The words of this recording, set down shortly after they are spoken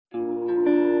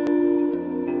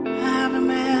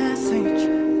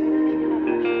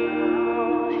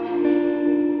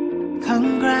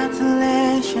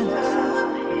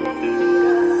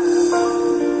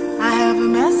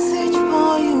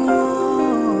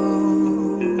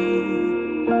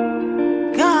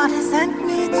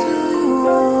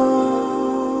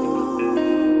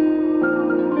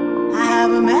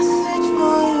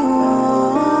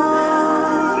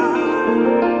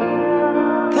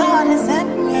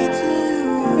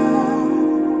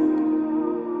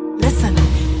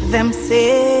Them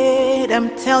say, them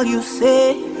tell you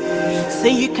say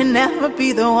you can never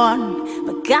be the one.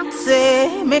 But God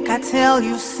say, make I tell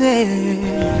you say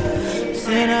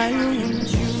now you in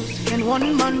choose in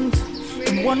 1 month,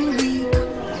 in 1 week.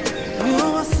 You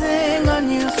will sing a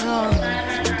new song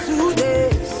in 2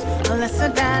 days, lesser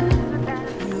than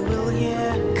you will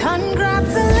hear.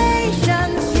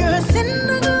 Congratulations, you're in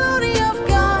the glory of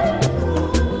God.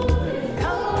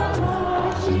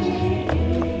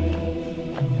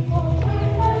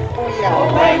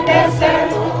 Oh, when they say,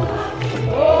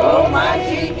 oh, my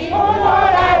chicken, oh,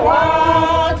 Lord, I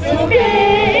want to be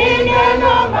in your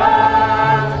number.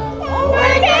 Oh,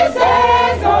 when they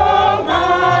say, oh,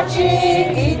 my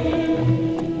chicken,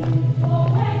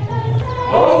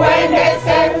 oh, when they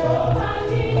say,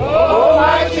 oh,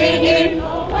 my chicken,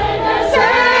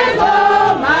 say, oh,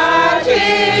 my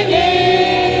chicken,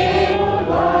 oh,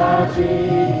 my chicken.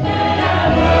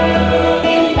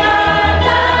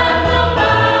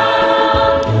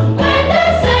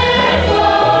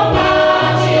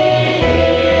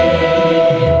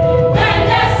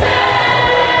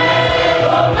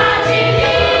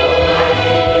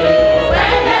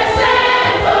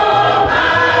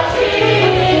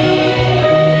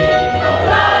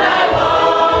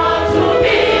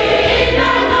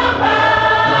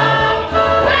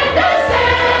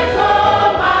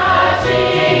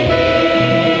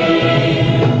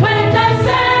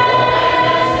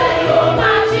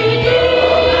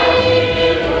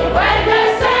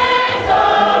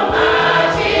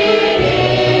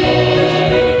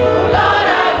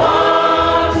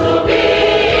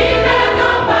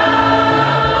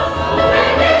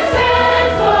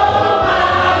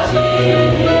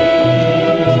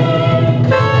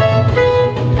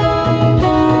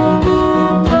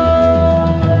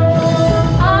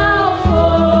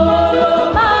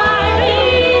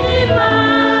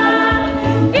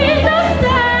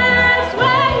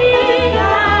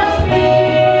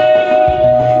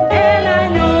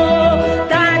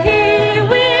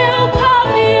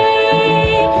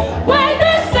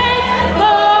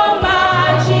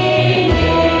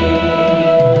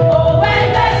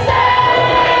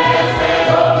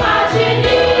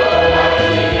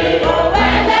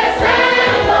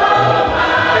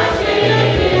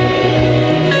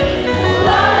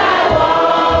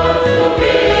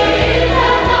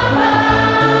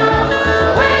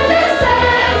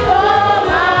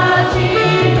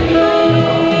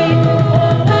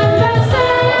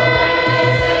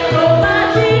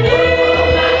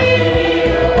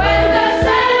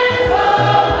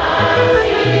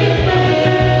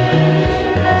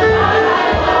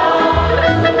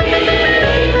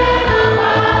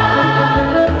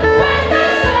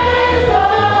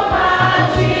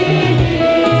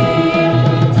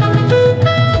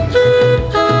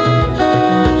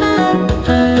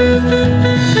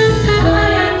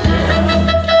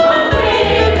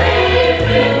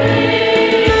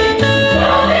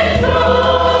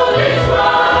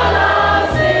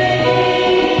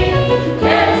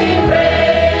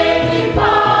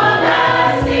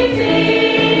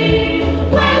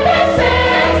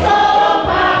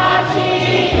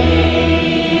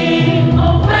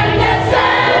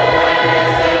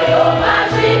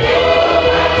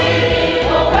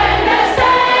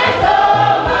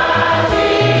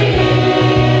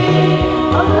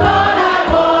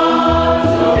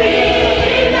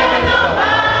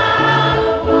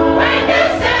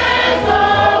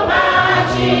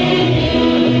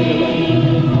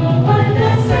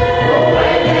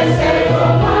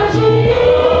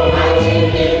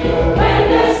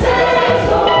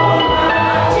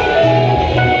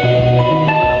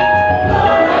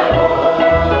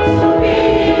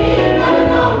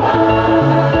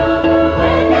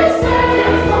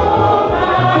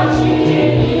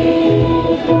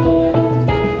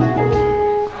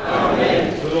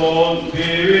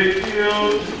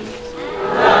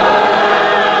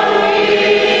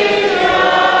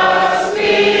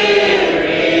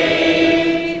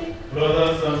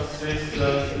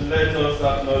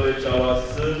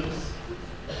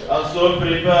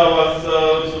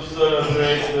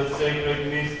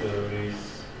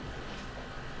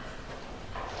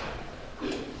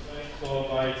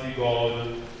 Almighty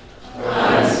God.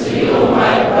 Thanks to you,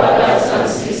 my brothers and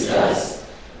sisters,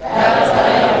 that I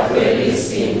have really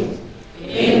sinned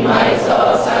in my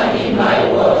thoughts and in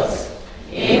my words,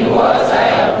 in what I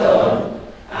have done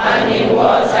and in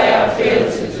what I have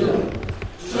failed to do,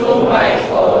 through my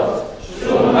fault,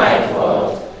 through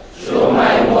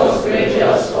my most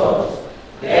grievous fault.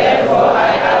 Therefore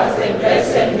I ask the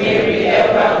Blessed Mary,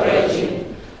 ever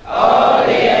Virgin, all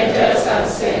the angels and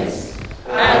saints,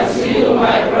 and to you,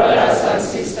 my brothers and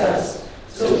sisters,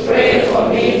 to pray for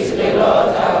me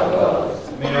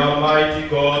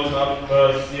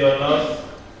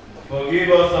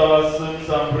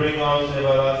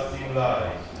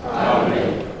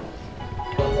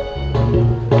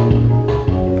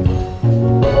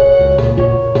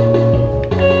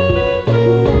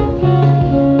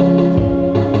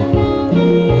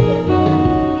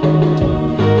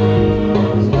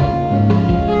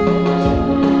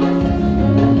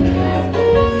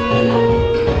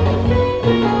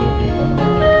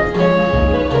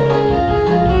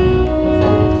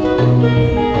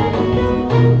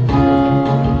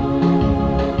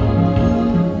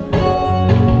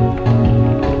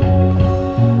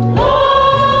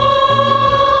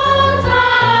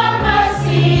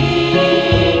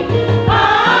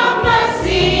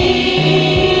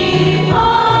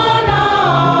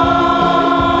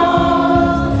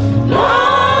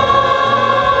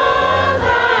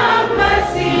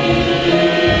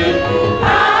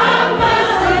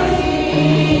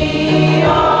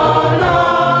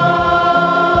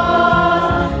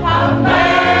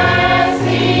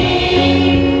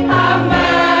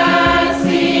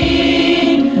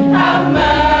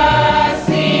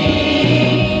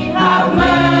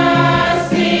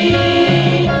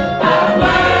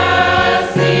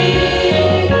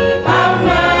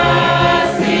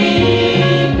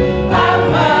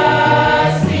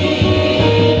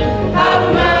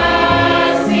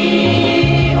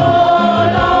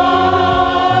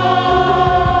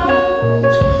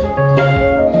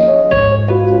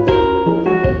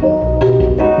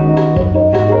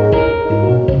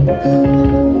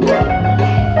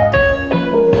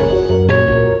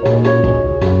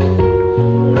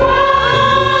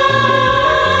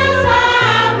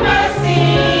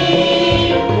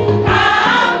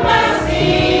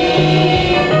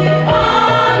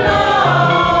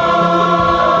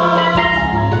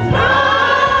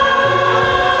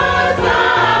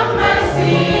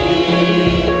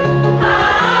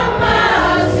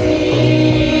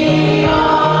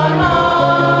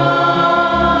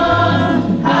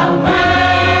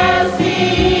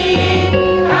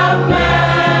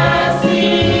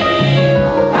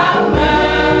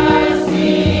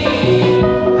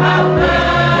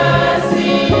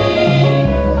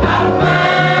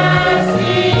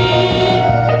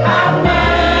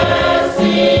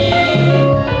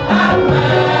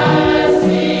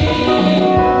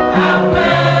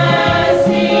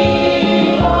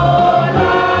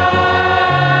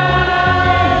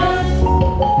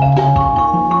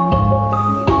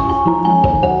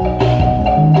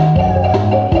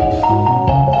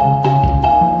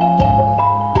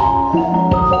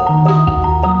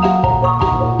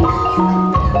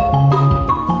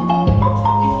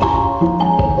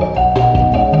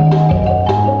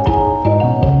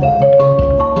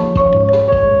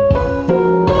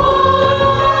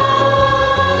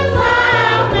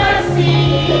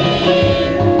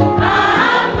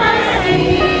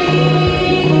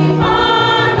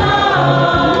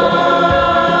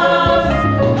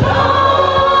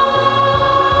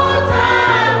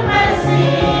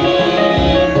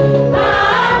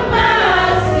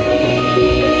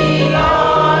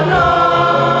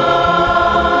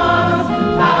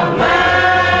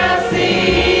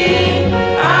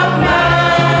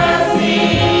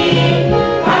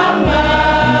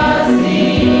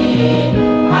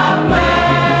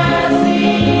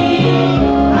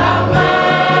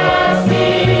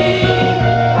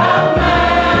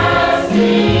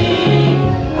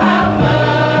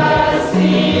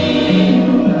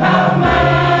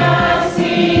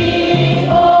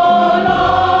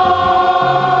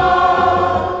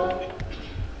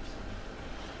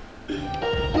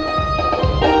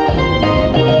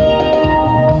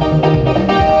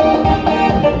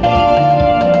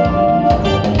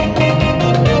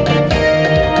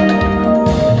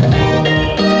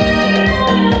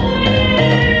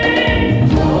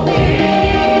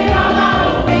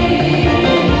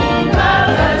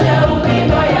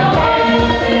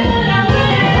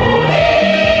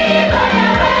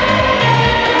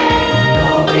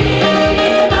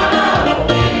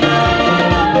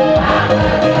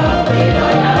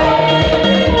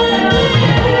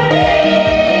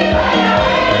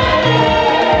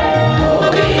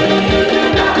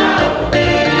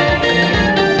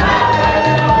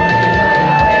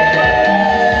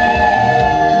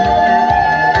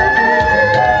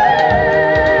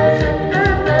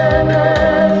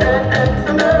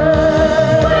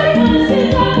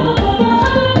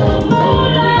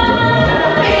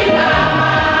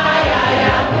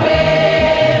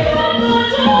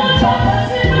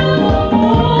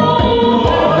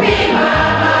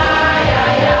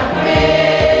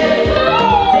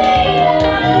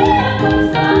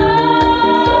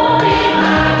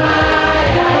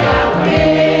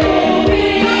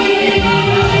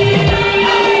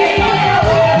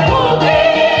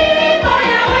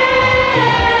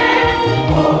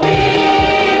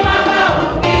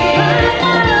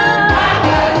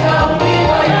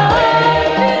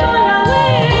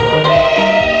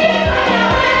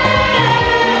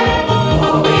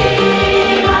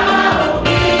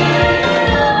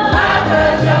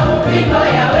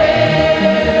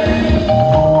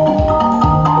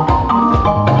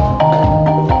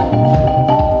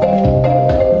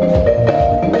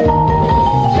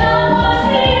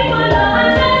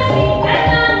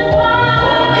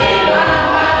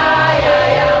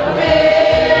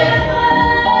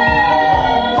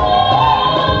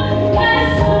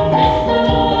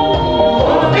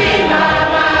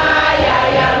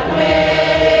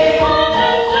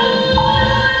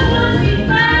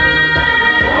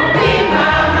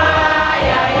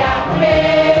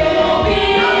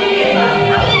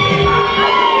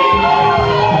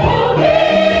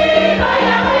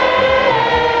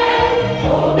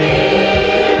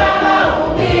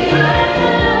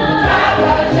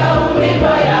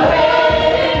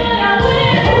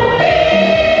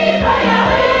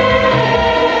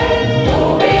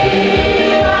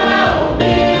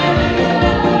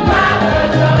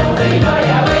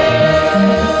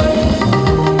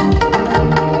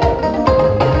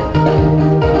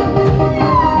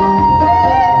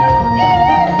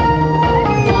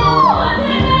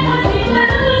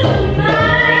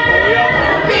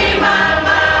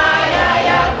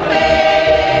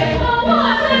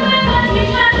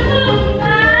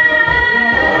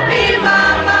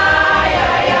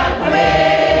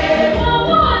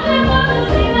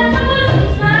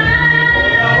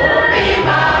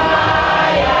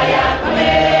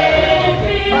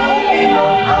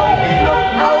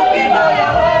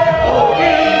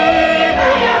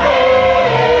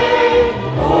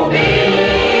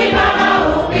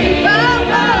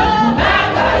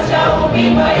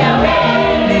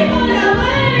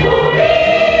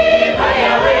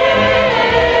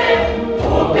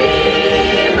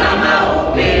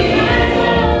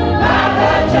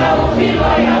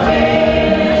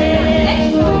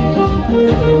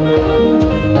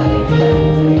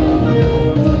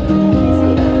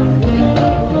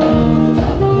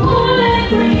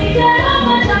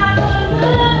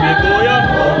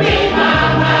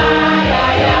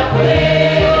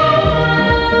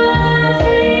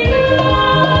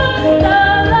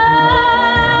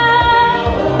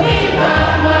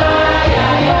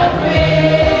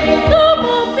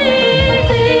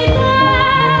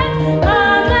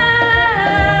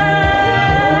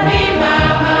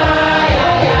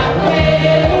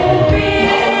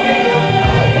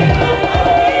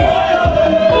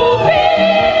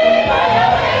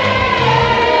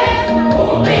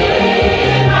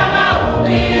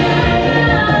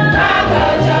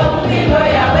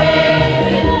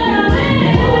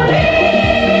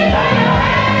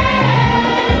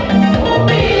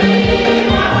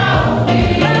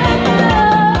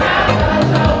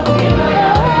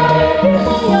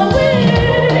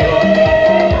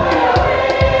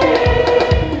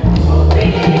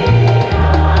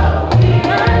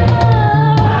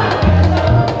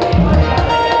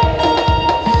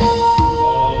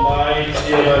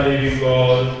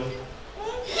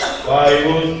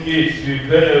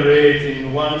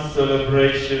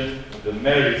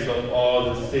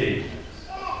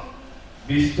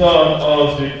Bestow on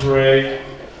us, we pray,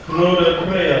 through the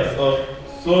prayers of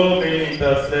so many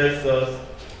intercessors,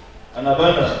 an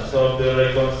abundance of the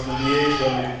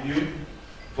reconciliation with you,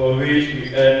 for which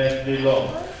we earnestly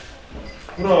long.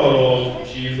 Through our Lord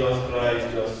Jesus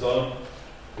Christ, your Son,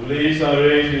 who lives and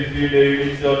reigns with you in the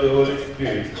unity of the Holy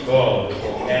Spirit, God,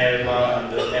 forever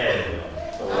and ever.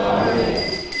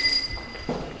 Amen.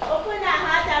 Open our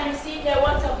heart and receive the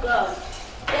word of God.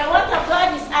 The word of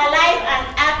God is alive and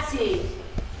active.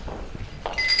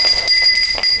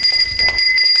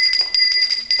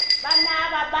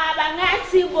 Baba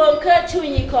ngati bonke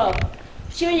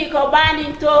chunyiko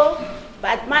baninto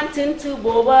badmantin tu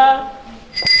boba.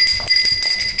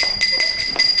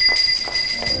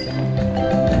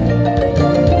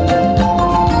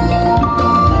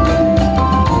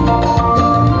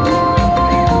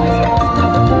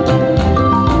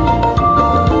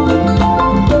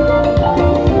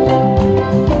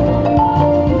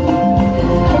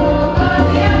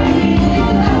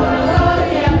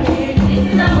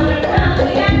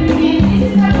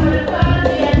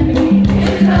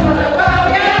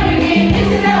 This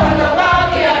is the word of God,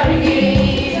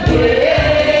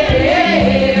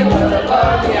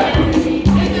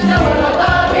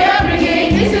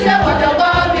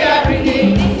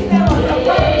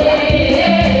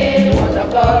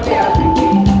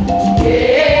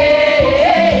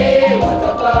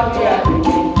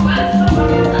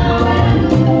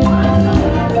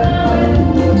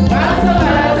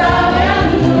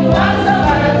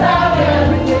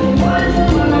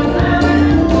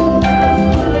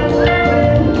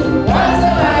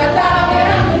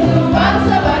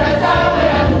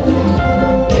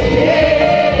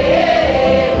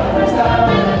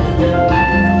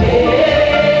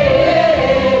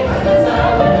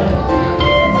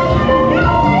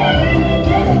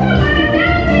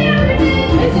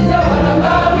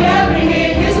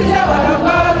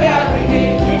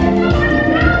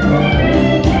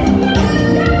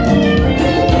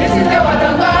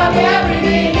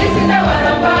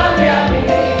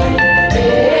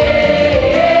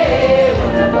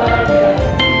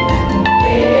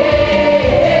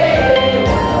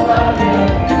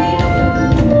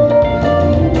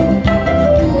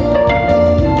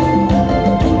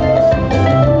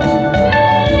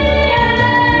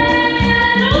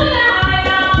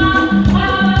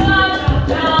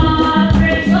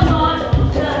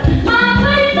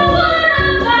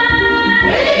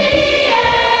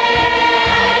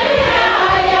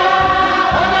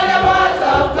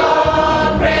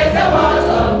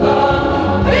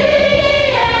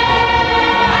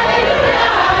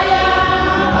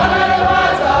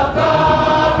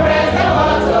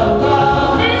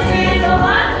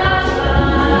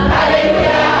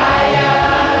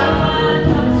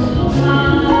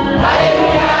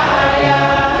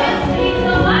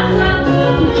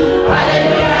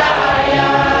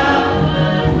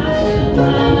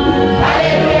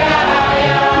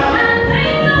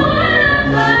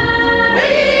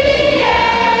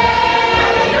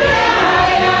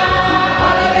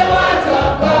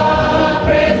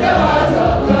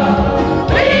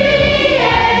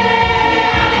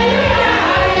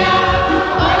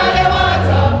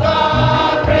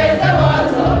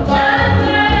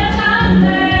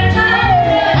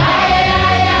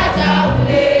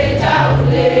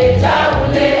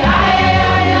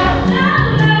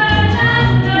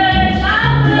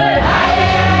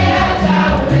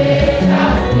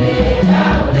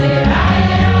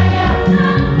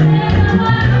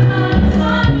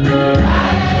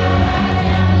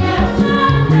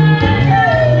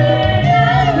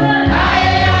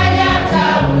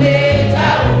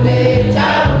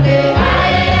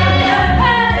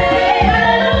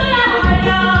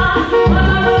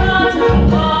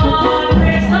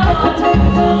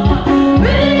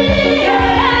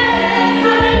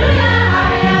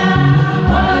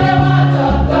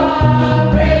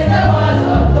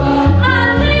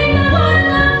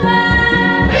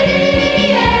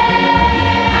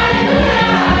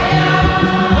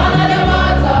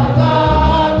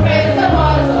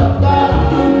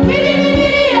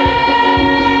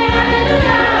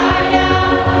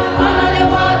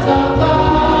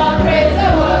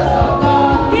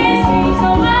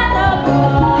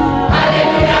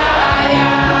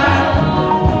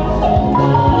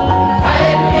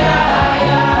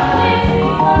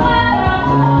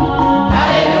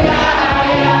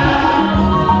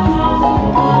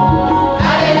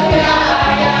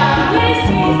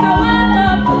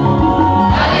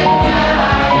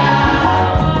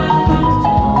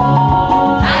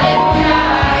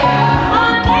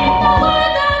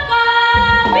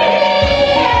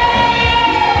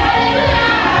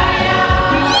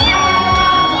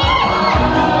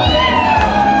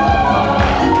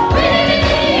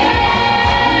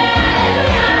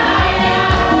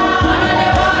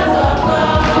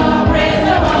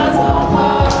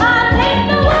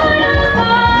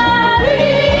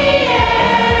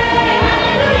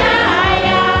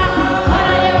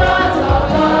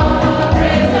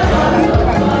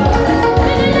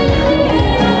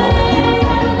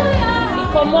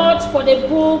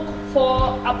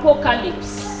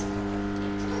 Apocalypse.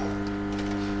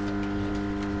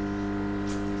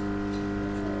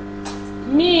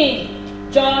 Me,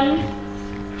 John,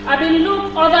 I been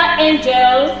look other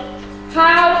angel,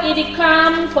 how it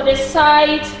come for the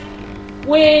side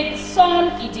where the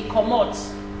sun it comot.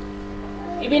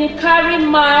 It been carry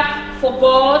mark for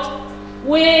God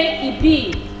where it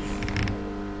be.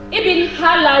 It been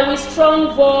holler with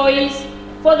strong voice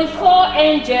for the four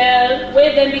angel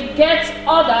where they be get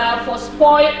order for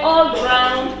spoil all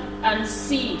ground and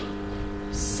sea.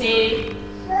 Say,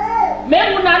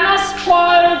 may we not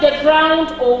spoil the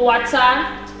ground or water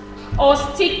or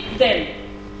stick them.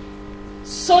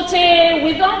 So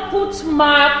we don't put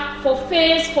mark for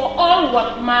face for all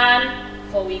workman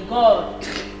for we God.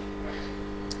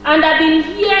 And I've been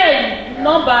hearing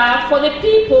number for the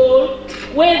people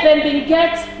where they been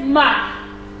get mark.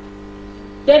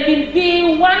 There been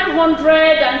be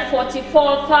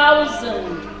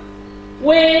 144,000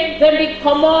 where they be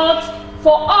come out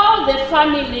for all the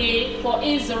family for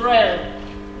Israel.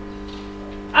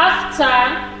 After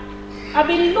I've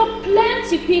been look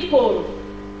plenty people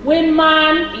when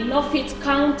man enough it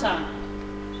counter.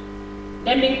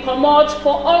 They been come out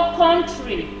for all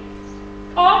country,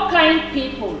 all kind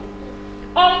people,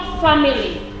 all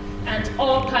family, and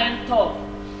all kind talk.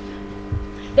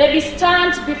 They be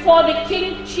stand before the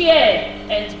king chair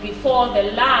and before the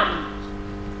lamb.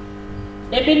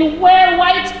 They been wear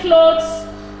white clothes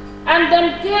and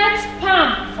them get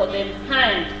palm for them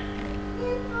hand.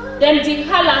 Them the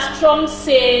holler strong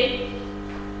say,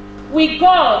 we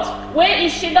God, where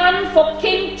is she done for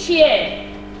king chair,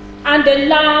 and the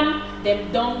lamb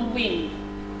them don't win.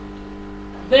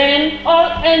 Then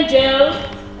all angels,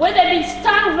 where they been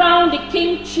stand round the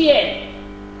king chair,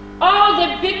 all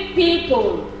the big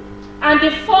people and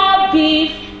the four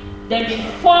beef, they been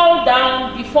fall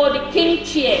down before the king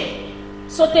chair,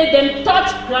 so that them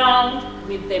touch ground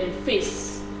with them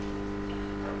face.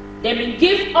 They been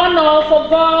give honor for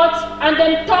God, and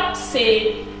then talk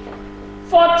say,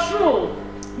 for true,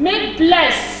 make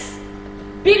bless,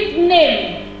 big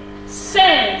name,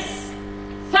 sense,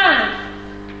 thank,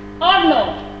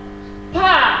 honor,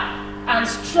 power, and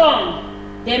strong,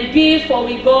 then be for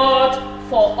we God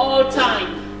for all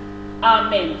time.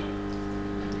 Amen.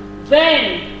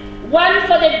 Then, one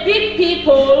for the big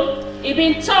people, he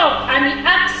been talk and he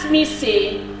asked me,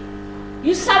 say,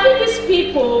 you sabi these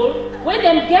people, when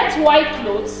them get white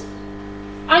clothes,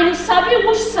 and you sabi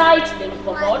which side them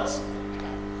come out?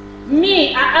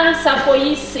 Me, I answer for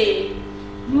ye say,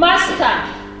 Master,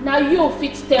 now you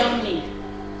fit tell me.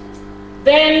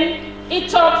 Then he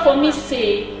talk for me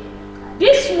say,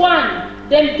 this one,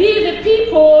 them be the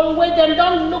people where them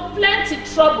don't look plenty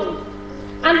trouble,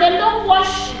 and them don't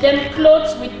wash them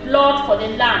clothes with blood for the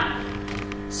lamb.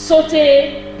 So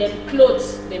them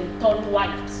clothes them turn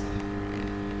white.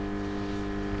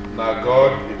 Now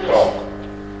God he talk.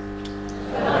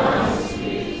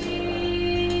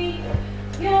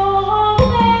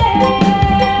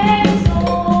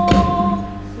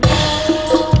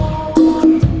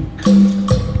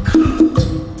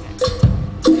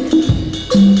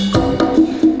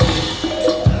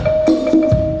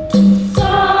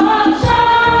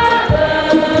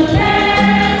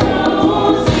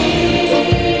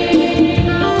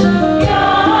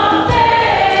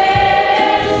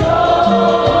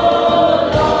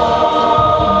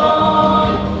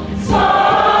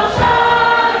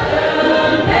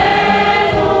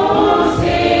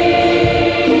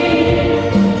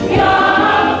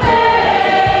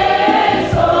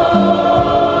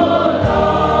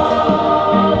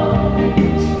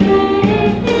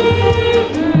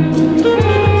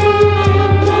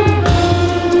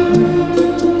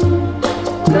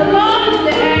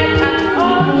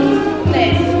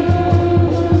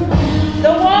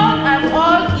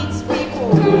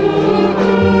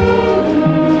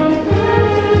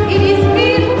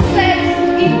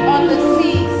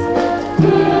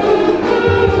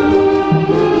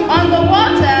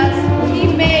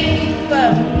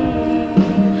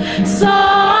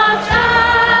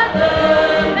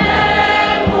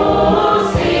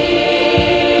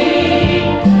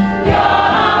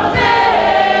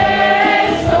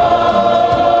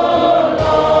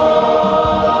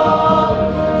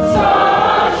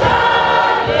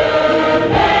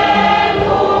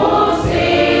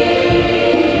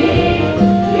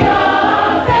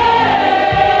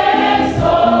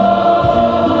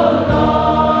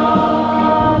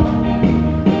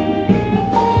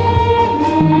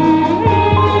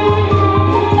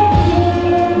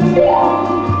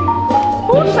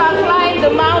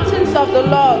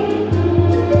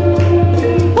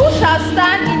 Who shall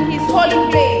stand in his holy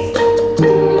place?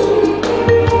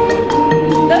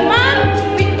 The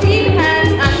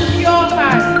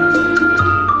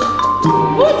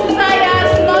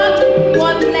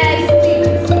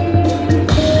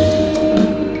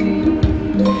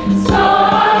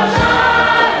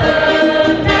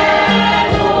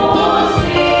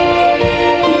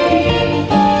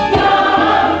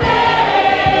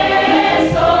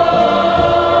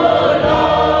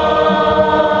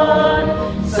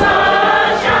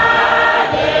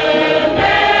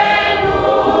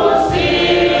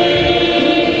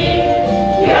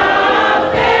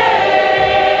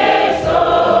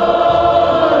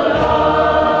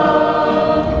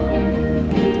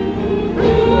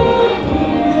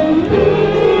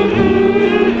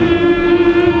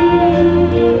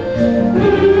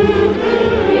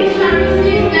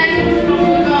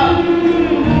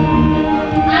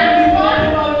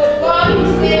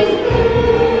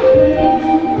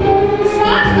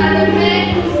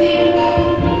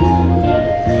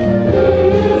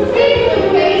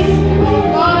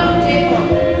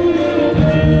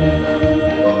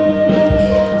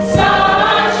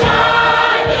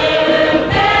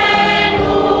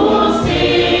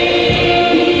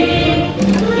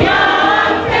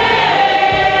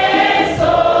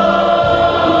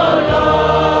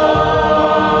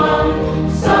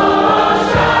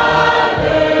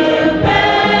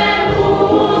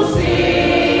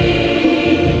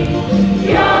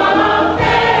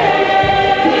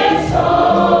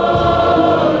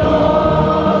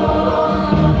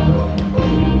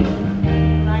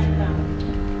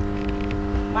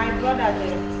brother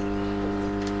them.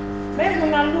 Make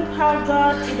una look how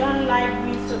God he don't like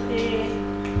we so they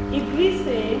if we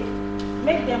say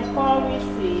make them call we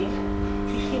say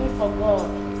pikin for God.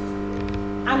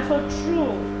 And for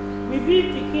true, we be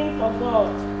pikin for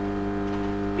God.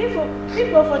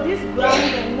 People for this ground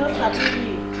them not sabi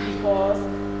we because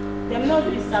them not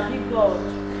be sabi God.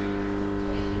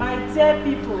 My dear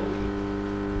people,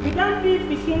 we don't be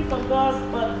pikin for God,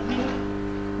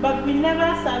 but we never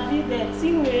sabi the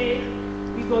thing way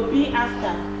we go be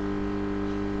after.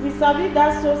 We sabi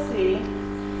that so say,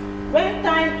 when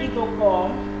time it go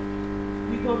come,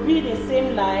 we go be the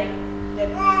same like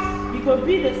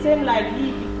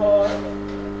he because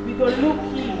we go look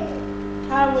him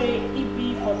how way he be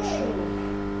for true.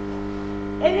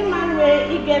 Any man where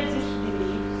he get this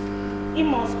belief, he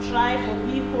must try to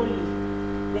be holy,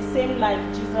 the same like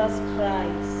Jesus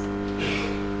Christ.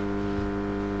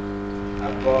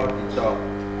 And God the top.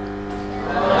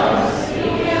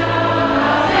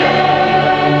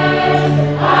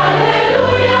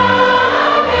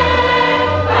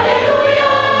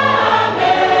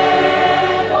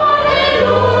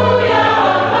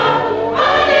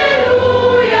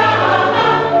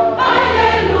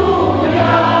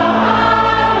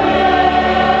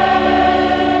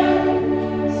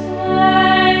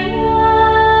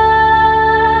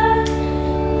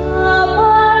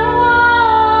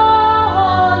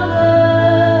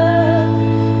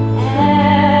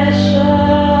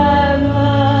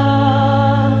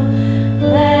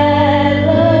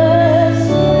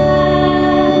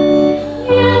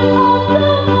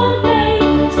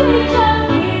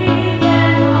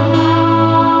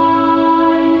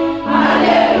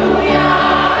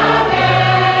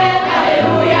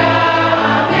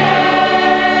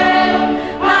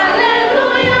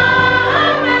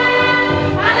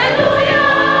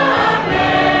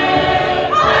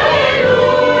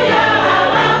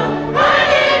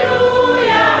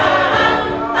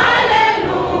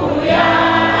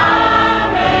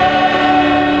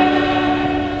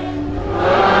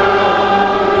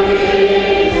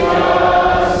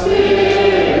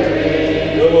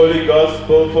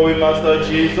 For we Master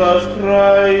Jesus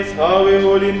Christ, how we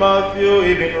Holy Matthew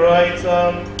even writes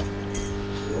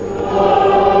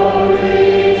Glory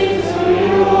to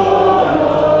you, Lord.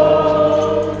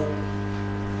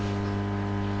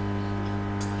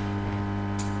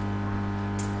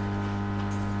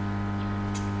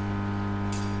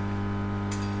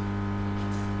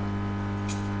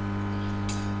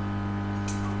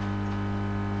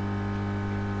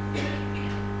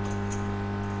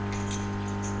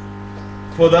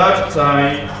 For that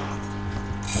time,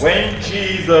 when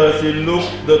Jesus he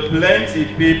looked the plenty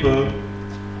people,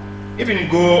 even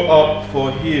go up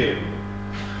for hill,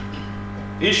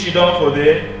 he sit down for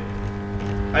them,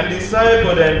 and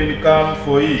disciple them will come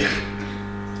for it.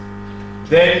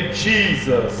 Then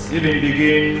Jesus even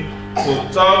begin to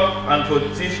talk and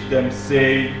to teach them,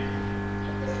 say,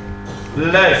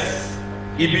 Blessed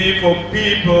it be for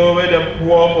people where them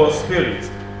poor for spirit,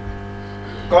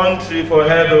 country for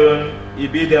heaven it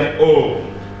be them all.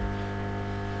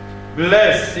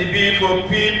 Blessed it be for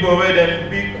people where them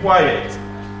be quiet,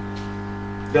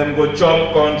 them go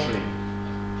chop country.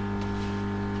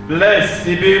 Blessed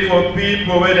it be for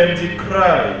people where them de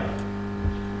cry,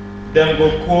 them go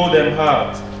cool them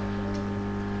heart.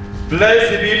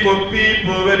 Blessed it be for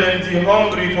people where them de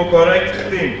hungry for correct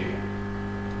thing,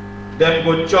 them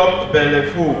go chop belly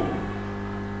full.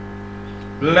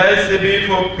 Blessed be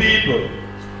for people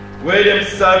where them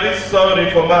service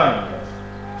sorry for man,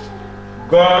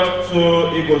 God too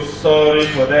he go sorry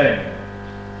for them.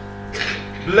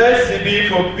 Blessed be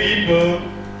for people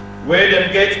where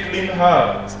them get clean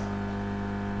heart,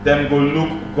 them go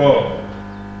look God.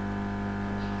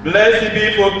 Blessed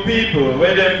be for people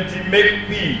where them de make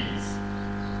peace,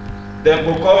 them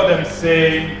go call them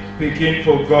say pikin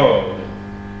for God.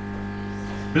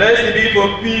 Blessed be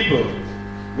for people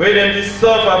where them de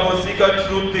suffer for seek a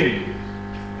true thing,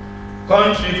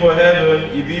 country for heaven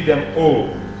it be them all.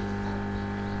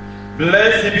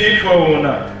 Blessed be for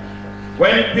una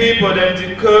when people them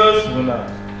de curse una,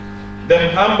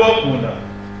 them humble una,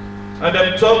 and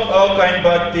them talk all kind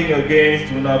bad thing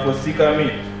against una for seek a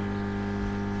me.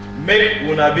 Make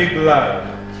una be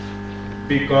glad,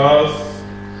 because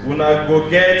una go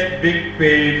get big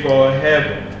pay for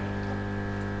heaven.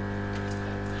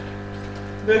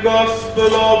 The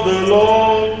Gospel of the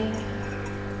Lord.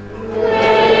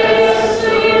 Praise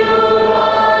to you,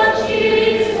 Lord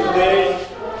Jesus. Today,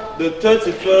 the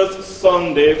 31st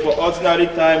Sunday for Ordinary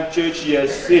Time Church Year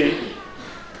C,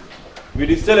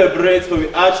 we celebrate for the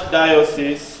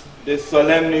Archdiocese the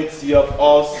Solemnity of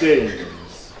All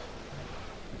Saints.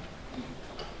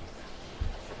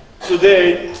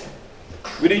 Today,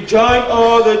 we rejoin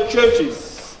all the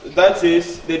churches, that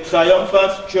is, the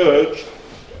triumphant church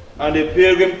and the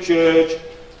pilgrim church,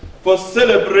 for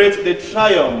celebrate the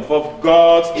triumph of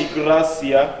God's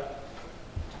Gracia,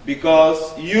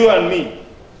 because you and me,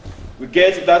 we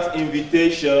get that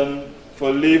invitation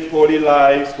for live holy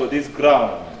lives for this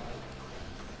ground.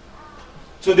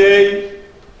 Today,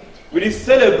 we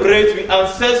celebrate with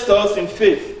ancestors in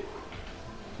faith.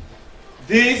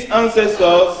 These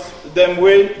ancestors, them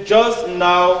will just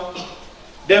now,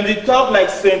 them they talk like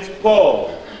St.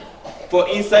 Paul, for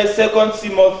inside 2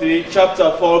 Timothy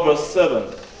chapter 4 verse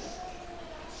 7.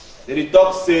 They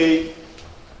talk say,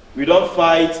 we don't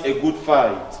fight a good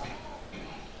fight.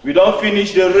 We don't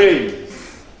finish the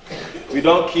race. We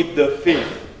don't keep the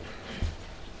faith.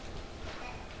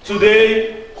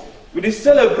 Today, we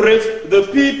celebrate the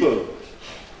people,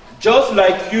 just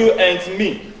like you and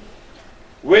me,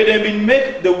 where they will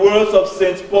make the words of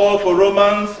St. Paul for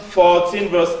Romans 14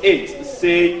 verse 8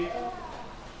 say,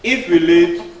 if we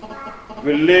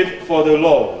live for the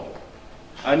Lord.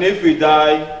 And if we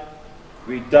die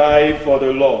for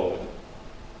the Lord.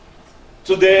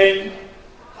 Today,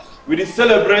 we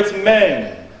celebrate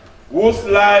men whose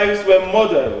lives were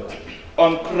modeled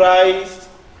on Christ,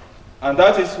 and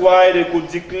that is why they could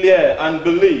declare and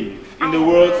believe in the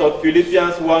words of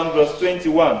Philippians 1 verse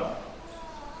 21.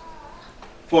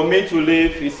 For me to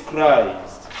live is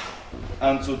Christ,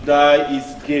 and to die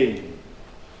is gain.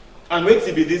 And what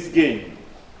will be this gain?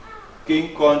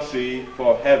 King country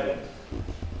for heaven.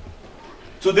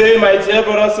 Today, my dear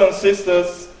brothers and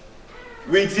sisters,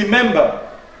 we remember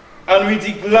and we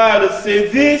declare to say,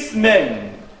 these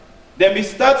men, then we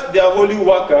start their holy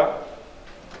waka,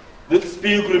 this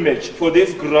pilgrimage for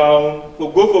this ground, for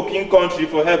go for king country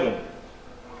for heaven.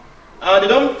 And they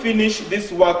don't finish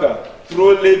this waka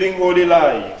through living holy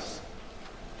lives.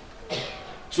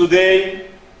 Today,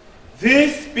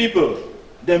 these people,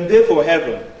 them there for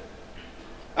heaven,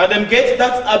 and them get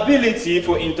that ability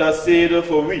for intercede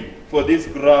for we, for this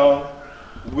ground,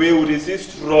 where we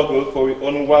resist struggle for our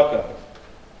own worker.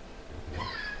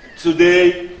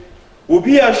 Today, we'll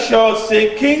be assured,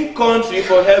 say, king country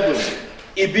for heaven,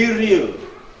 it be real,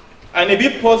 and it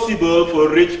be possible for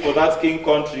reach for that king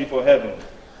country for heaven.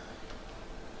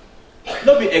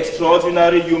 Not be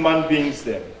extraordinary human beings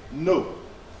then. No.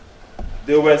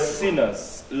 They were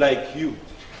sinners like you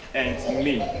and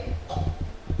me.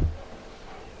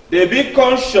 They be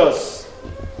conscious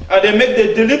and they make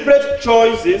the deliberate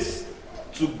choices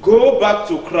to go back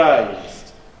to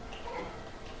Christ.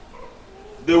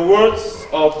 The words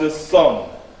of the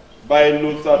song by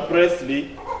Luther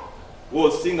Presley, who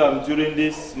was sing them during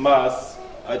this mass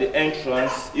at the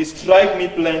entrance, it strike me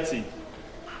plenty.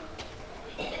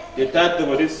 The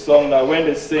title of this song now, When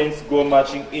the Saints Go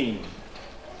Marching In.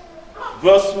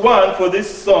 Verse 1 for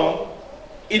this song,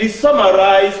 it is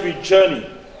summarized with journey,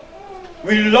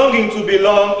 with longing to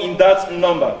belong in that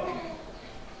number.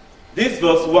 This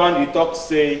verse 1, the talk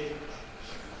say,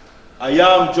 I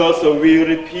am just a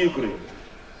weary pilgrim,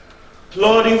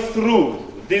 plodding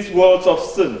through these worlds of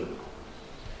sin,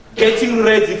 getting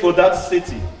ready for that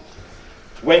city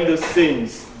when the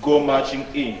saints go marching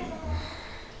in.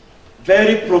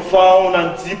 Very profound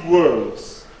and deep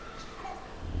words.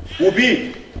 Would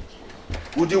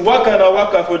the waka na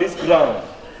waka for this ground?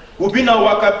 Would be na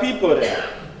waka people there?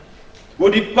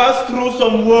 Would he pass through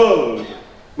some world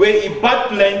where he bad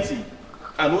plenty?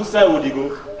 And whose side would he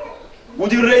go?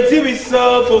 Would he ready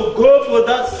himself or go for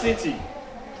that city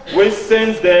where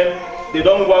sends them, they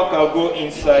don't walk or go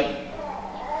inside?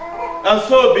 And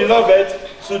so, beloved,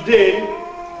 today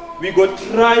we go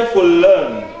try to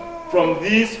learn from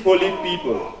these holy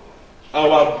people,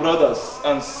 our brothers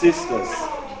and sisters,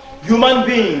 human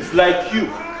beings like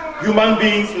you, human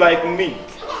beings like me.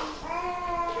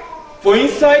 For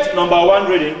insight number 1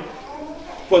 reading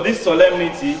for this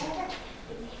solemnity,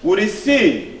 we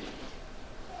see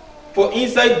for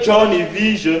inside John a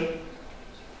vision,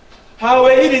 how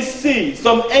it is see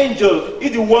some angels,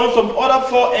 it wants some other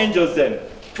 4 angels then,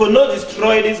 for not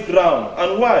destroy this ground.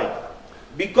 And why?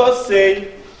 Because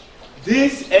say,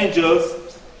 these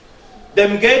angels,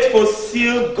 them get for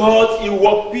seal God's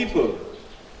work people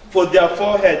for their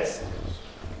foreheads.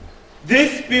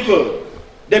 These people,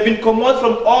 they've been come out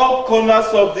from all corners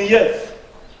of the earth.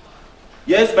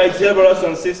 Yes, my dear brothers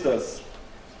and sisters,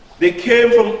 they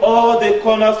came from all the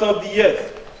corners of the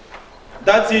earth.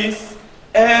 That is,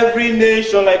 every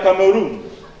nation like Cameroon,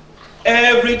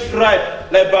 every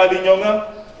tribe like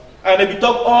Balinyonga, and if you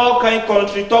talk all kind of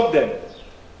country, talk them.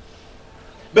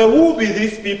 But who be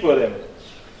these people then?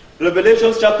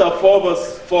 Revelation chapter 4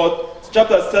 verse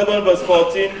chapter 7, verse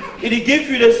 14, it gives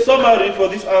you the summary for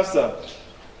this answer.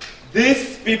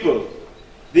 These people,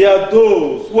 they are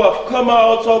those who have come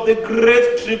out of the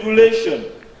great tribulation.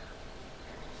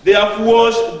 They have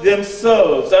washed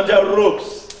themselves and their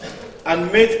robes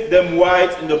and made them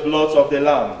white in the blood of the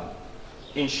Lamb.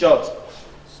 In short,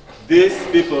 these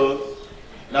people,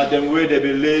 now them way they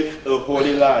believe a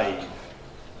holy life.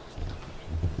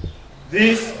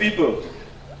 These people,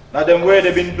 now them way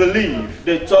they been believe.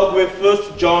 They talk with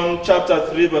 1 John chapter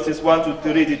 3 verses 1 to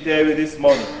 3 to tell you this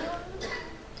morning.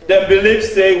 Them believe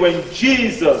say when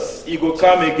Jesus he go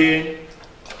come again,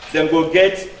 them go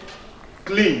get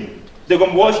clean. They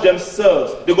go wash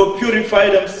themselves. They go purify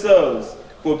themselves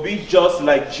for be just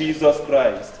like Jesus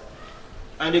Christ.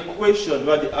 And the question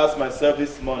that I ask myself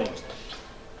this morning,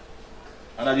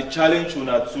 and I challenge you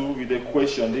too with the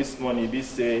question this morning, be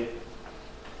say,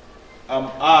 am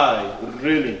I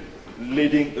really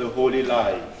leading a holy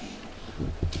life?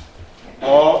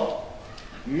 Or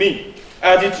me,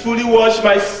 I did truly wash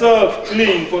myself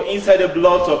clean for inside the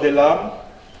blood of the Lamb?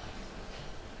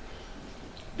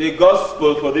 The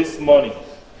gospel for this morning,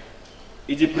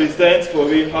 it presents for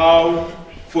we how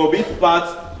for be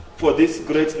part for this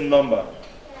great number.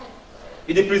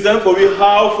 It presents for we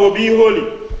how for be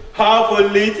holy, how for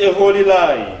lead a holy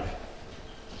life.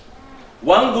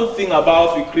 One good thing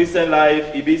about the Christian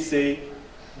life, it be say,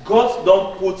 God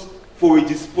don't put for a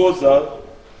disposal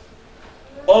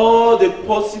all the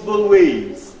possible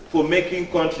ways for making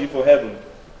country for heaven.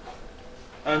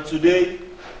 And today,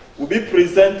 we'll be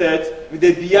presented with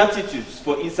the Beatitudes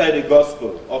for inside the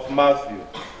Gospel of Matthew.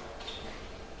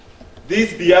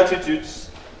 These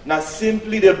Beatitudes are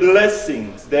simply the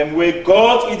blessings them way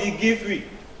God is give we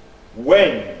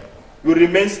when we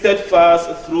remain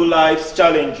steadfast through life's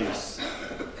challenges.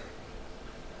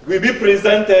 We'll be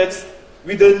presented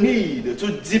with the need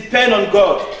to depend on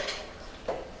God.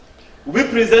 We'll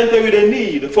be presented with a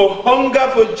need for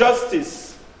hunger for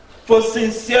justice, for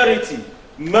sincerity,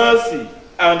 mercy,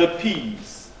 and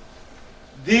peace.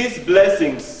 These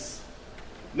blessings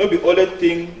not be only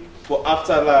thing for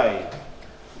afterlife.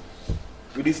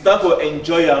 We start to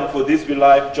enjoy them for this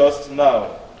life just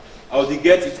now. I will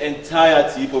get its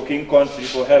entirety for King Country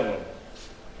for heaven.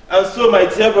 And so, my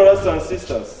dear brothers and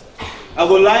sisters, I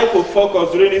would like to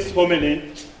focus during this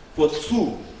homily for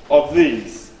two of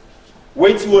these.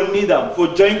 Wait, you will need them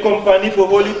for join company for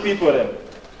holy people, them,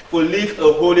 for live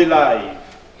a holy life.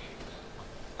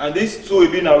 And these two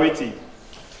will be narrated.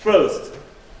 First,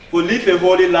 for live a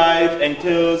holy life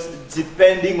entails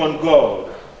depending on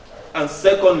God. And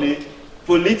secondly,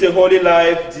 for live a holy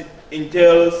life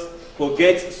entails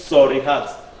forget sorry heart,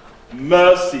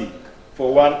 mercy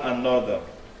for one another.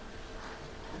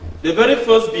 The very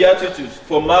first Beatitudes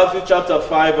for Matthew chapter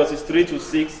 5 verses 3 to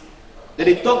 6, that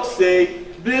it talks say,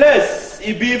 blessed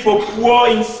it be for poor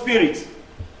in spirit,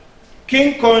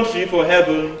 king country for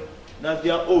heaven, not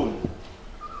their own.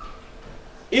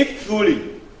 If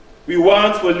truly we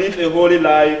want to live a holy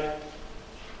life,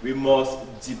 we must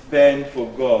depend for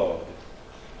God.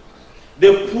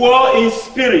 The poor in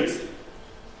spirit,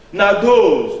 now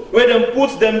those where them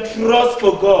put them trust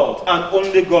for God and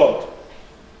only God.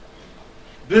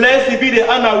 Blessed be the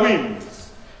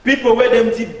Anawims, people where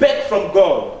them debate from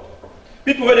God,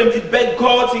 people where them debate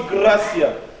God's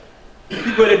gracia,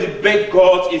 people where them debate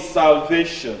God's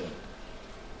salvation.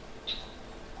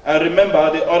 I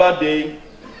remember the other day,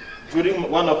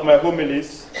 during one of my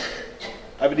homilies,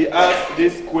 I would ask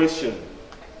this question.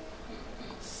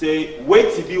 Say,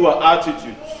 wait to be your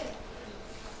attitude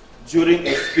during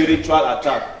a spiritual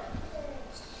attack.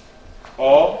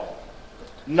 Or,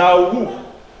 now who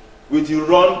will you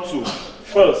run to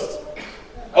first?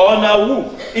 Or now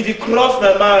who? If it cross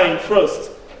my mind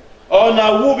first? Or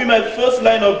now who will be my first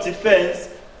line of defense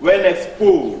when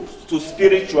exposed to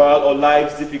spiritual or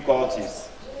life's difficulties?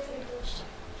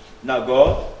 Now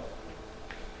God?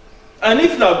 And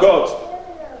if now God,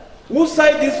 who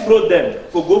side this road then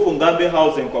for go from Gambe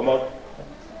house and come out?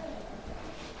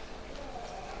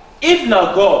 If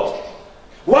now God,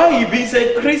 why you be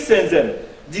say Christians then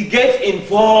they get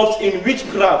involved in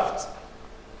witchcraft?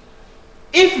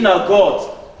 If now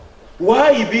God,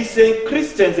 why you be say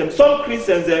Christians them, some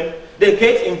Christians them, they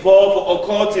get involved for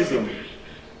occultism?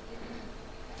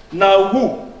 Now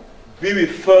who be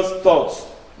with first thoughts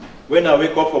when I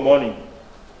wake up for morning?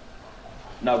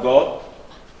 Now God?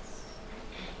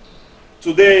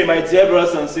 Today, my dear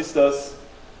brothers and sisters,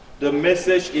 the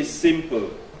message is simple.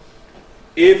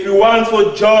 If you want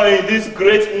to join this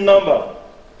great number,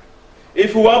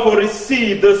 if you want to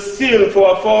receive the seal for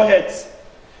our foreheads,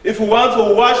 if you want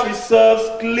to wash ourselves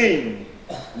clean,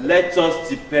 let us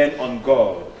depend on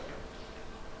God.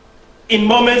 in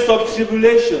moments of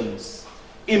tribulations,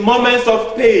 in moments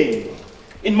of pain,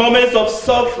 in moments of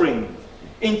suffering,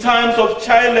 in times of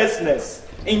childlessness,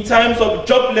 in times of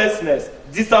joblessness,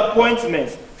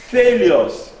 disappointments,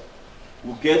 failures,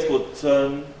 we get to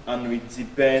turn and we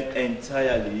depend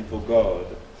entirely for God.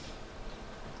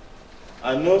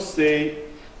 I know say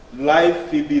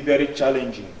life will be very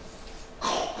challenging.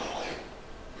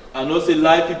 I know say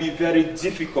life will be very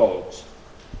difficult.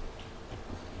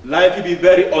 Life will be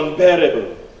very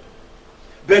unbearable.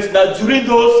 But now during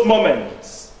those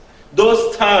moments,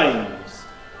 those times,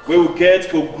 we will get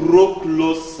to grow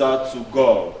closer to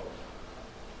God.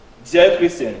 Dear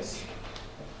Christians,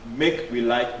 make we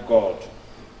like God.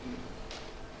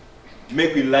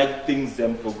 Make we like things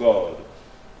them for God.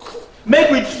 Make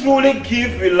we truly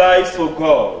give our lives for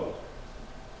God.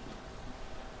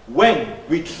 When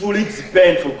we truly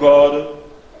depend for God,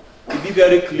 it will be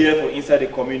very clear for inside the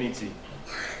community.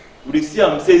 We see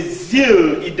him say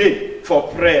zeal a day for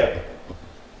prayer.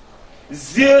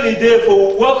 Zeal a day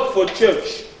for work for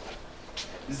church.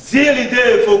 Zeal a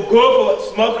day for go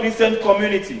for small Christian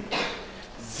community.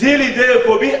 Zeal a day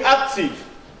for be active.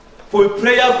 For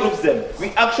prayer groups them, we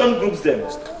action groups them.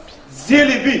 Zeal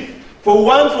a be for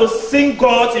one to sing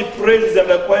God in praises them,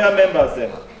 the choir members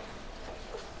them.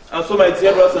 And so my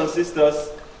dear brothers and sisters,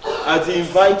 I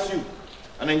invite you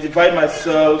and I invite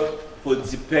myself to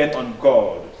depend on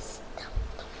God.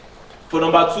 For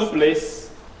number 2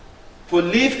 place, for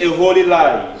live a holy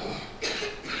life,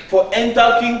 for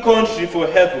enter king country for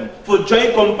heaven, for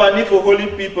join company for holy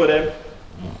people, then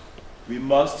we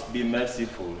must be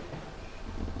merciful.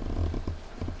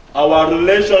 Our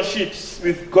relationships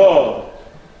with God,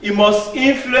 it must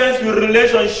influence your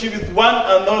relationship with one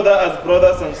another as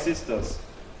brothers and sisters.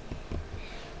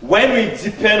 When we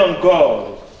depend on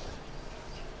God,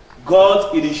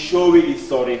 God is showing his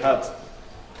sorry heart.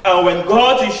 And when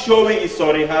God is showing his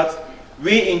sorry heart,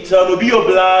 we in turn will be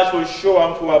obliged to show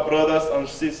him for our brothers and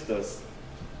sisters.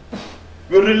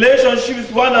 Your relationship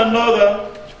with one another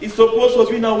is supposed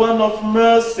to be one of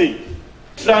mercy,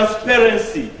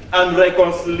 transparency, and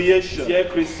reconciliation. Dear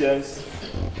Christians,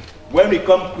 when we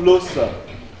come closer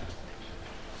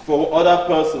for other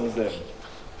persons then,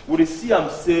 we see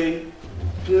them say,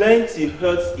 plenty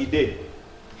hurts a day,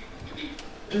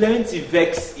 plenty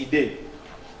vex a day,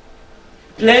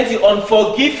 plenty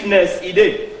unforgiveness a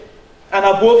day, and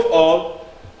above all,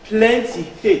 plenty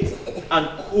hate and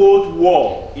cold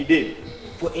war a day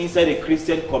for inside a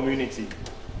Christian community.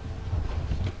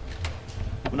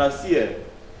 When I see here,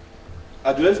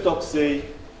 I do let's talk say,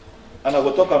 and I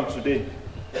will talk am today.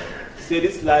 Say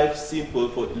this life simple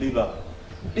for liver.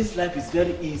 This life is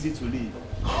very easy to live.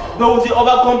 But with the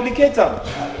overcomplicator,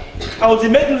 how to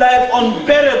make life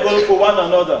unbearable for one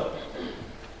another.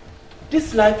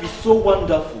 This life is so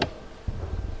wonderful.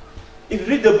 If you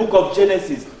read the book of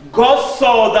Genesis, God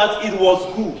saw that it was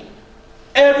good.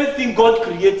 Everything God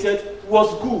created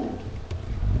was good.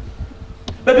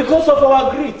 But because of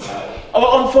our greed,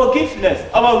 our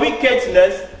unforgiveness, our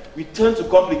wickedness, we turn to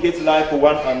complicate life for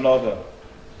one another.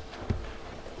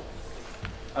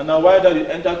 And now why that you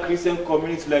enter Christian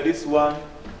communities like this one,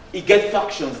 it get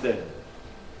factions then.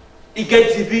 It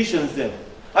get divisions then.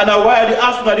 And now why they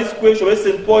ask me this question where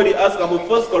St. Paul they ask about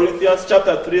 1 Corinthians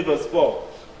chapter 3 verse 4.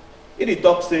 He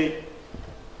talk say,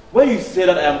 when you say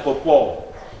that I am for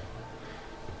Paul,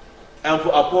 I am for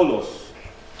Apollos,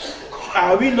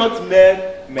 are we not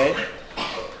men?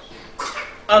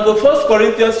 And the 1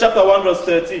 Corinthians chapter 1 verse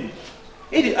 13,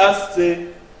 he asks,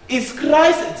 is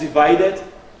Christ divided?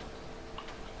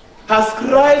 Has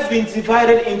Christ been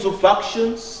divided into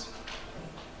factions?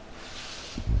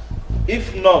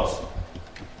 If not,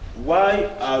 why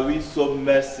are we so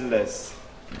merciless?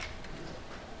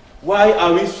 Why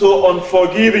are we so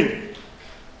unforgiving?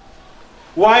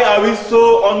 Why are we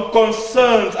so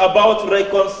unconcerned about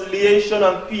reconciliation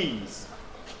and peace?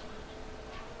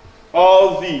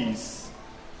 All these,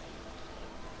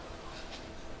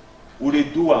 would they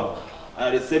do them?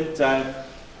 And at the same time,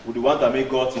 would they want to make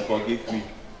God to forgive me?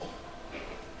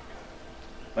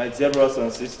 My dear brothers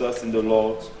and sisters in the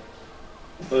Lord,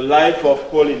 a life of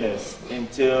holiness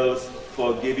entails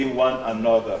forgiving one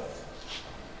another.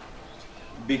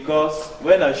 Because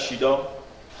when I sit down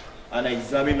and I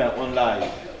examine my own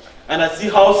life, and I see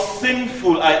how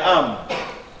sinful I am,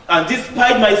 and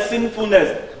despite my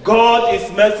sinfulness, God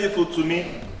is merciful to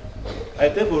me, I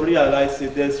therefore realize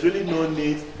that there's really no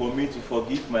need for me to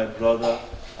forgive my brother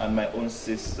and my own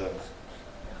sister.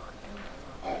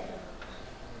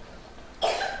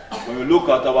 When we look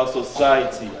at our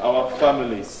society, our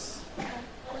families,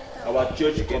 our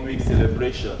church community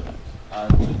celebration,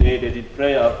 and today they did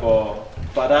prayer for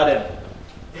Father them.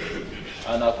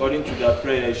 And according to the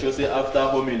prayer, it shows say after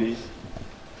homily,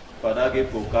 Father gave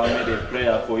for come the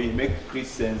prayer for him, make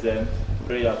Christians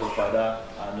prayer for Father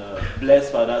and bless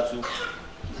Father too.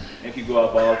 Make he go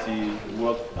about his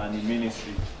work and his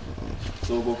ministry.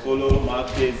 So we follow Mark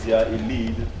Kezia, a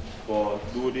lead for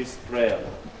do this prayer.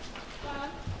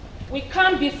 We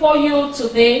come before you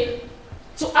today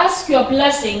to ask your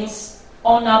blessings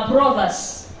on our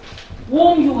brothers,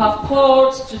 whom you have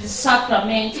called to the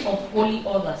sacrament of holy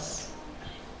orders.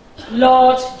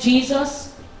 Lord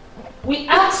Jesus, we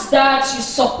ask that you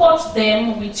support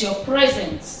them with your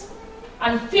presence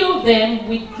and fill them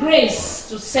with grace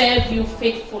to serve you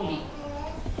faithfully.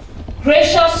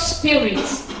 Gracious Spirit,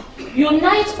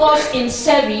 unite us in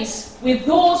service with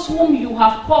those whom you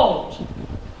have called.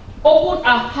 Open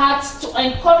our hearts to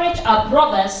encourage our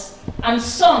brothers and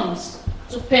sons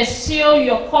to pursue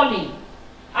your calling,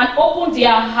 and open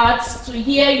their hearts to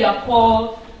hear your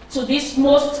call to this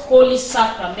most holy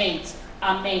sacrament.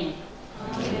 Amen.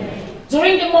 Amen.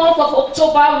 During the month of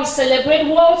October, we celebrate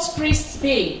World Priest's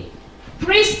Day.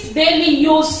 Priests daily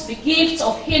use the gifts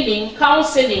of healing,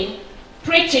 counseling,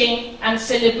 preaching, and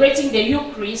celebrating the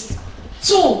Eucharist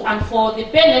to and for the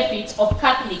benefit of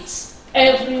Catholics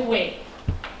everywhere.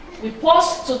 We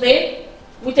pause today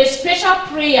with a special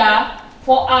prayer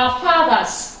for our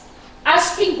fathers,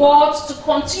 asking God to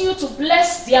continue to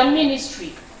bless their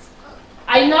ministry.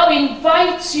 I now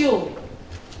invite you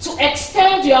to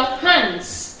extend your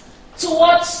hands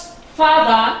towards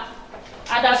Father,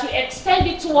 and as we extend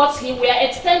it towards him, we are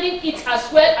extending it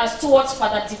as well as towards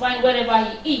Father Divine, wherever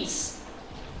he is.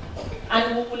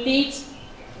 And we will lead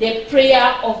the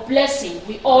prayer of blessing.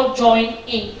 We all join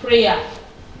in prayer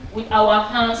with our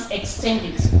hands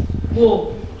extended.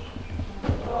 Go.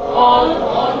 All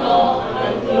honor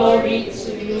and glory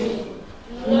to you,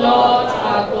 Lord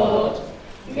our God,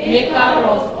 maker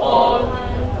of all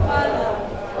and Father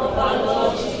of our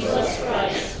Lord Jesus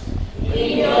Christ.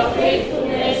 In your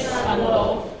faithfulness and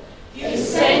love, you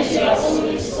sent your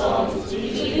only Son to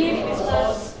live with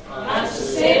us and to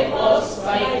save us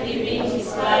by giving his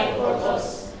life for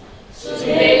us.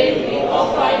 Today we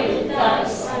offer you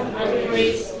thanks and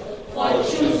praise for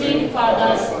choosing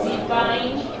Fathers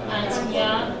Divine and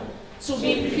Young to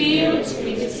be filled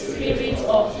with the Spirit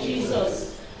of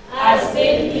Jesus as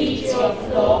they lead your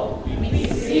flock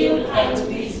with zeal and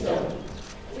wisdom.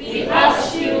 We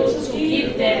ask you to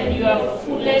give them your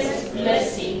fullest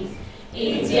blessing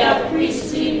in their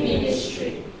priestly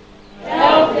ministry.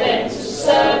 Help them to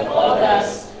serve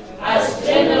others as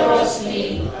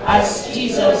generously as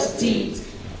Jesus did,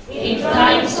 in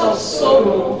times of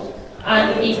sorrow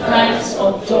and in times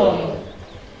of joy.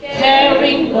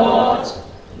 Caring God,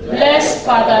 bless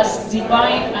Fathers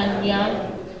Divine and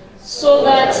Young, so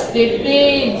that they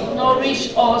may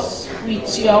nourish us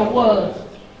with your word,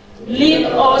 lead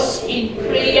us in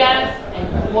prayer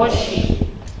and worship,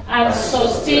 and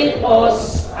sustain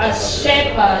us as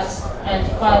shepherds and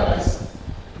fathers.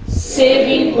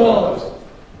 Saving God,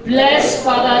 bless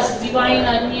Fathers Divine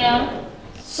and Young,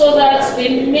 so that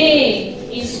they may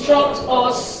instruct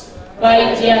us by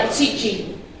their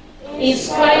teaching,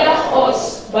 inspire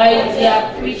us by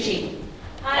their preaching,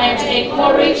 and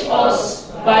encourage us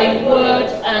by word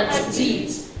and deed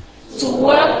to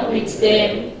work with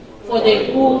them for the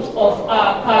good of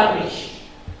our parish.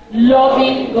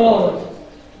 Loving God,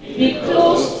 be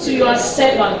close to your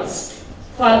servants,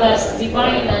 Fathers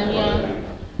Divine and Young,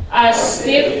 as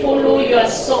they follow your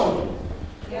Son.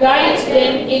 Guide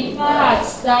them in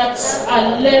paths that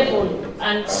are level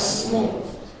and smooth.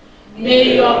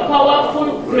 May your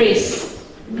powerful grace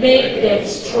make them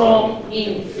strong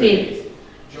in faith,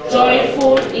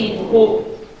 joyful in hope,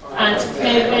 and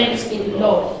fervent in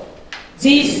love,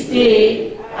 this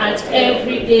day and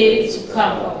every day to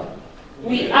come.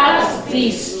 We ask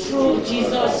this through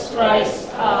Jesus Christ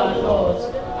our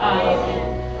Lord. Amen.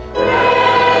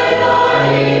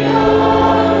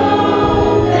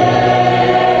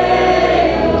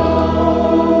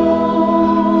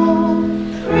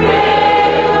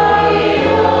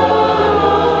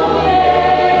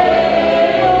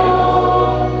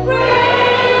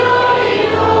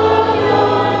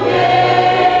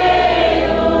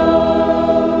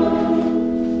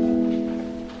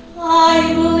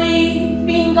 I believe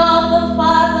in God the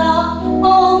Father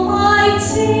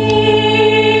Almighty,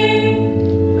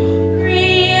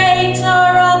 creator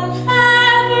of heaven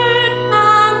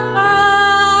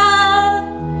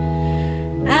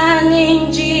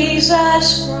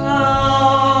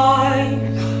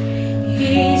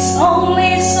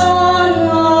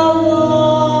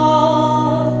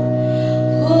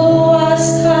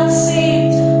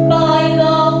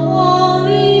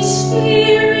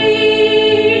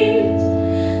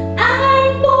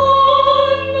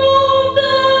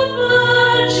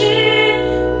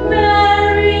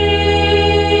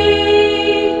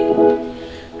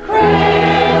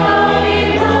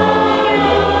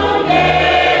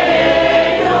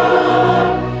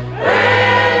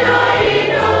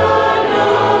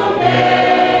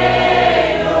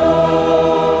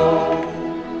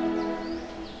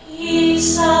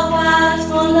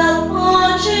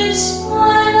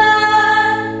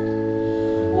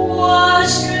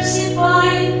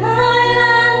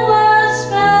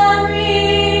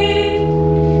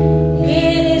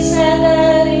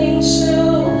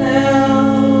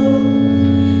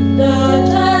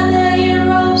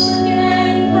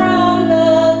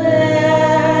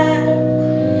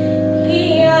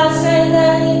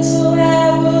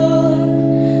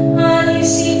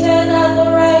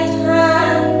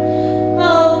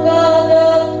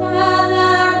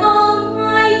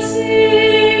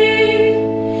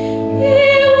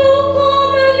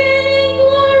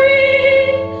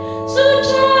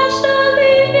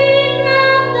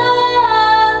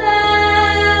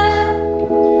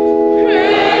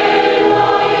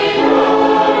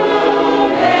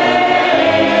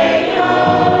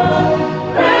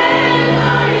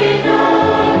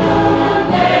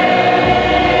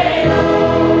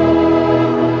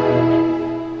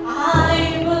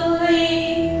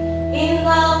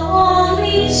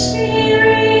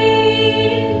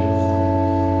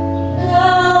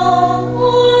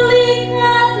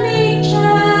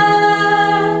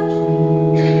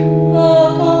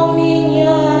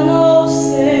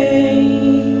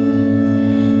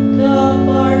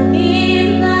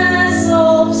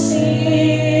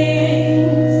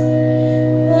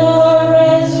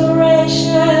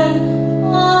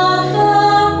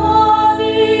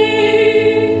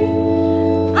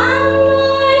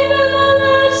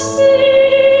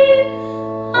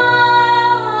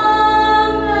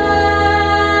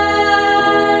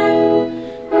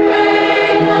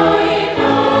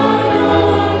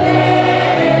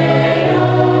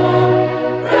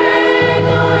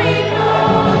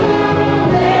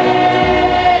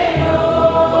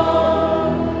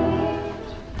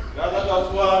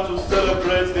come to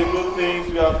celebrate the good things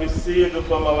we have received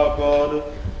from our God,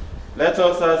 let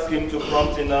us ask him to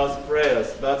prompt in us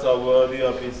prayers that are worthy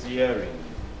of his hearing.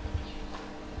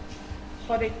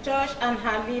 For the church and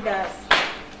her leaders,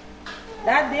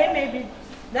 that they may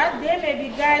be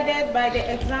guided by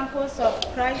the examples of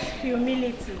Christ's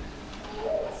humility,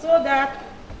 so that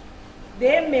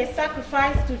they may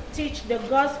sacrifice to teach the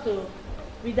gospel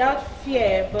without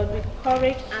fear, but with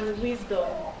courage and wisdom.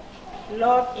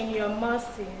 Lord, in your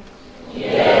mercy,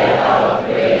 hear our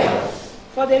prayers.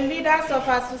 For the leaders of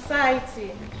our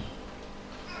society,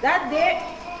 that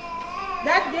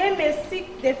they may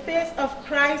seek the face of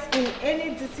Christ in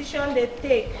any decision they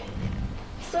take,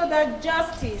 so that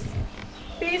justice,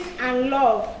 peace, and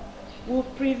love will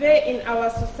prevail in our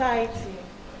society.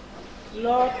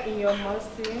 Lord, in your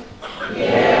mercy,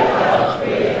 hear our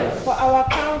prayers. For our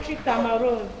country,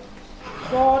 Cameroon,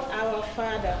 God our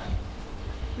Father,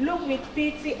 look with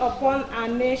pity upon our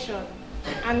nation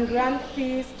and grant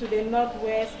peace to the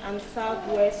northwest and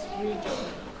southwest region.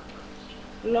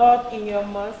 Lord, in your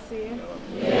mercy,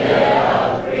 hear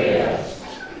our prayers.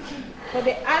 For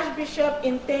the Archbishop's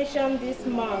intention this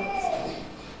month,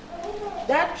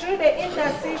 that through the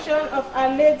intercession of Our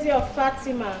Lady of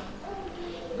Fatima,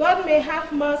 God may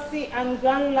have mercy and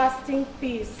grant lasting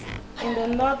peace in the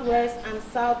northwest and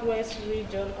southwest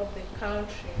region of the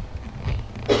country.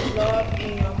 Lord,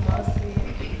 in your mercy,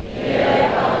 hear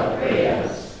our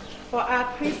prayers. For our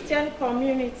Christian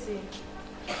community,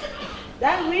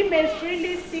 that we may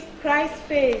freely seek Christ's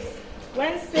face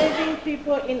when saving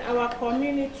people in our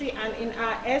community and in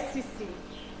our SCC.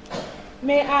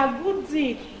 May our good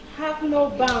deed have no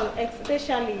bound,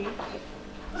 especially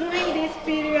during this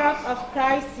period of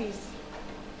crisis.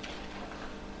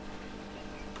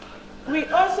 We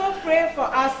also pray for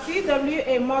our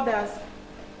CWA mothers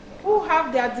who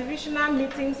have their divisional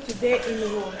meetings today in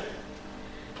Rome,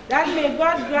 that may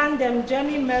God grant them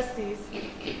journey mercies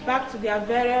back to their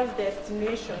various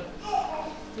destinations.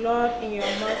 Lord, in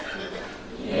your mercy,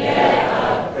 hear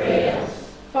our prayers.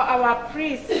 For our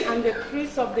priests and the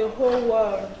priests of the whole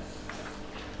world,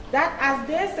 that as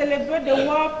they celebrate the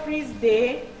World Priest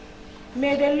Day,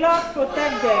 may the Lord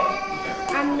protect them,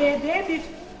 and may they be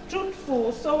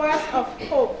truthful sowers of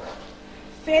hope,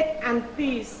 faith, and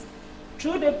peace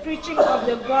through the preaching of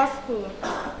the gospel.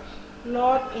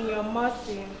 Lord, in your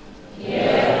mercy,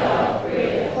 hear our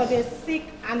prayers. For the sick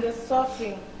and the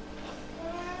suffering,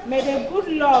 may the good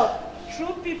Lord,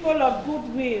 through people of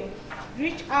goodwill,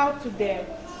 reach out to them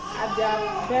at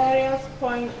their various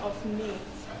points of need.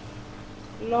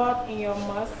 Lord, in your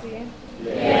mercy,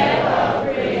 hear our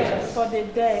prayers. For the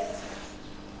dead,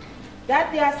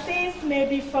 that their sins may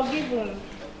be forgiven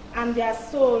and their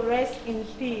soul rest in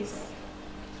peace.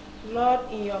 Lord,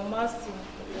 in your mercy,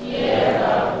 hear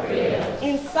our prayers.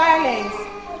 In silence,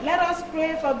 let us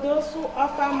pray for those who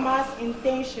offer mass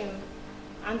intention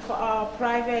and for our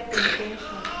private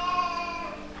intention.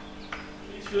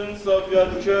 Visions of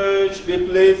your church be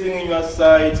pleasing in your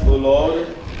sight, O Lord,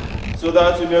 so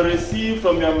that we may receive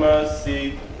from your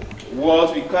mercy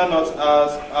what we cannot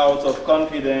ask out of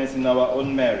confidence in our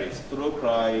own merits, through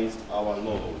Christ our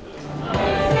Lord.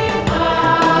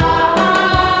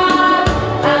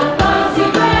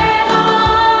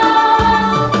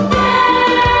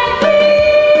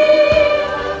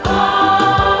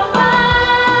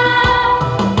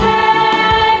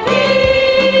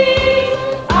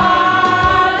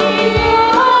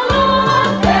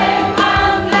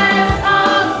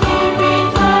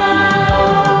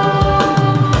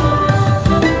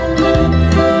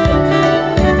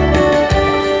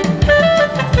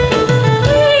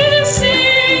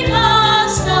 Sing a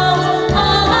song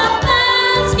of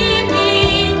thanksgiving.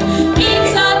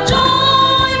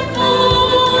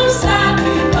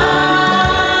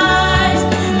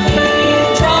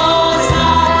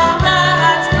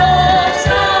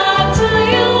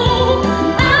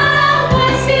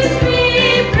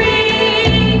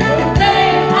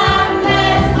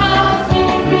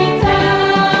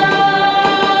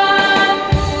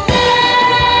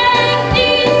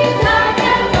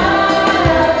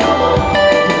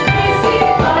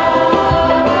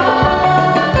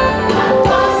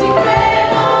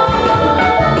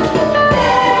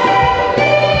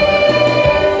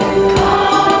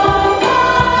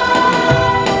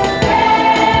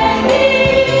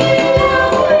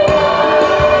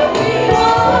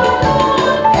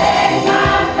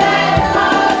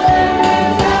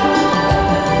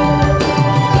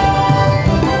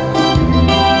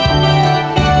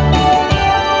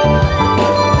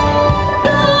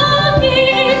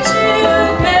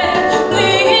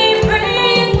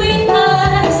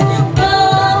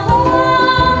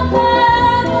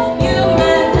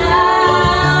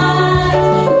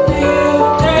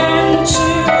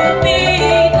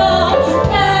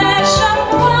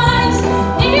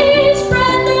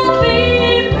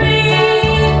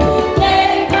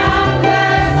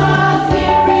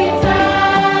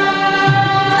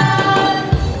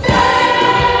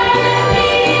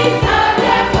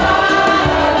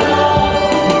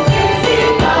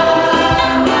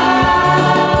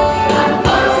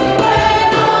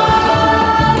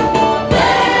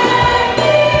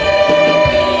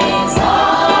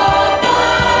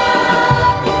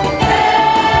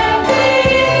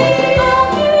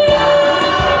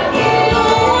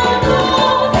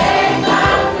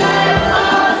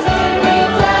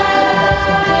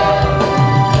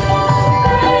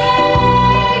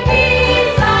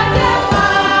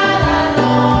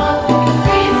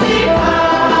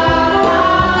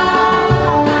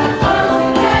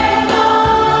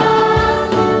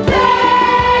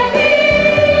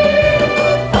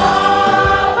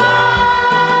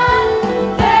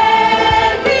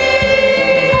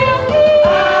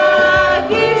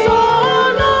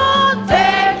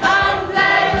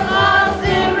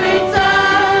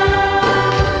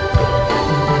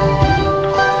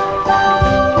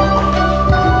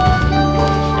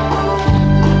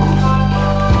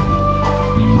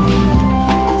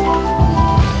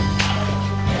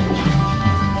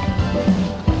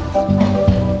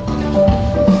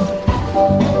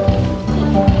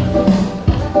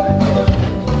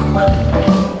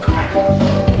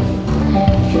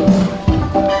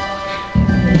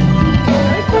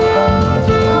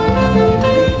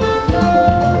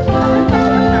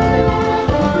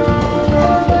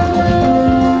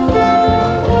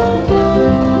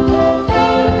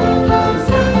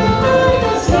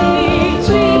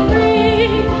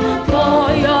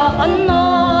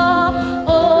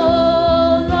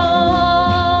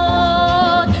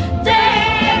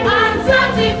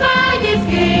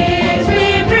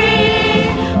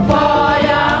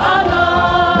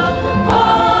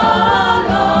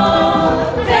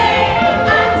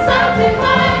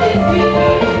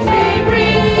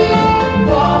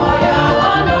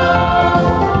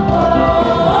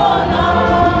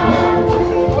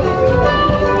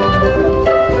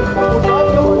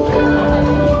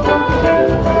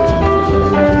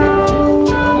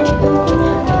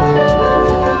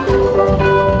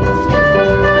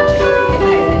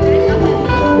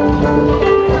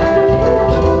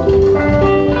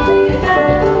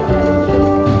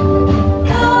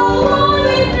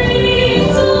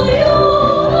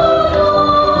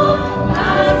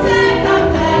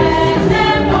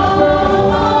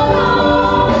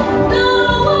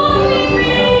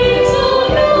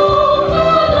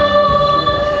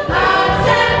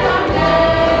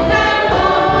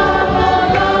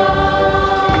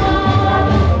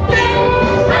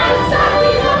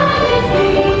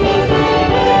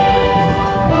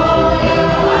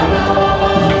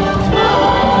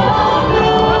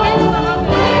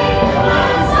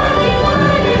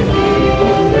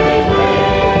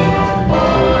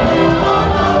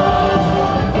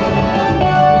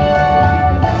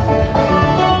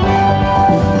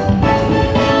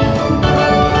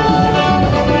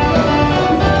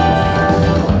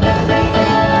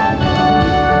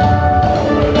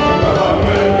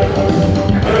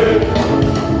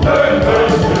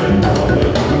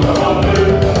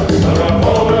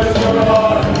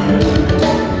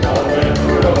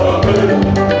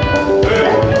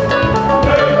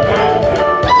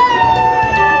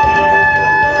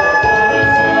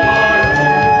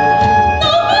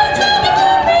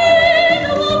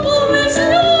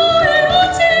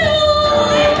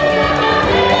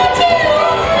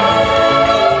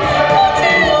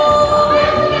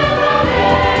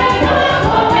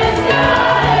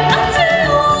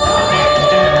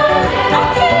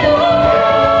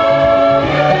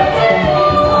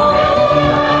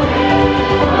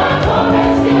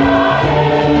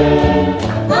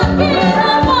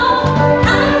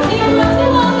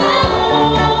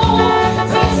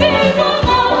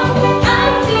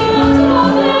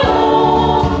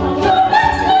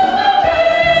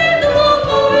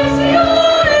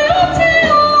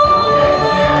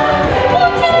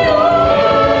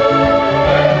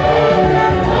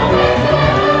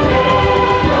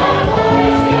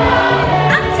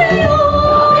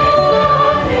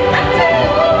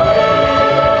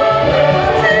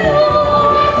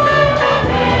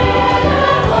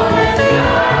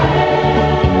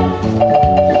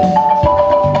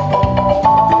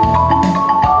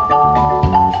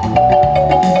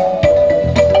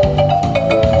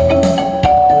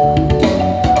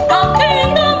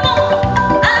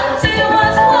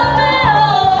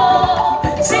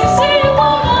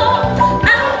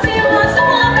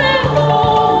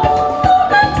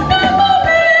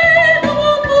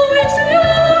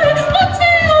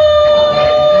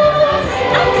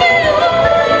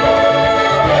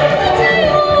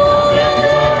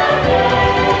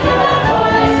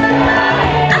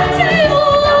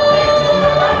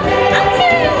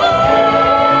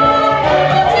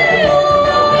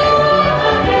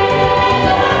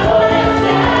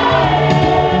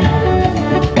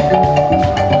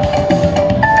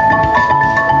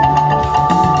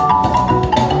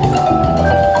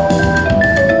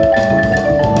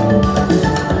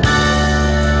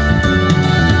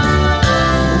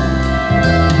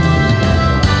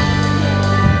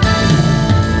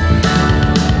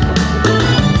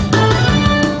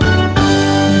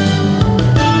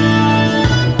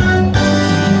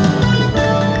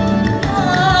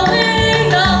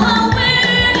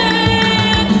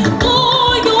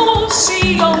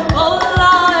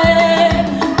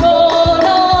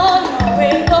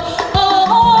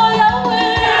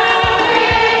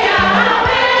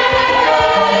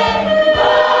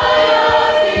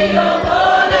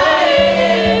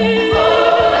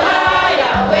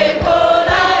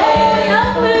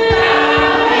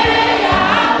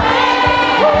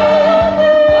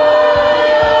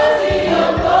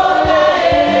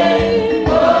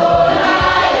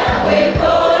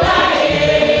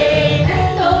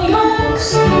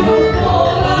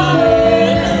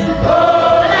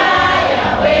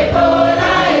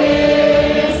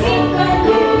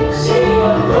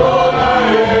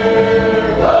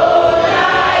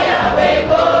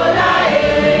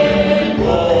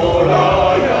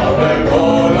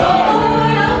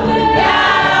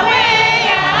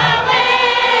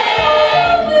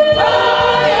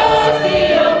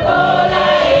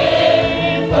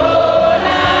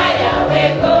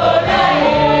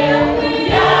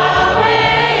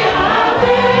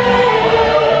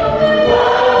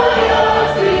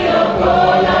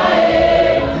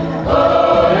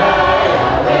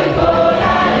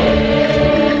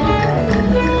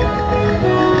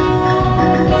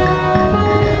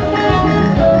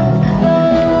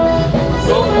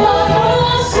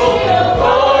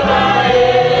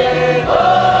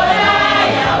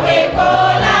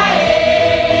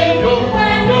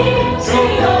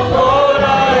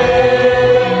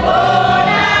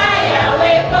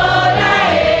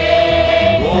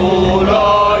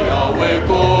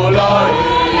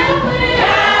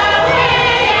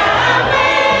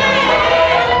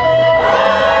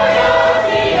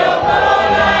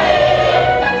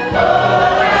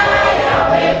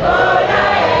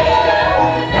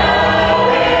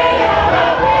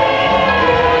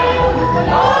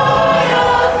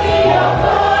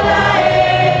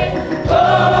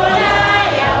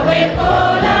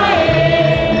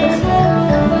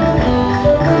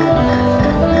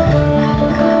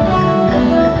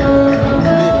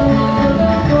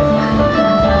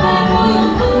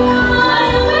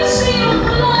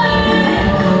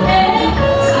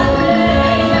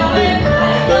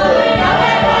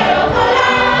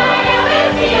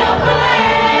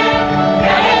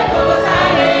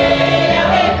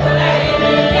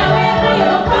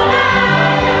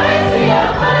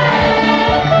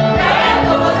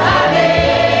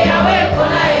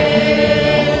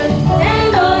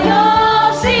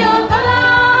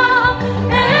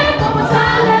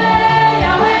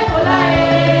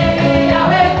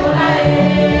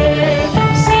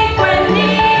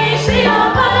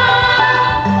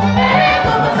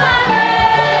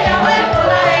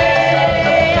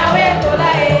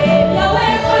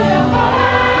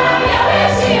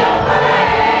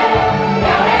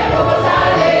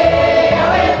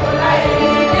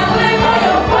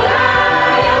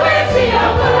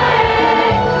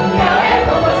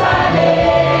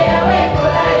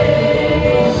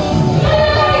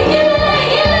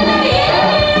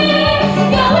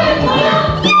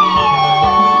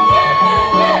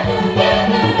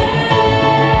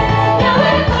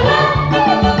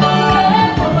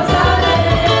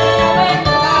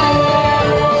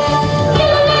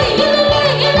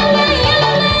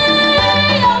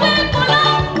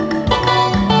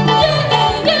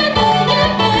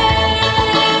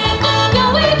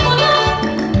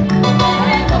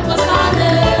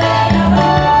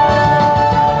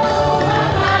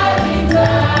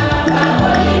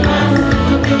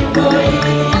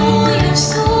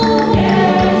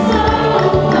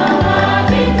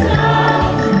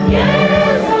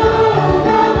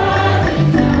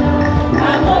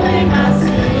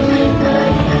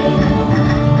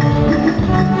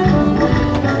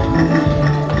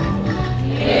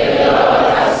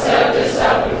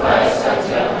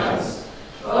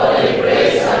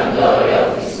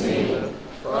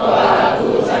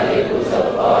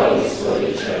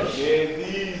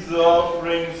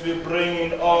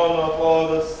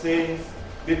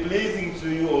 be pleasing to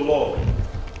you, O Lord,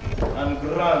 and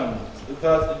grant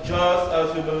that just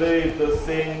as we believe the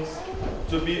saints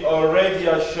to be already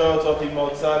assured of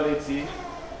immortality,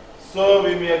 so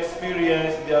we may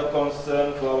experience their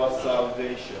concern for our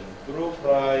salvation. Through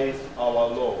Christ our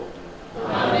Lord.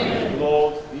 Amen.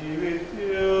 Lord be with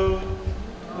you.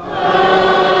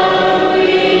 And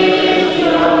with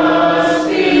your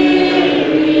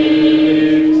spirit.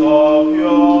 Lift up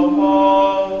your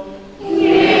heart.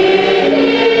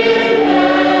 Give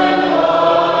them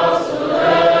up to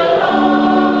the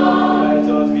Lord. Let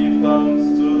us give thanks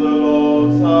to the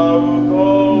Lord our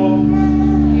God.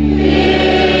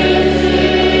 This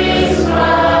is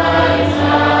right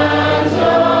and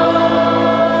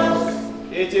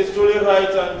just. It is truly right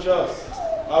and just,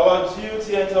 our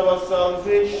duty and our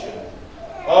salvation,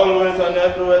 always and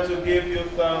everywhere to give you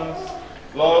thanks,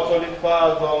 Lord, Holy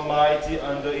Father, Almighty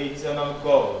and the eternal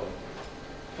God.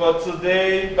 For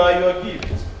today, by your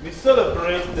gift, we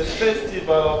celebrate the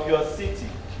festival of your city,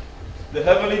 the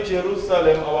heavenly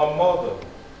Jerusalem, our mother,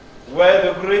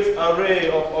 where the great array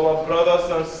of our brothers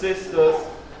and sisters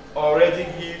already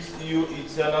gives you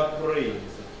eternal praise.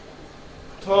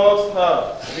 Towards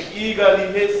her, we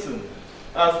eagerly hasten,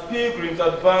 as pilgrims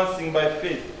advancing by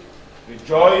faith,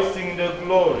 rejoicing in the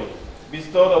glory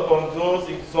bestowed upon those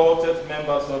exalted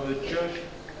members of the church,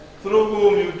 through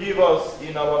whom you give us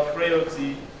in our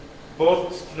frailty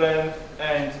both strength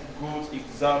and good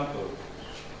example.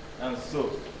 And so,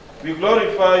 we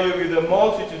glorify you with the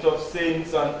multitude of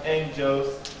saints and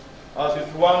angels, as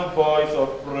with one voice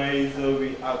of praise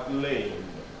we acclaim.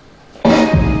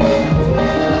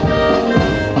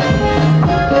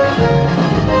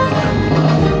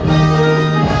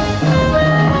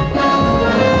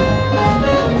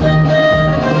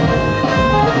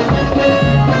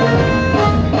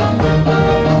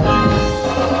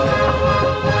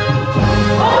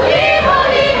 Holy,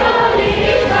 holy, holy,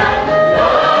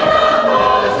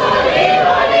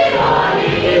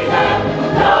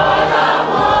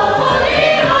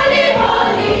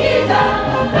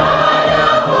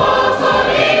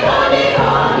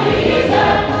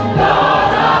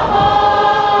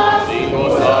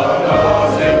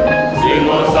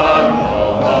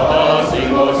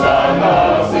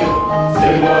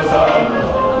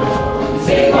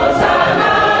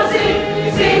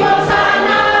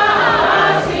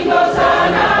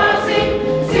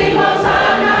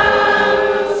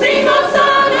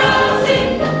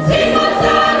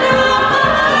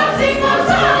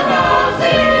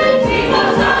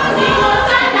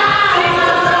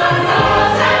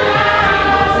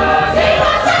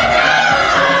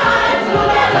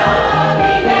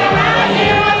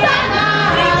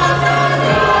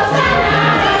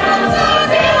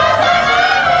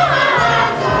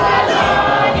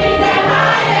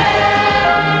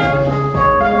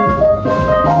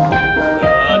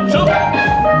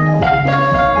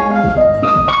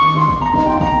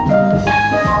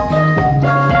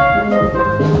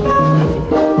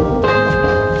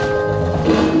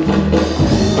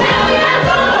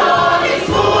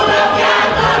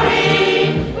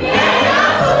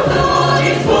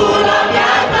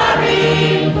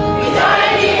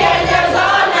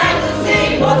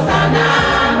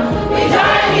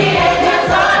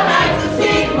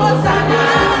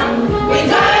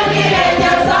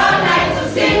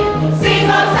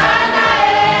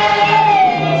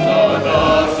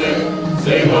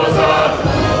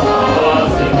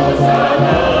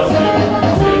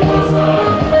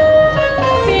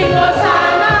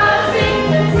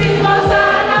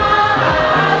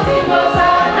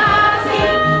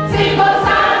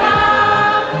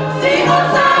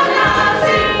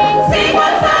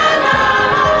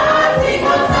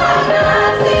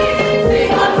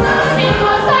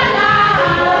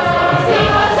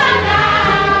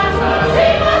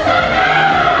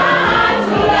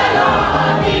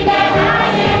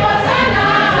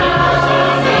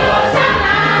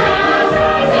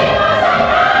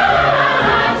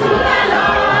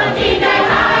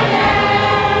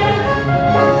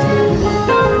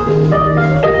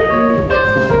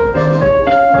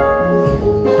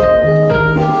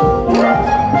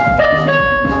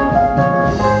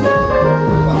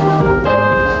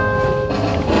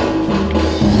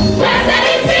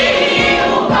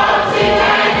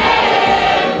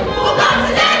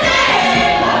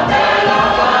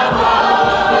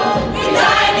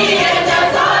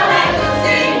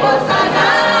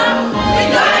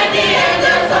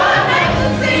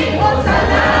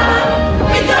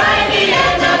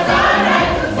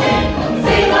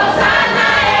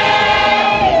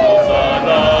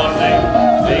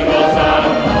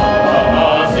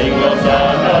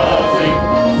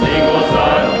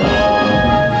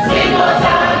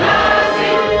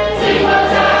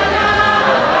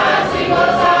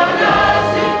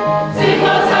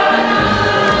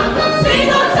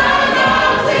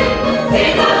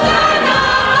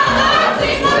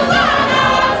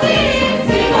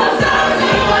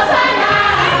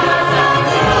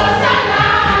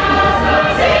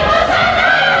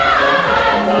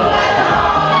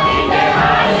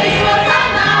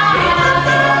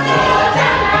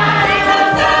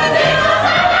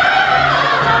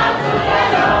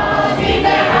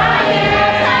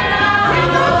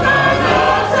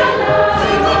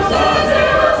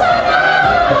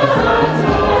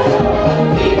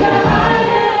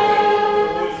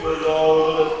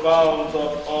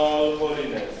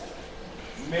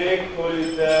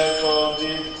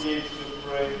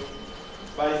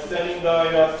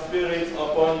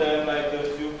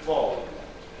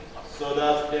 so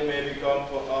that they may become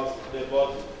for us the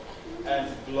body and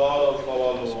blood of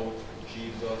our Lord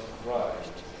Jesus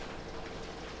Christ.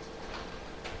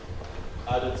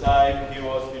 At the time he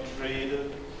was betrayed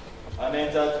and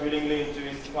entered willingly into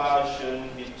his passion,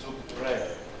 he took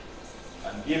bread,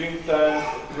 and giving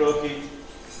thanks, broke it,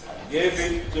 and gave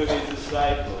it to his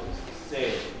disciples,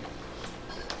 saying,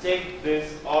 "Take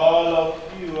this, all of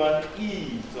you, and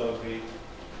eat of it,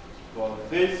 for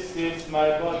this is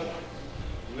my body,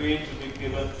 which will be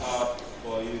given up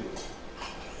for you."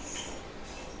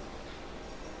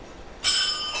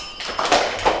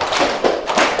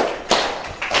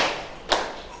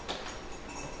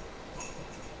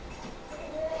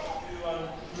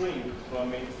 Drink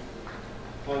from it,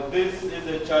 for this is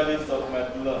the chalice of my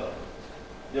blood,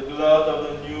 the blood of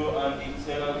the new and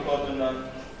eternal covenant,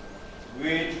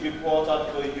 which we poured out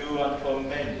for you and for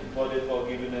many for the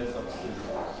forgiveness of sins.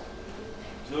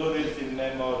 Do this in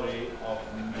memory of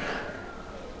me.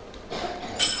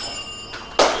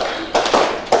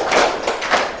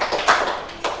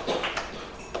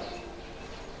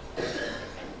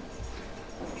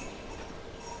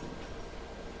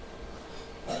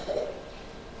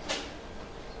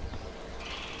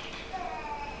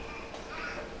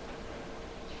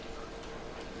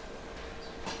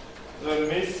 The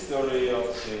mystery of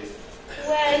faith.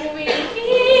 When we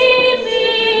eat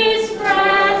this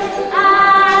bread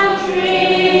and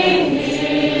drink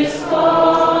this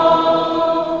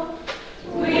cup,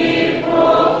 we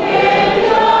proclaim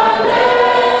your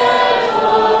death, O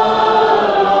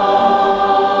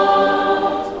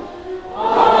Lord,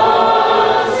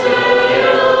 until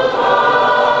you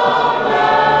come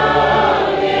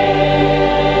again.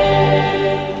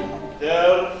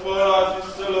 Therefore, as we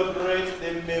celebrate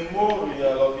the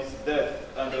memorial of his death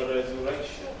and the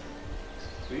resurrection,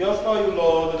 we offer you,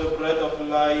 Lord, the bread of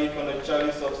life and the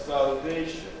chalice of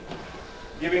salvation,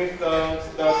 giving thanks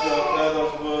that you have made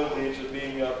us worthy to be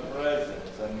in your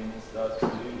presence and minister to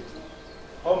you.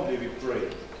 Humbly we pray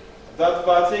that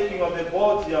partaking of the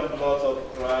body and blood of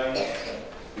Christ,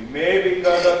 we may be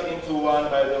gathered into one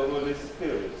by the Holy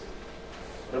Spirit.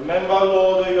 Remember,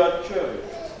 Lord, your church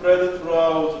spread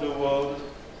throughout the world,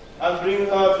 and bring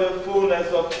her to the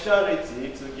fullness of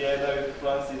charity, together with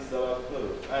Francis our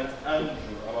Pope, and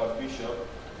Andrew our Bishop,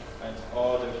 and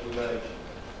all the clergy.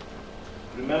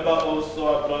 Remember also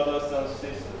our brothers and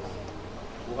sisters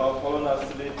who have fallen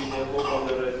asleep in the hope of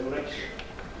the resurrection,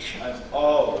 and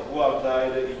all who have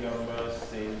died in your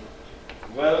mercy.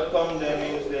 Welcome them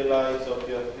into the light of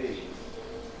your face.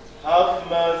 Have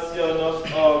mercy on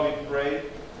us all, we pray,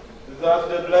 that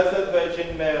the Blessed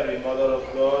Virgin Mary, Mother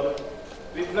of God,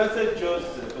 with blessed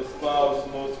Joseph, the spouse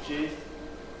most chaste,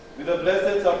 with the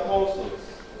blessed apostles,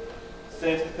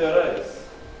 Saint Therese,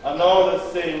 and all the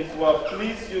saints who have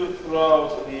pleased you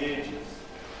throughout the ages,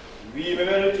 we may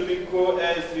merit to be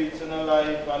co-heirs to eternal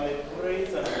life and may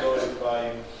praise and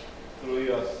glorify you through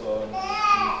your Son,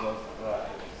 Jesus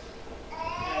Christ.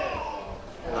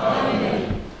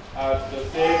 Amen. As the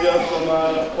Savior's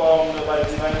command formed by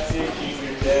divine teaching, we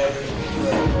dare to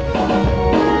pray.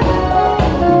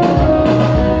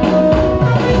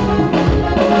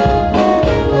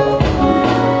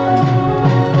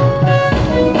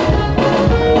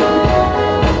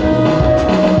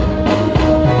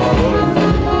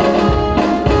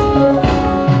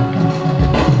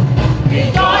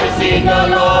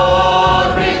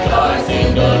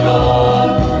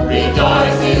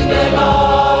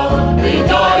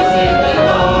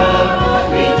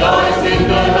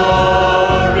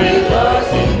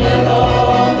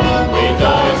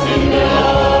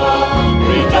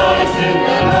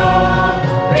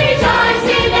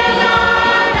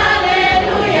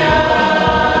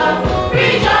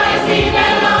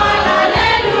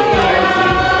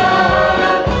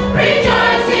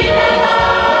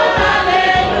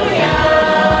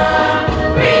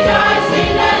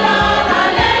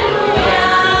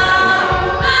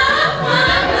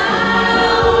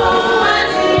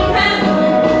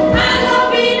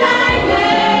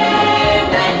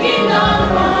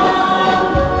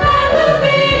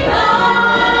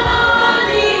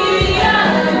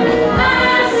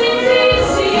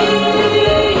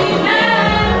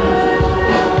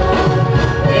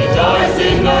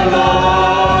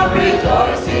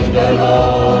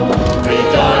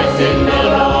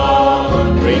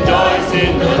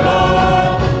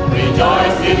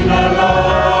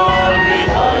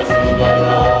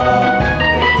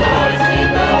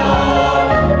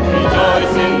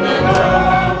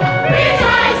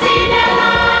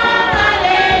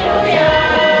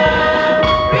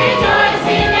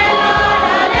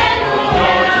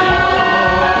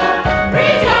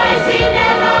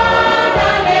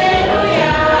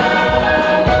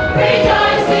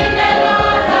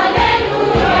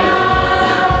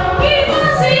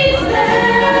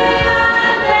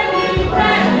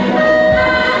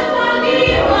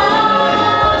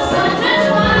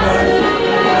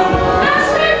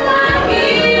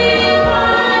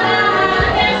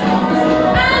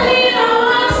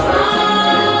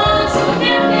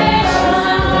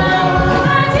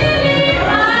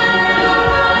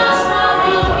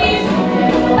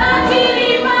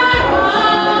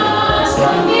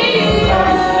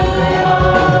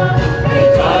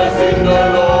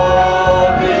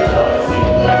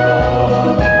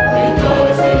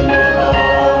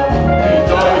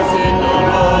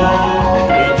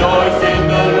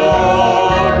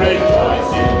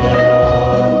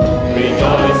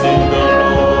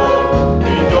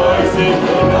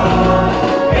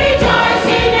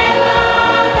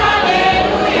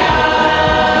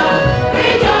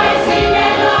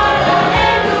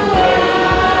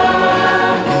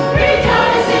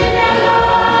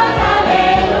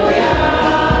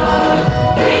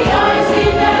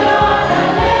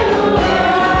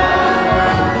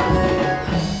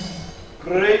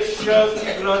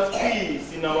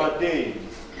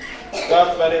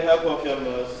 by the help of your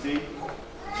mercy,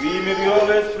 we may be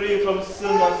always free from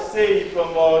sin and saved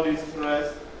from all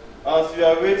distress, as we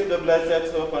await the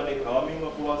blessed hope and the coming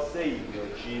of our Savior,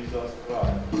 Jesus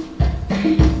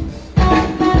Christ.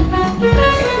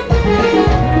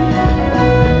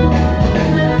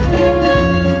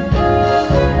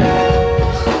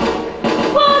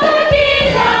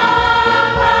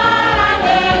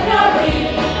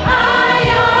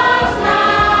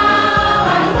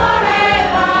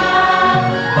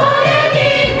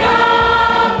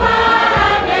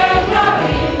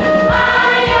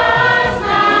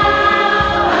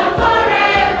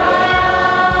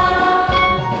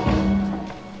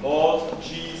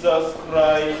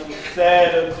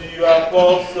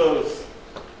 Apostles,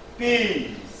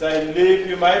 peace I leave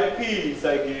you, my peace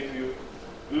I give you.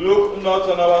 Look not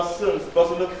on our sins, but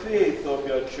on the faith of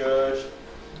your church,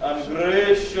 and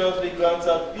graciously grant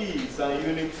us peace and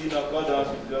unity in accordance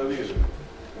with your will,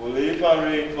 who live and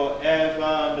reign forever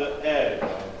and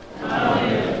ever.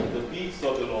 Amen. The peace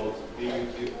of the Lord be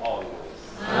with you always.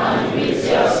 And with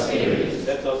your spirit.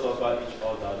 Let us offer each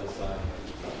other the sign.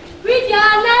 With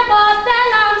your neighbor, tell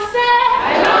them, say,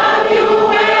 I love you,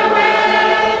 well,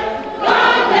 well.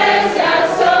 God bless your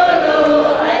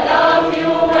soul, I love you,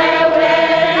 well,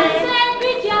 well. I said,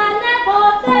 with your neighbor,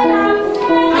 tell them,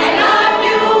 say, I love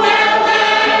you, well,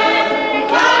 well.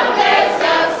 God bless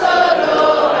your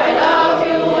soul, I love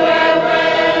you, well,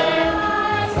 well.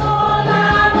 my soul,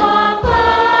 Lamb of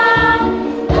God,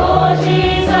 oh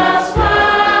Jesus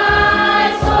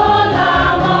Christ, oh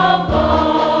Lamb of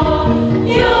God,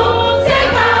 you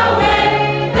take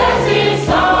away the sins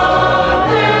of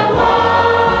the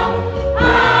world.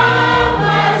 Have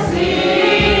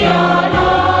mercy on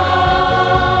us.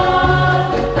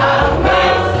 Have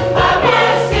mercy, have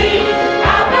mercy,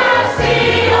 have mercy,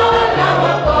 oh Lamb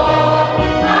of God.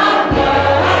 Have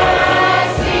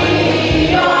mercy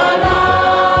on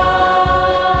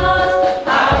us.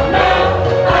 Have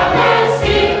mercy, have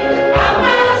mercy, have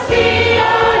mercy,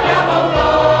 oh Lamb of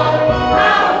God.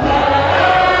 Have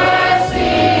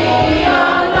mercy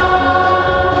on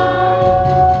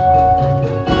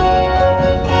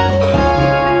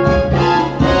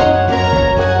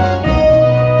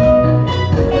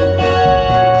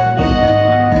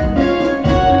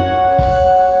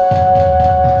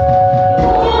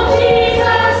Oh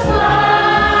Jesus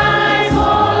Christ, oh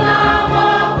Lamb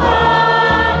of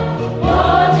God,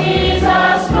 oh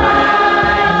Jesus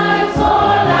Christ, oh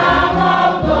Lamb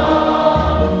of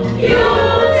God, you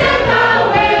take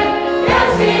away the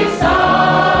sins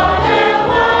of the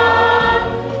world.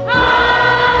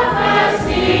 Have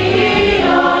mercy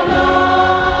on us.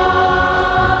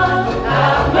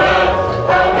 Have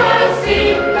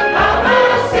mercy, have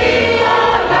mercy,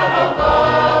 oh Lamb of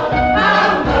God.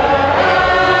 Have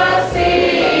mercy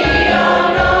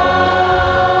on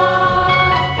us.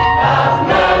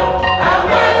 Have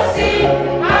mercy,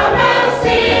 have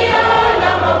mercy, oh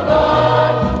Lamb of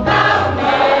God. Have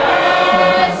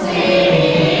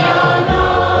mercy on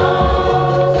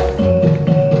us.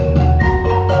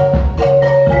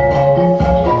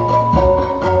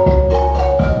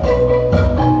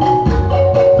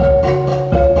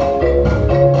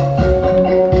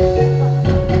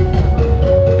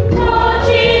 Oh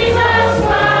Jesus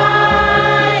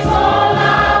Christ, oh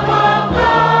Lamb of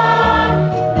God,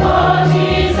 oh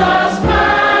Jesus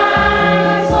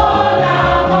Christ, oh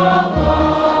Lamb of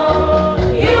God,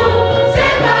 you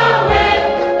take away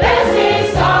the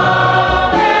sins of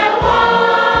the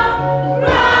world.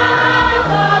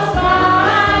 Grant us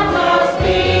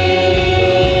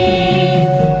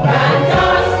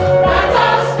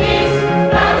peace.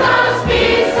 Grant us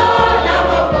peace, oh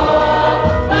Lamb of God.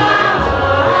 Grant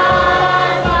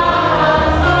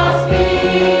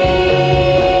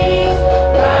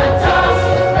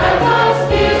us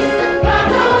peace.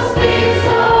 Grant us peace,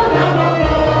 oh Lamb of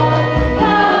God.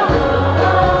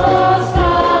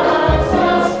 Grant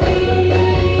us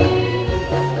peace.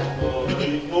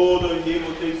 Behold, he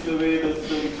who takes away the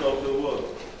sins of the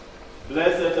world.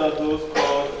 Blessed are those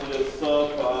called to the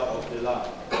supper of the Lamb.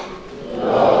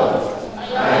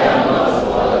 I am not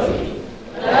worthy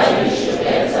that you should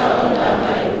enter under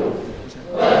my roof,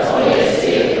 but only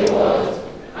say the word,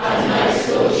 and my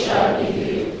soul shall be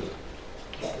healed.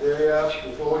 Prayer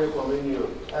before Holy Communion.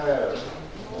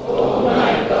 Oh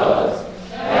my God,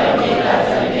 help me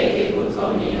that I make a good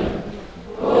communion.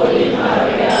 Holy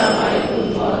Maria, my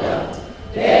good mother,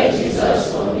 beg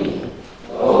Jesus for me.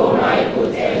 Oh my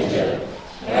good angel,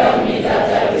 help me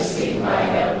that I receive my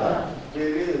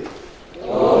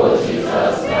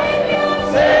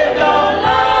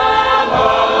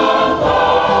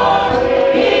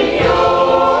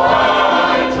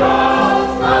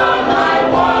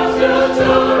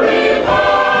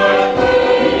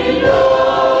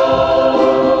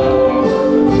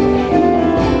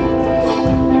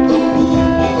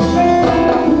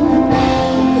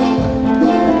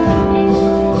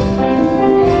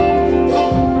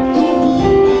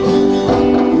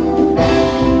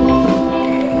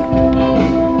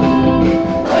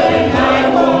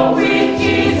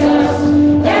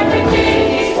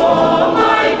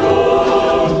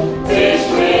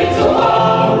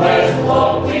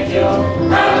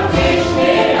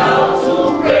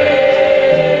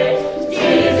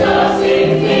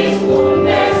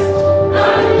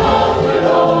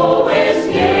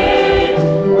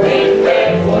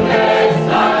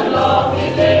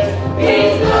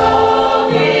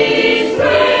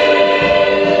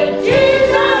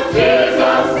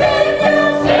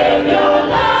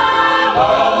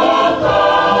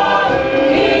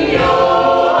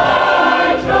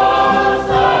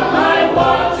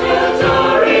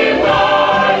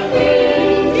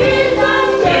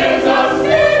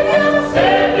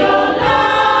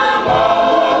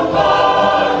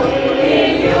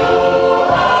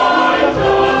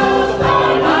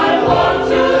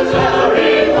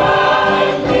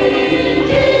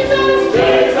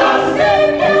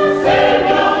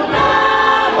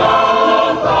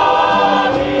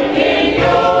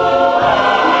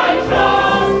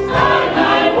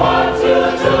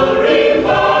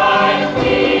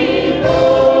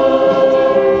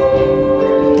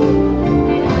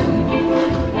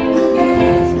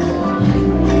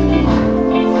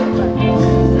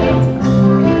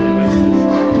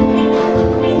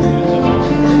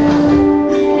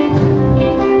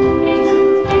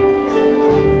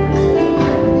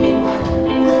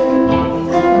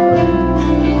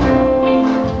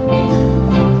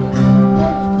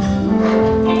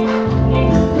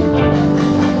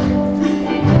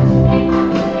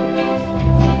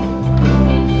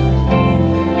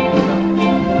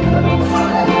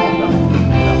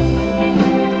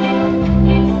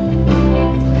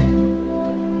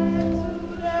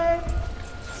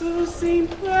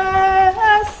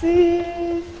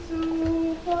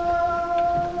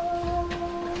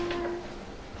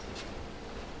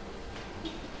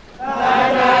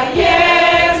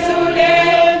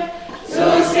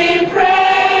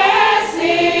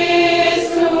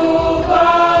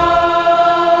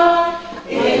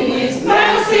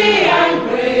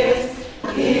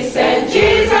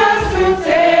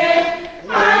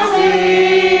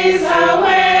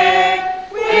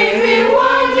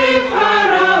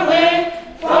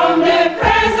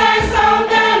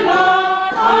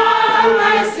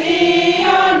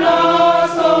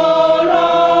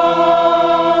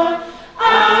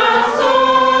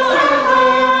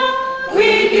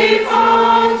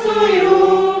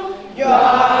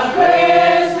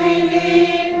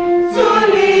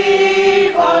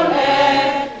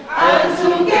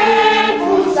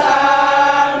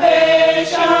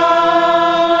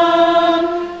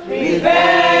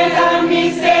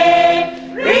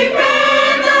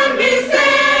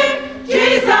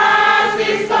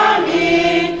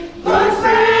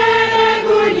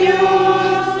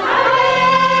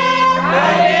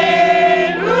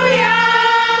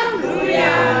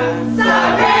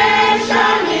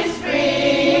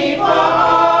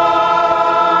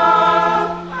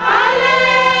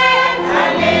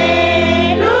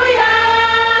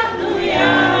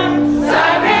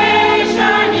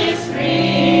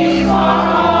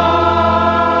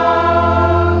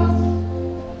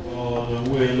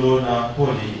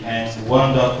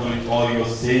all your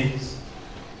saints,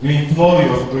 we implore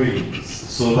your grace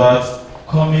so that,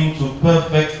 coming to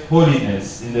perfect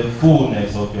holiness in the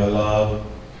fullness of your love,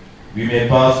 we may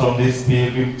pass from this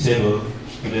pilgrim table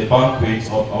to the banquet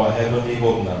of our heavenly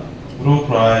home now, through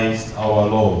Christ our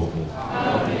Lord.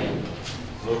 Amen.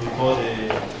 So before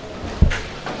the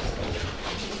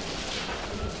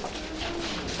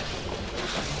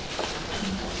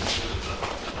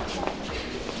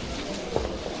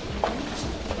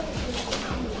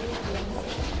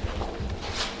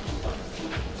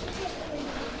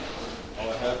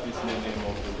our help is in the name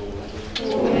of the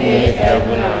Lord. Who made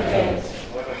heaven and earth.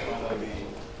 Father, we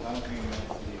thank you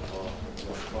immensely for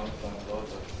your sons and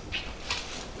daughters,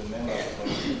 the members of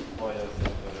the choirs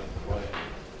and the choir.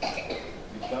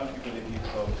 We thank you for the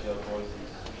gift of their voices,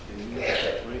 which they use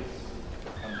to praise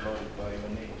and glorify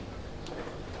your name.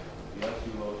 We ask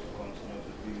you, Lord, to continue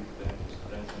to be with them, to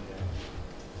strengthen them,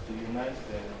 to unite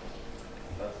them,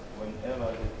 that whenever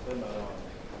they turn around,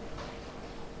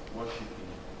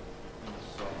 worshiping in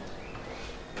song,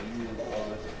 that you will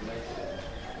always bless them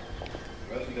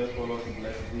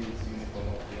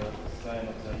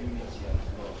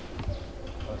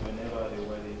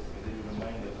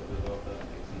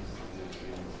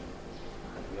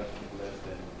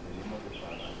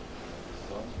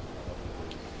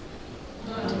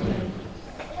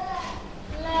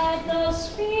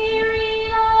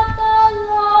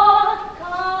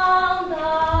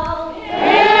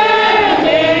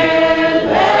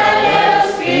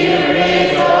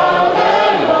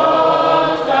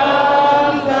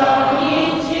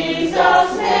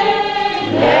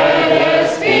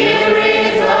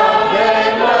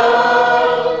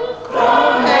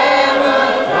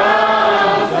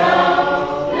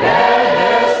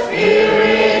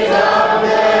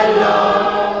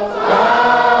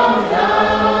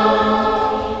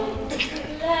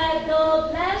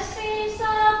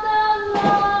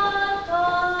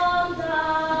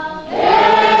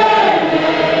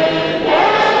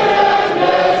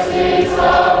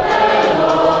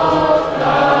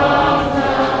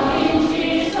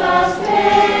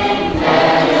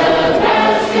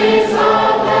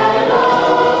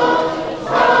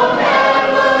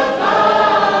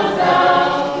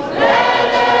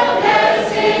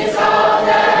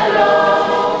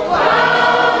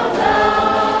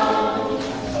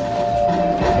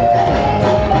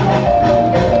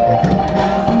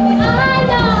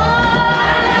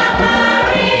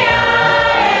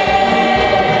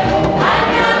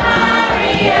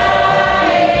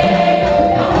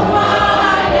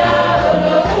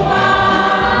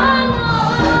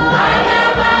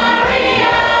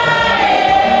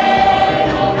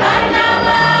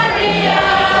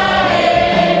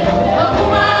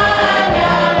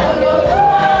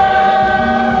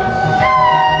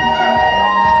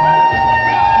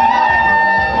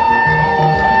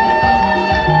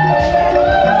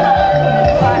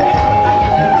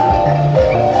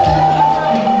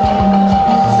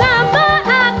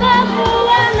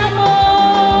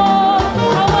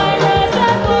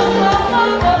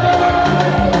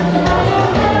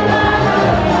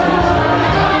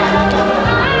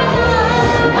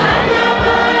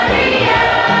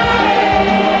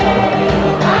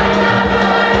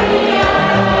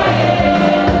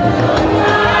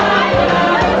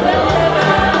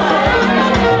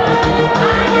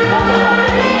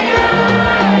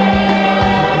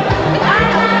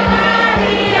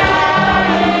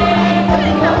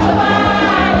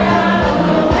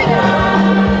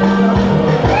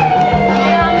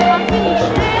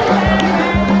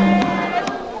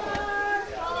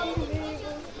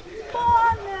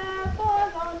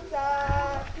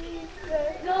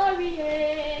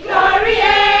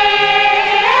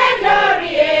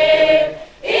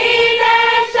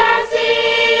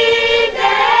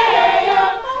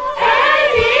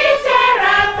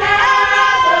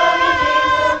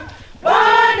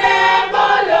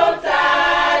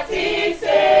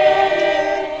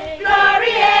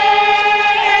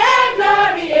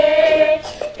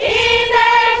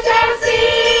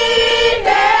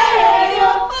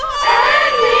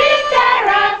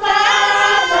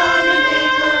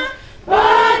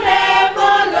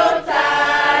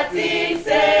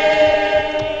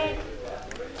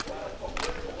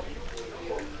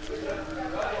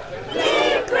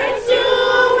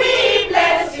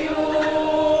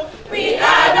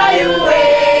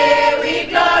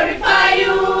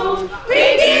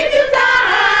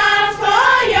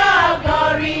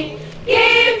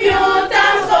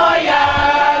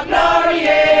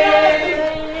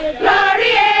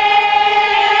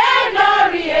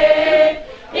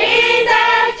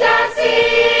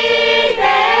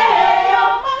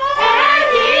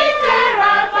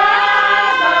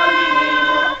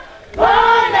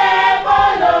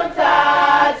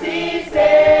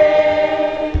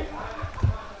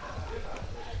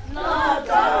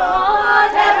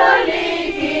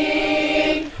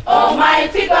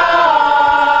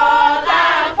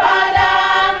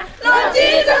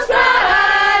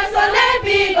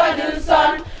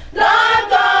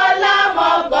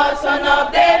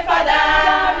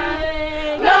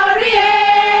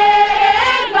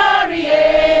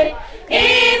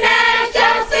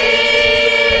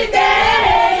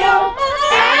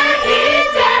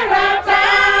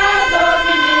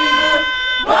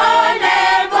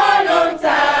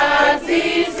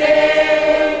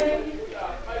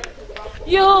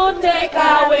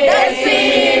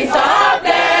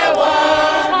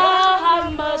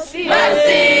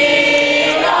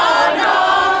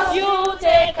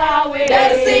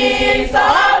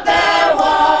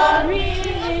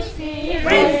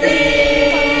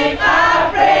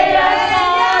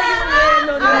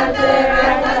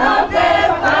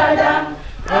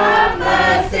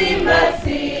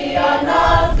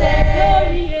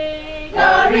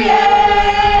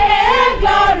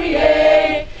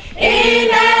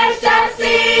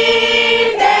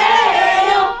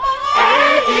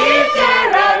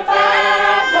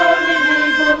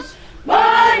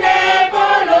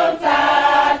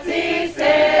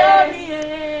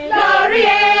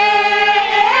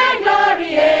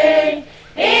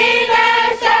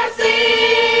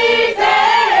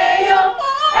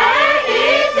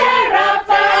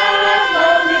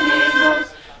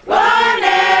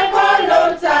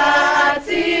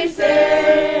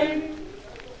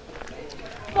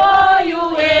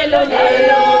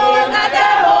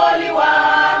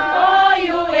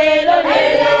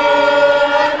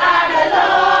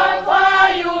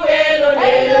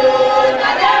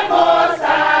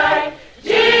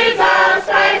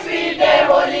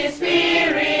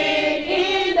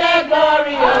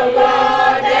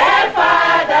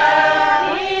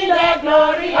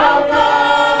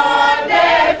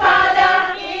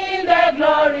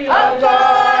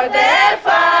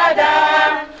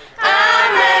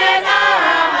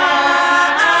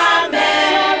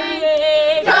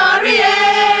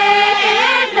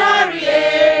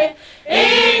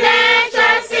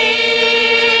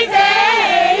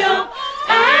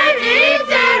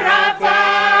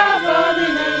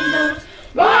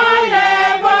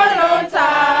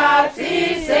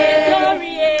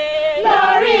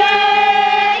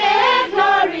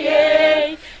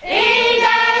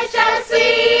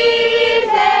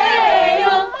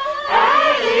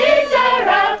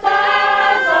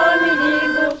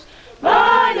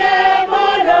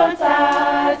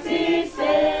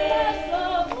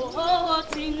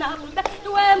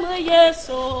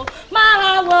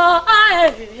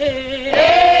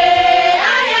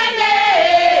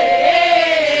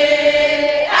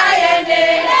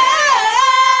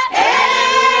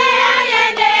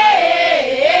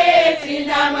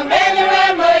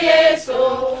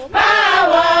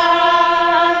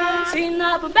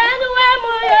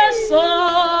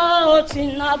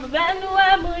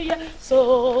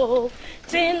yeso.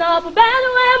 Tina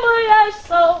bubenwe mu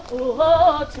yeso.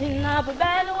 Oh, tina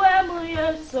bubenwe mu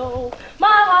yeso.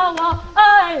 Mahawa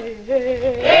ay.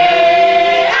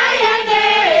 Ayane.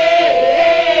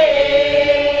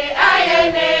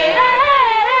 Ayane.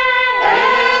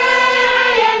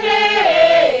 Ayane.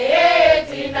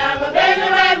 Tina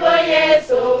bubenwe mu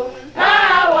yeso.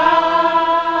 Mahawa.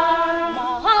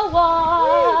 Mahawa.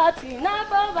 Tina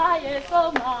baba yeso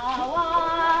mahawa.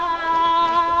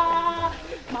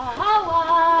 Mahawa.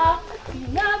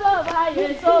 Tina baba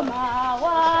yeso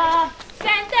mahawa.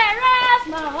 Senteres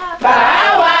mahawa.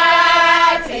 Bawa.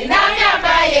 Tina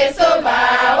myaka yeso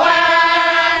bawa.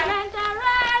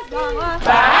 Senteres mahawa.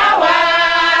 Bawa.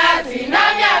 Tina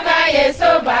myaka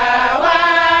yeso bawa.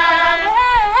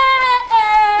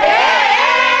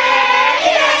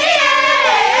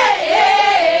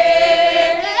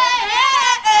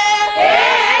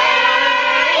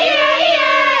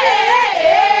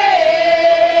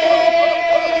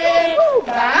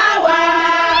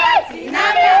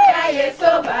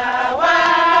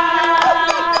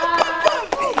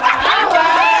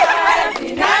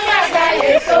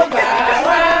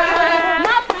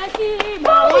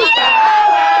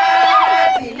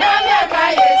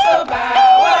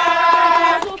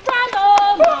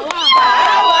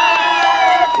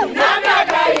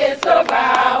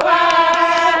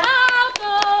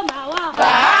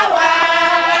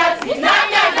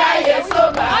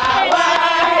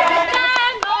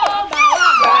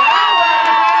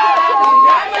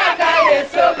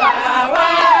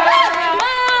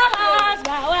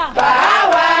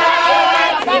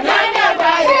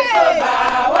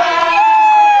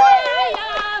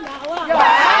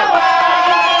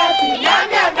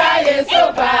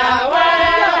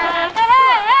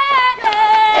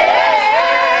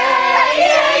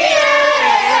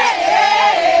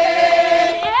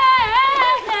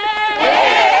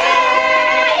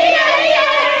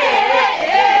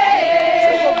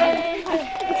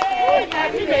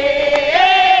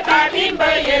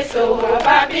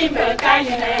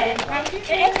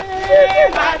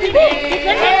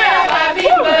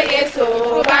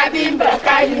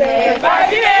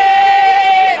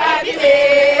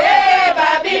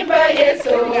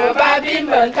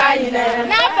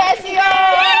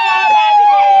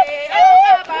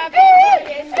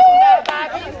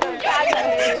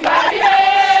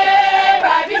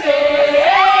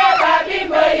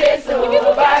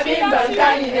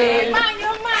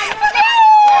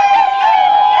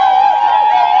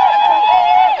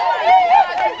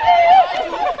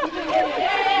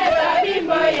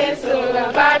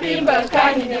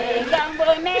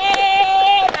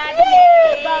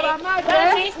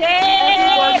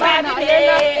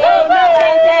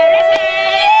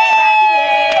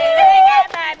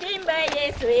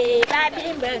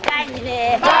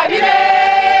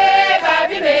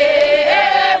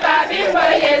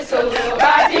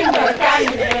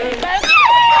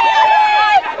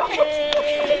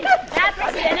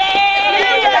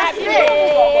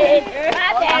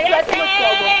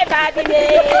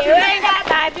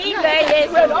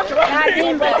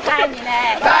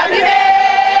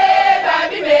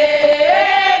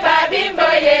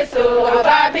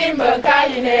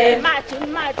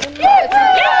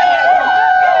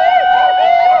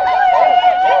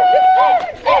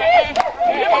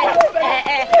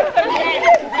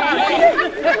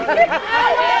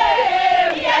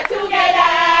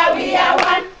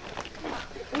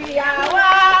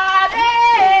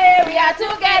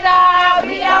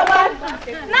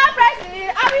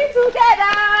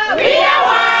 We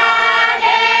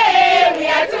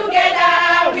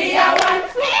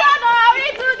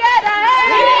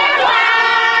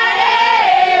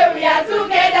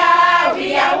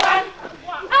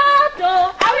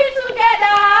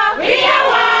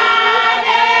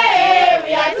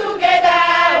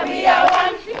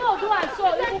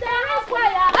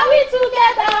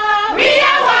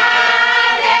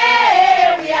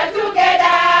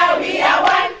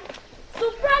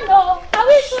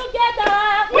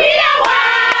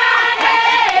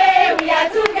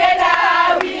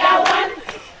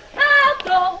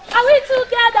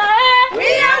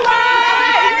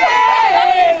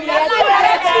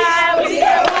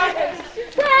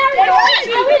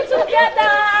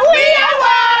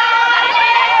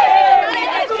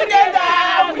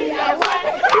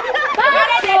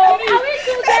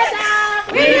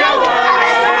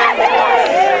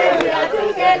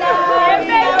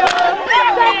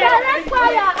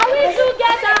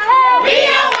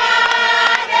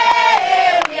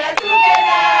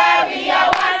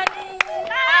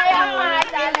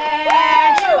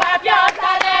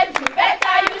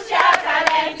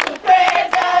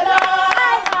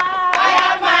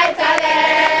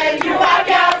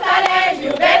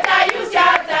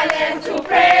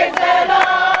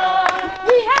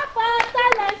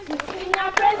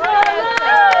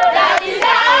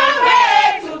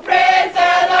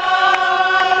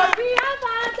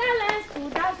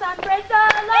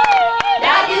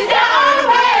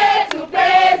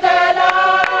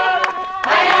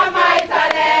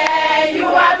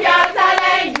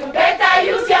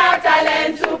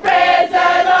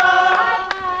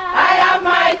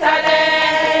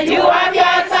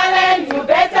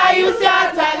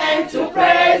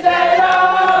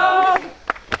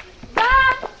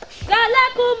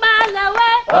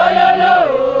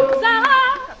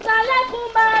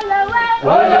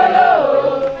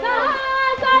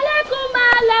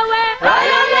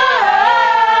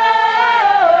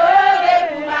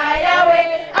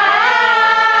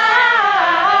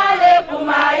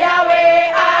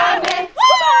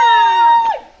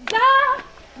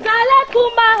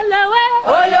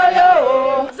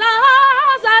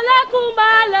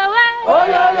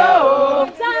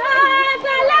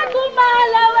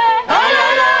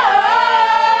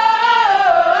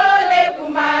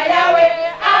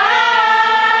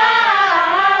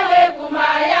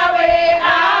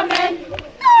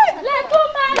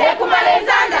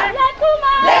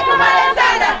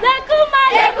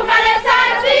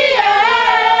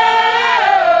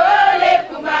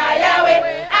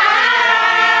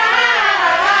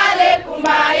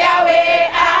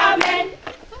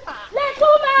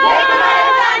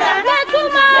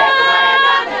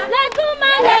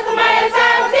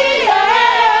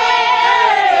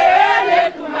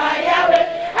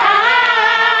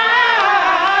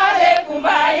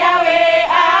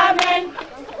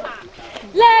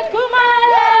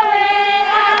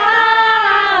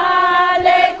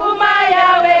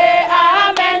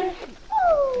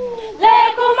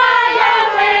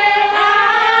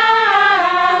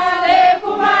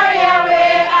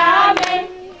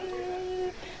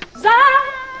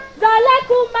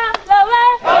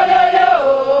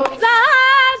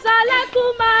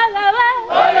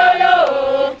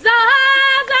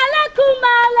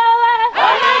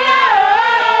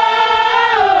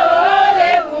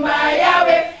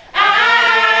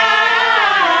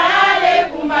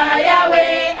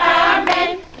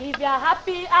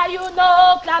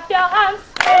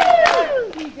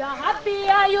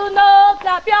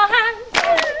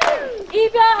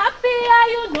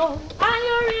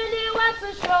to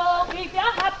show. If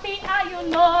you're happy and you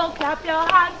know, clap your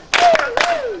hands.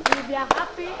 If you're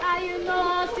happy and you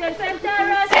know, say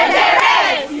Senteres.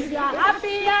 If you're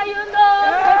happy and you know,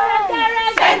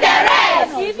 say Senteres.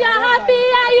 If you're happy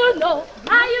and you know,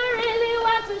 and you really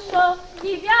want to show.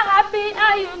 If you're happy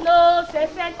and you know, say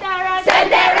Senteres.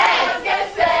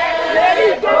 Let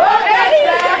it go,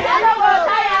 running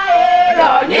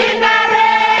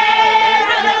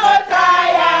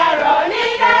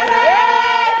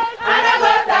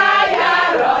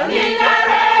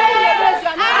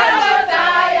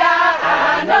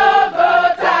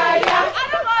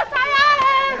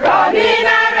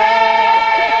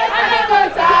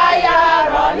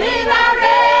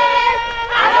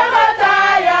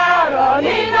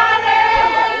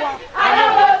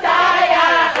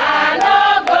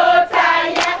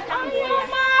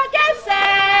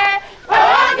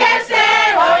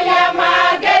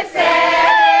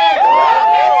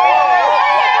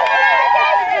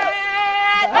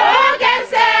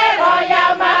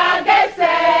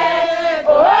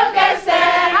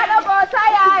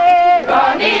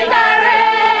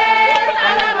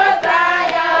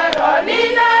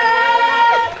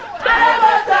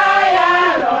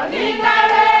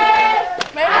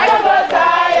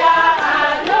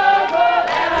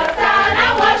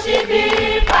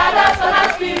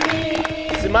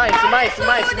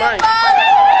Smile.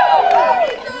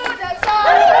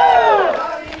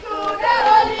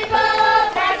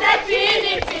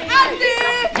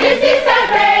 This is a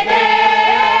great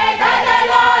day that the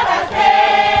Lord has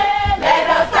made. Let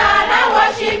us stand and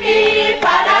worship Him,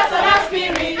 Father, Son, and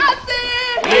Spirit.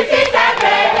 This is a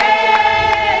great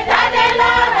day that the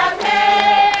Lord has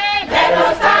made. Let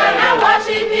us stand and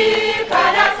worship Him,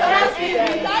 Father, Son, and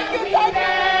Spirit. Thank you,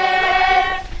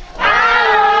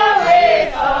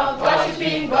 always of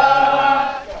worshiping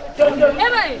God.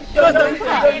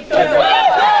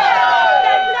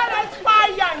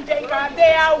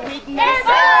 They are witnesses.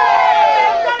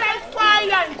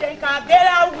 They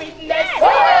are witnesses.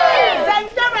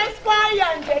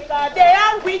 They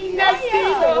are witnesses.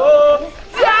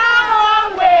 They are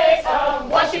always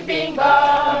Worshiping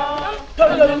God.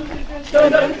 In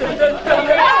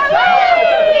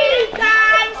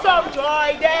times of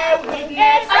joy, they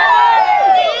witness.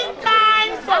 In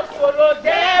times of sorrow,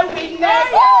 they witness.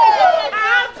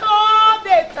 Out of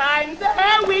the times,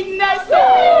 they witness.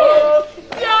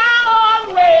 They are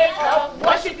always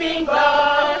Worshiping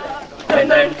God.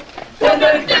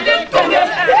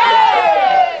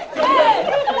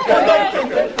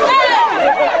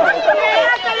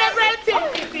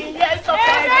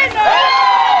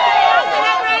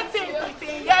 celebrating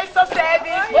 15 years of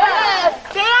service.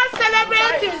 They are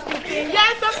celebrating 15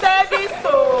 years of service.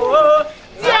 So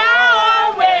they are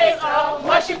always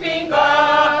Worshiping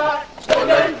God.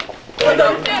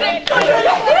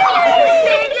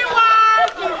 singing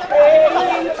once is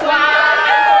praying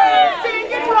twice.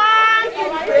 Singing once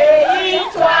is praying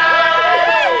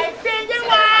twice. Singing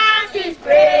once is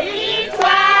praying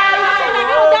twice.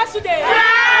 That's today.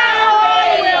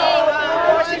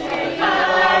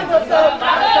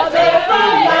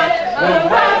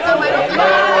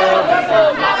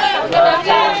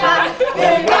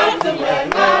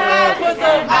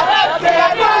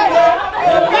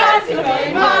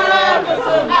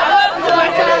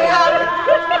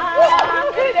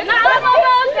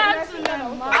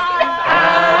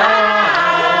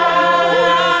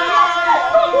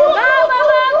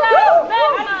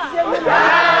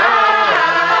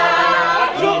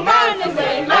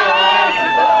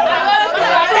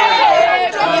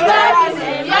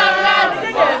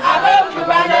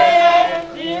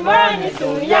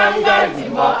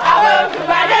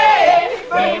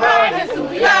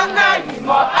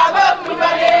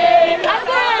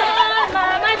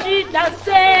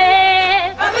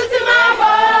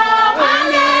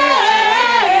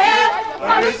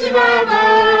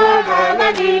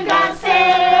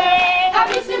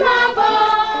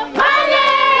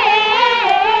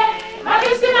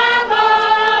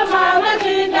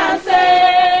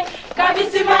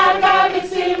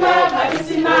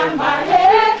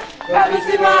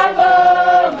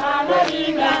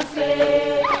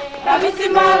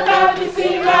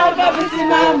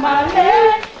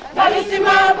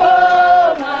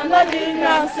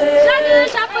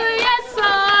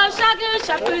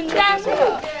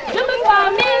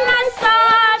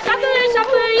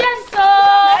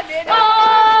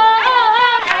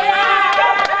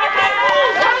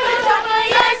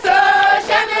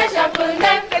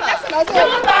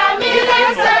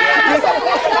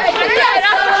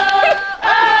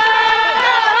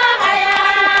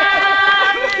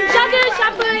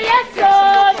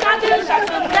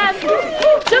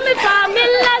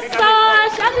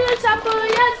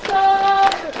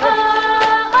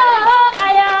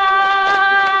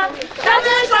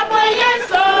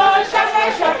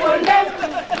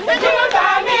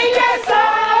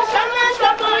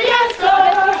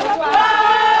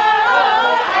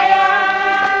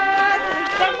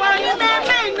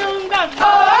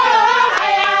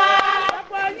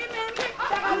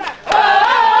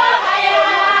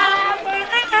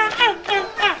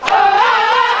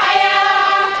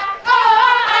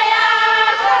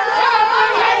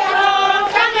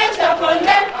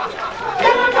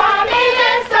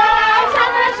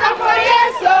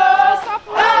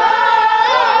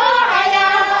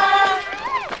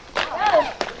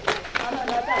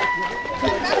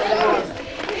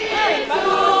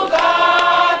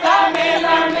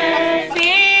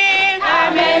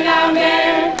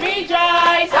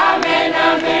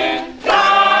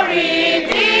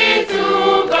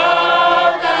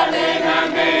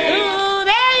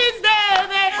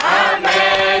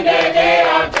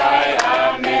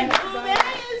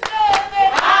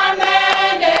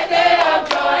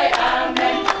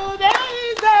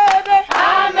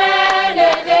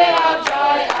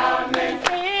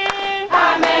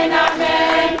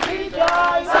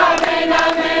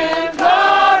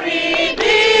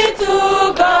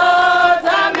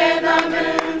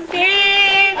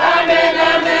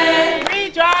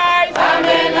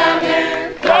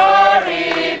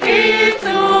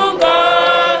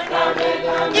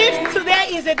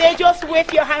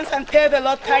 wave your hands and tell the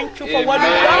Lord thank you for what you've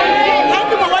done.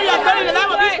 Thank you for what you have done in the life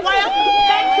of this choir.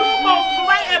 Thank you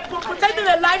for protecting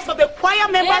the lives of the choir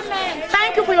members.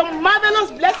 Thank you for your marvelous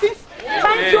blessings.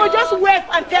 Thank you. Just wave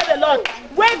and tell the Lord.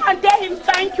 Wave and tell him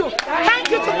thank you.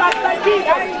 Thank you to Master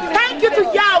Jesus. Thank you to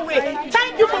Yahweh.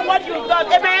 Thank you for what you've done.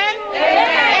 Amen.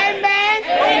 Amen.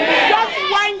 Amen. Just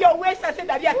wind your waist and say,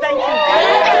 Daddy, thank you.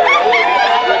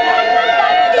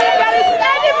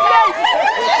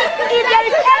 If there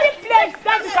is any place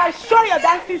that you can show your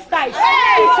dancing style,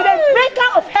 it's to the maker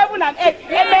of heaven and earth.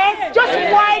 Amen. Just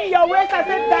wind your waist and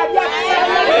say, Daddy,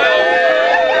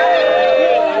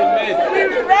 we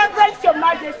reverence your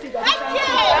majesty.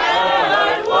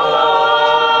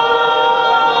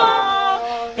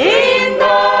 In the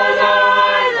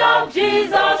light of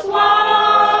Jesus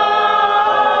walk.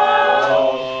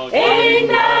 In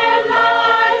the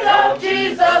light of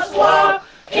Jesus walk.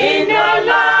 In the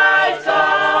light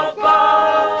of God.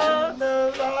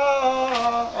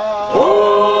 Oh,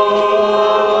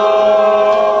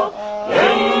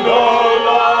 in the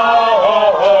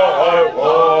light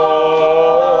walk.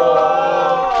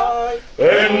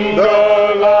 In the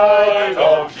light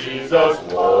of Jesus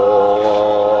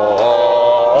walk.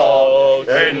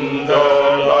 In the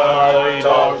light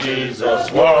of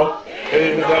Jesus walk.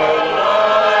 In the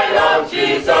light of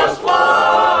Jesus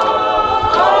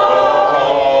walk.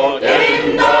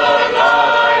 In the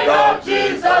light of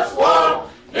Jesus walk.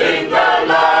 In the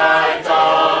light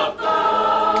of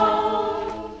God.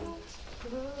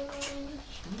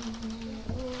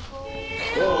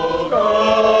 Oh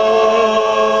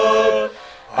God,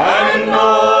 I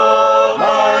know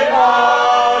my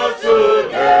heart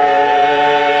today.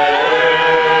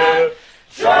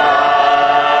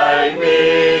 Try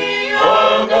me,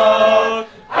 oh God,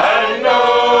 I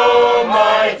know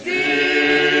my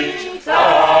deeds,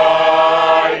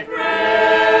 I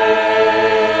pray.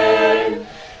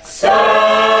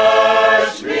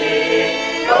 Search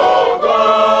me, oh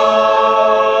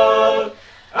God,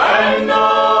 I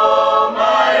know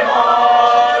my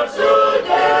heart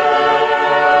today.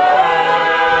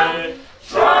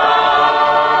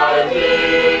 Try me,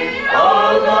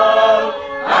 oh God,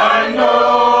 I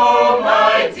know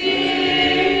my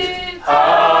deeds,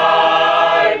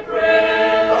 I pray.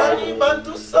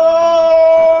 Animantu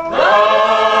song.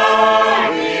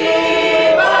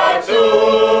 Animantu.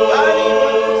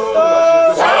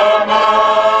 Sama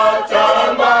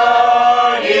tama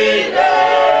ile.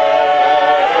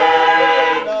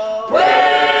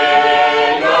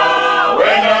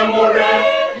 Wena mure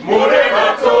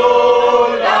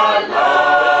matolala.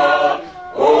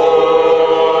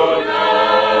 Ona.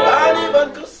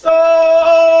 Animantu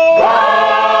song.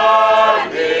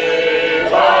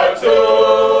 Animantu.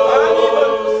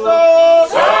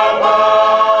 Sama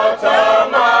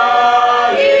tama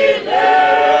ile.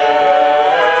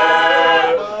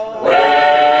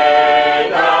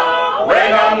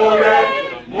 Wena mure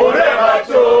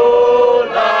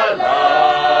matolala.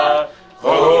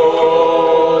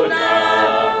 Ona.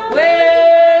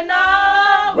 Wena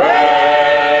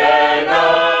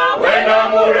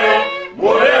mure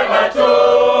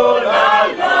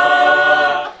matolala.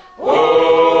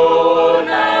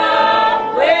 Ona.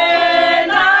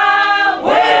 Wena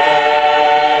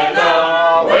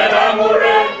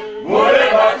mure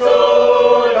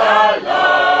matolala.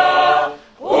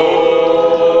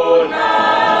 Ona.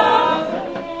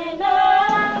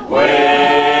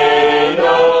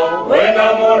 Wena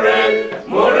mure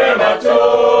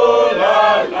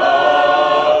matolala.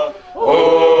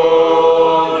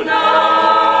 Ona.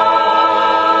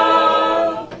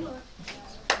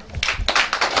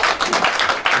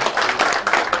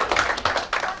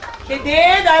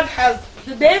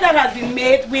 The day that has been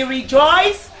made, we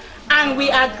rejoice and we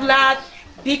are glad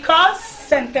because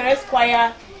St. Teresa's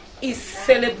Choir is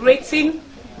celebrating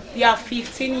their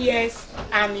 15 years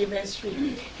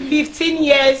anniversary. 15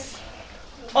 years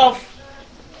of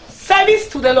service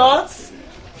to the Lord,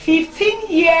 15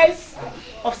 years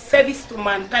of service to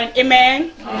mankind.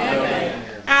 Amen? Amen.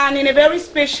 And in a very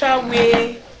special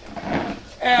way,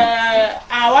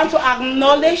 I want to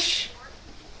acknowledge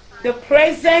the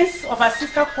presence of our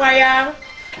sister choir,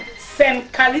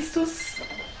 St. Callistus.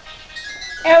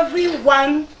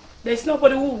 Everyone, there's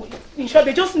nobody who, in short,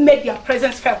 they just made their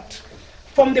presence felt.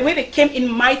 From the way they came in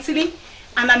mightily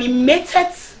and animated,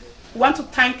 we want to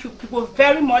thank you people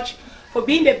very much for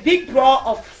being the big draw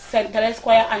of St. Teresa's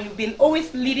Choir, and you've been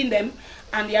always leading them,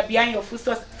 and they are behind your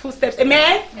footsteps.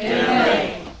 Amen?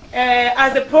 Amen.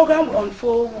 As the program will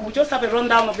unfold, we'll just have a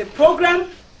rundown of the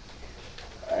program.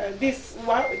 This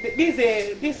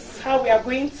is how we are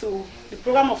going to the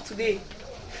program of today.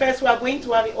 First, we are going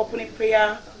to have an opening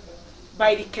prayer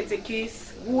by the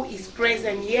catechist who is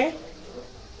present here.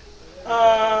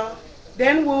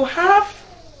 Then we'll have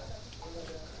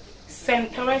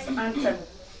St. Teresa's anthem.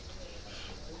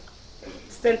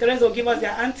 St. Teresa will give us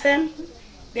their anthem.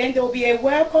 Then there will be a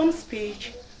welcome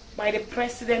speech by the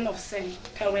president of St.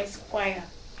 Teresa's Choir.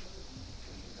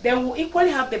 Then we'll equally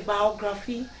have the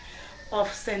biography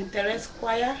of St. Teresa's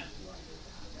Choir.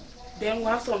 Then we'll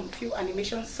have some few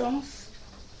animation songs.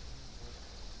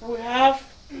 We'll have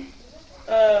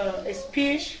a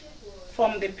speech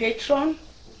from the patron,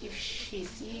 if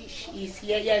she's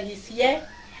here, yeah, he's here.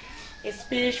 A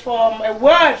speech from, a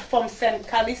word from St.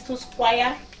 Callisto's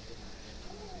Choir.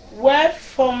 Word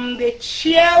from the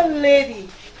chair lady.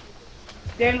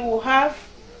 Then we'll have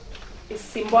a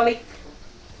symbolic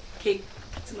cake.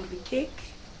 It's not the cake.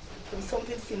 There's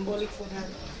something symbolic for that.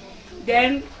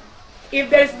 Then, if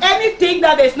there's anything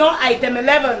that is not item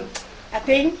 11, I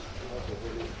think.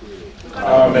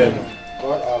 Amen.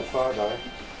 God our Father,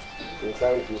 we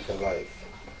thank you for life.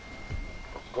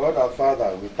 God our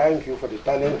Father, we thank you for the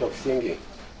talent of singing.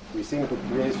 We sing to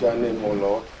praise your name, O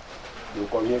Lord. You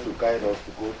continue to guide us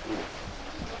to go through.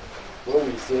 When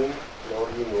we sing, Lord,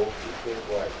 you know, we pray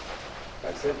right.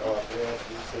 Accept our prayers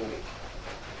through singing.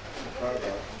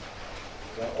 Father,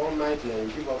 you are almighty and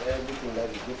you give us everything that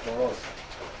is good for us.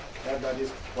 That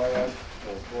these choirs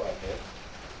must go ahead,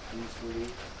 peacefully,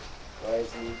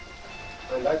 wisely,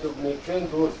 and that you may train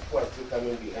those who are still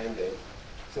coming behind them,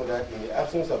 so that in the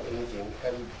absence of anything,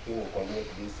 everything will continue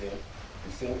to be same,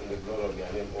 to sing in the glory of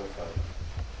your name, O Father.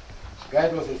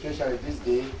 Guide us especially this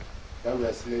day that we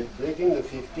are celebrating the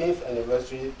 15th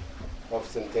anniversary of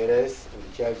St. Teresa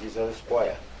of the Child Jesus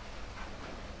Choir.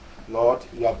 Lord,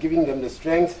 you have given them the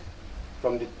strength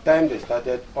from the time they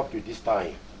started up to this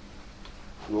time.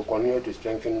 You will continue to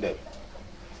strengthen them.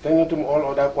 Strengthen them all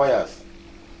other choirs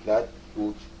that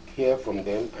would hear from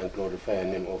them and glorify your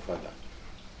name, O Father.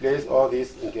 Place all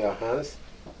this into your hands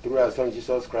through our Son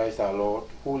Jesus Christ our Lord,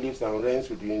 who lives and reigns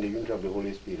with you in the unity of the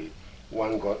Holy Spirit,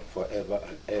 one God forever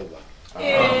and ever.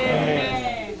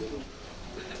 Amen.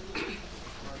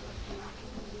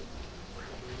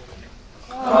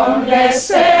 Come, let's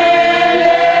celebrate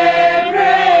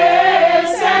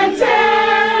St.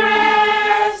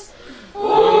 Teresa,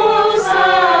 whose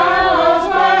house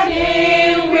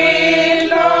burning with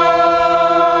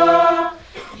love.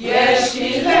 Yes,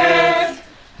 she left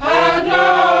her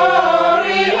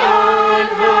glory on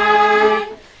high,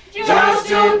 just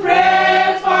to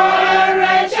pray for a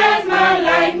wretched man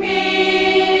like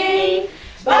me.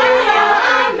 By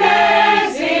her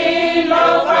amazing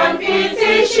love and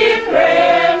pity, she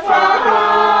prayed for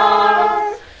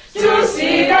us, to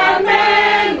see that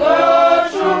men go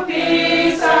through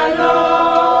peace and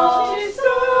love.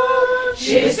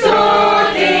 She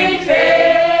stood in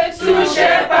faith to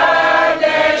shepherd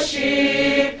the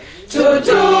sheep, to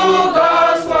do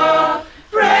God's work,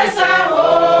 praise her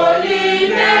holy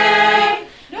name.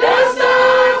 The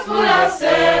stars would have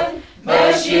set,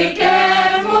 but she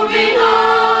kept moving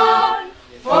on,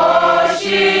 for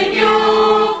she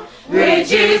knew with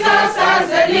Jesus as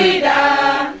the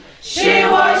leader, she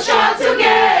was sure to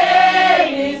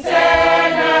gain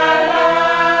eternal life.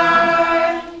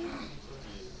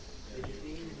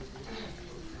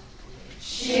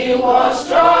 She was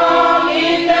strong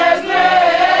in the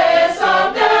grace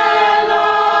of the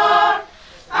Lord,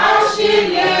 as she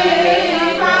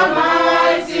lived her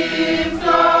mighty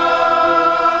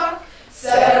floor.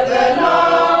 Serve the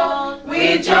Lord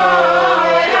with joy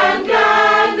and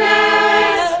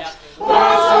gladness,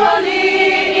 was only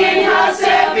in her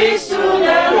service to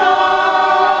the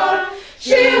Lord.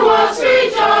 She was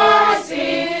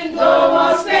rejoicing, though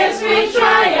was faced with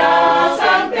trials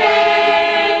and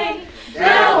pain.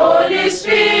 The Holy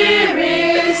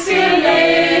Spirit still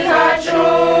led her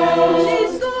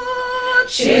through.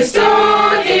 She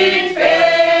stood in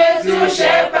faith to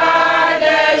shepherd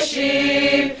the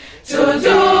sheep, to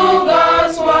do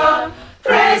God's work,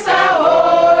 praise her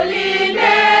holy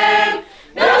name.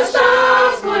 The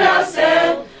stars could have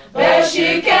said, but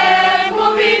she kept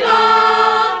moving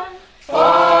on,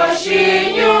 for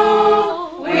she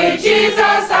knew with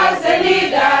Jesus as the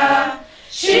leader,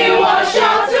 she was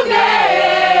sure to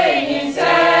gain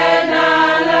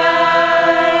eternal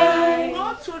life.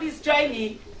 All through this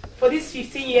journey for this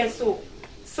 15 years so,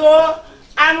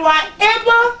 and we're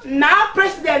able now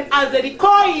president as the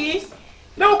recall is.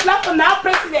 No clap for now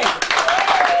president.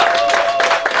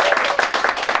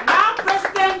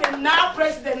 Now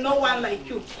president, no one like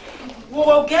you. We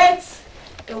will get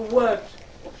a word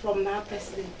from now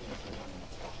president.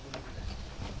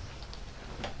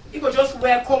 You will just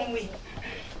welcome me.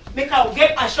 Make her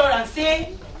get assurance,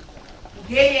 say,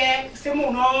 They say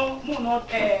more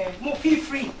feel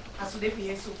free as they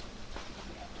feel so.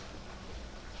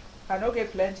 I don't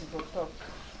get plenty to talk.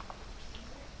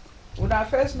 When I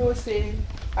first know say,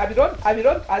 I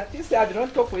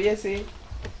don't talk for you say,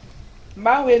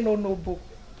 man we no book.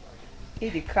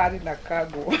 He carry na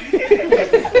cargo.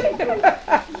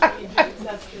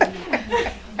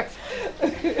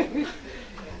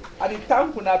 At the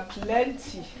time we have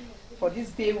plenty for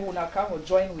this day we will come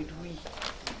join with we.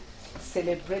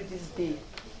 Celebrate this day.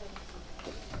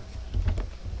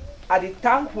 At the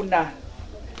time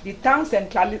the towns and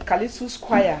Calypso's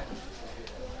choir,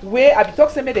 where I be talk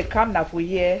say me they come now for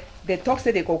here, they talk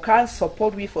say they go can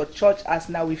support we for church as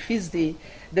now we feast day.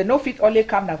 They no fit only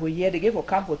come now for here, they give for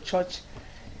come for church,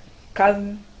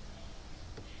 can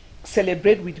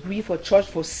celebrate with we for church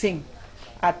for sing.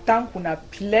 At time kuna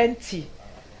plenty.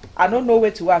 I don't know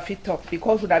where to have it talk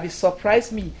because would have be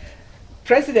surprised me.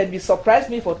 President be surprised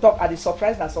me for talk. I be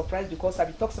surprised because I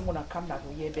be talk someone a come now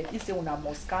for here, but he say una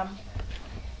must come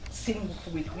sing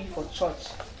with me for church.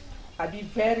 I be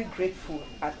very grateful.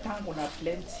 I thank una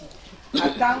plenty. I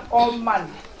thank all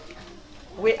man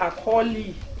where I call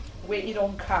you, where he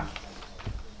don't come.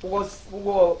 Go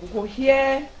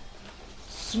hear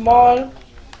small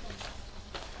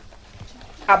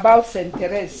about Saint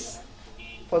Therese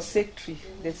for secretary.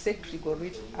 The secretary go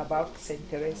read about Saint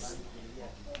Therese.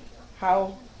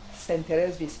 How Saint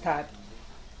Therese be start.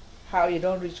 How you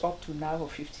don't reach up to now for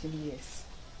 15 years.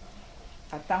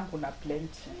 I thank you plenty.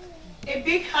 A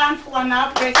big hand for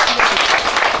our president.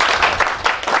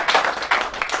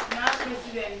 Now,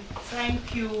 President,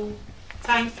 thank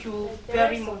you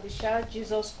very much. The Child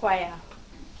Jesus Choir.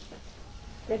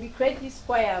 They created this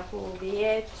choir for the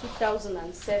year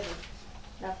 2007.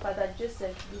 Now, Father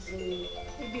Joseph is in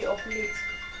maybe of late.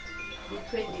 We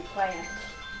create the choir.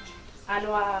 And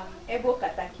our able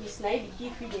catechist now we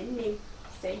give you the name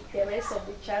Saint Therese of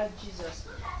the Child Jesus.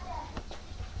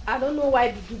 I don't know why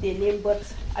they give the name, but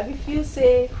I feel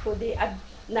say for the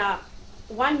now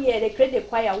 1 year they create the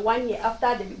choir 1 year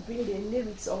after they bring the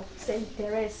lyrics of Saint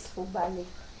Therese for Bali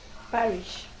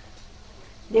Parish.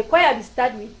 The choir will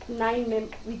start with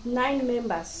nine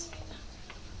members.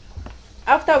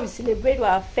 After we celebrate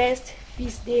our first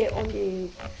feast day on the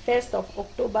 1st of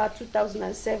October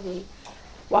 2007,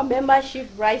 our membership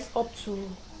rise up to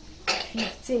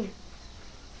 15.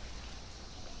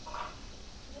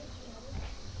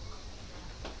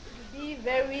 Be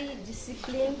very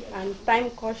disciplined and time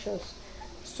cautious.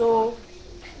 So,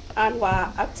 and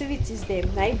our activities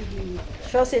them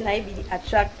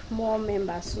attract more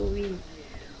members. So we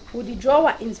would draw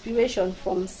our inspiration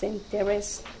from Saint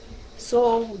Therese.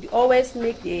 So we always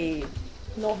make the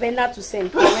novena to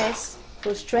Saint Therese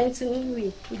for strengthening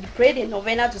we. We pray the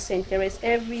novena to Saint Therese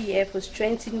every year for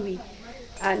strengthening we,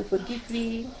 and for give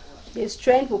we the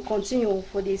strength will continue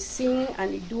for the sing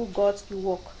and the do God's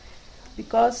work.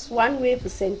 Because one way for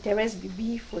Saint Therese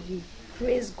be for the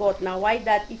praise God. Now why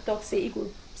that he talk say he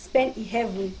could spend in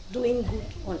heaven doing good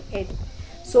on earth.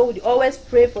 So we always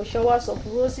pray for showers of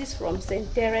roses from Saint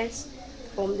Therese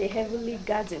from the heavenly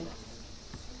garden.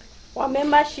 Our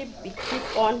membership we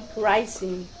keep on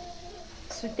rising.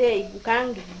 Today we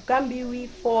can be we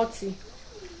 40,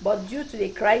 but due to the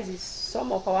crisis,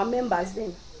 some of our members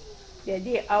then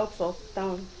they're out of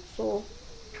town. So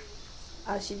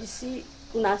as you see,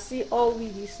 una see all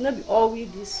with this, not be all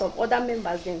with this. Some other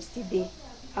members them still they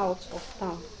out of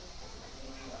town.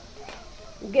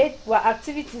 We get our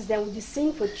activities then we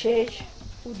sing for church,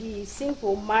 we sing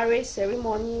for marriage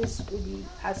ceremonies, we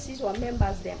assist our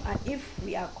members them, and if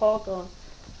we are called on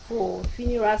for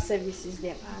funeral services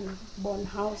them and born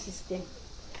houses them.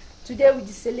 Today we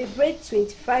celebrate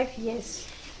 25 years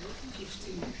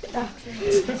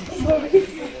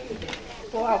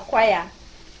for our choir.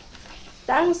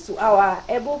 Thanks to our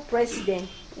able president,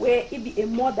 where he be a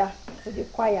mother for the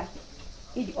choir,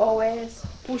 he always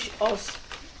push us.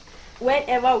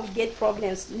 Whenever we get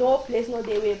problems, no place, no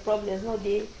day where problems, no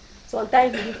day.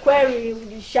 Sometimes we query,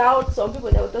 we shout. Some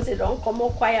people they will say don't come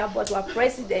on choir, but our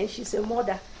president, she's a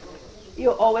mother.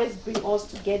 You always bring us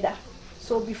together.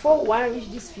 So before one reach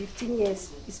this 15 years,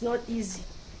 it's not easy.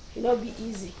 It will not be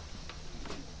easy.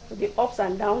 For the ups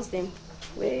and downs, them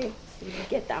where we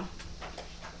get them.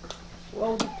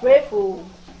 Well, we pray for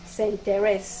Saint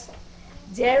Therese.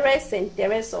 Dearest Saint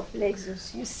Therese of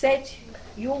Lexus, you said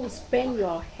you will spend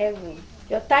your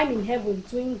time in heaven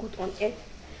doing good on earth.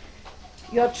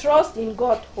 Your trust in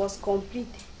God was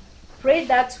complete. Pray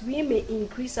that we may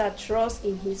increase our trust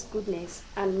in His goodness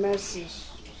and mercy.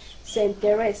 Saint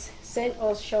Therese, send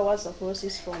us showers of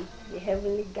roses from the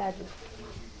heavenly garden.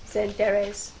 Saint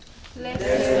Therese,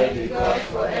 blessed be God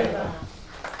forever.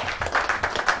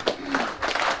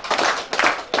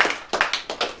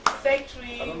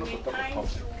 victory. We thank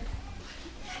you.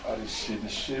 Or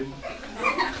shame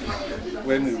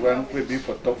when we want maybe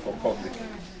for talk for public.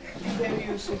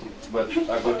 But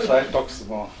I will try talk some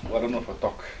more. I don't know for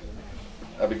talk.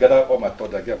 I will gather all my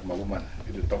thoughts I get my woman.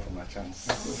 It will talk for my chance.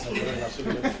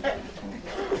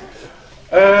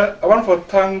 I want to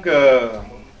thank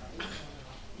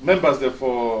members there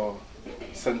for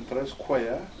St. Therese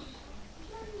Choir,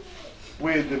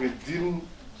 where they will deem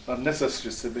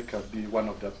necessary so they can be one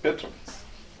of their patrons.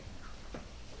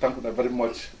 Thank you very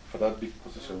much for that big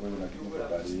position we are giving for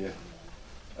that year.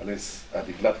 At least I'll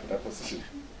be glad for that position.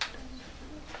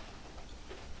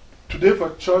 Today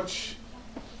for church,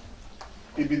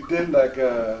 it be then like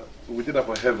we did that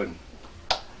for heaven.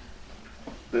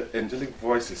 The angelic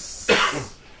voices.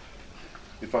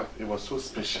 In fact, it was so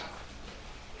special.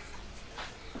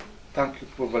 Thank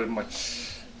you very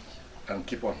much and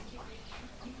keep on.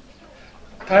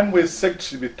 Time we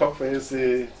secretary we talk for you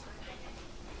say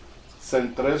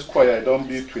St. Therese Choir, I don't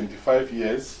be 25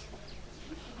 years.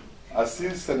 I see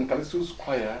St. Callisto's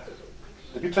choir,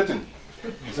 they be threatened.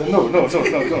 He said, no.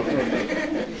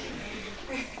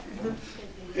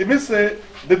 It means they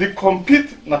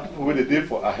compete, not people where they did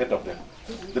for ahead of them.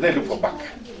 Then they look for back.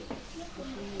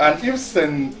 And if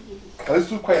St.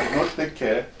 Callisto's choir does not take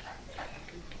care,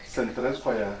 St. Therese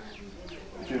Choir,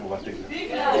 if you overtake them.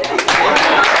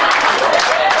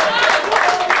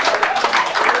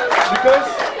 Because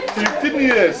 15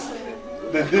 years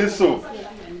they did so.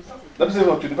 That means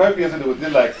for 25 years they would do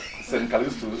like St.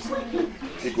 Callisto's,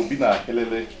 it could be na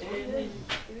Helele.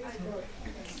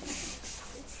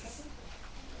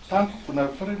 Thank you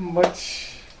very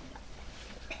much.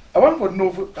 I want to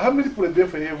know how many people are there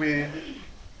for here where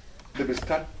they will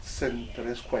start St.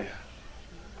 Therese Choir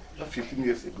 15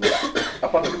 years ago,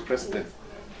 apart from the president.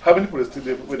 How many people are still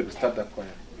there where they will start that choir?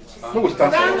 Who will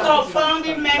stand for Round of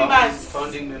founding members.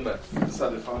 Founding members. These are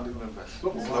the founding members.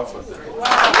 Look for them.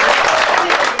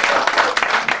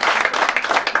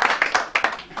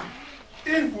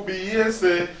 It will be years,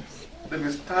 they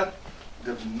will start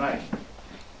them 9.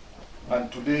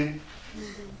 And today,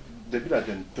 they will at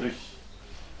them 3.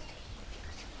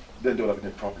 Then they will have a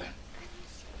problem.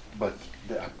 But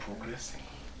they are progressing.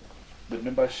 The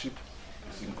membership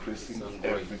is increasing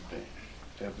every day.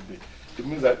 It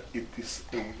means that it is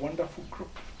a wonderful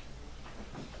group.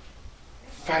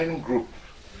 Fine group.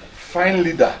 Fine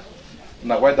leader.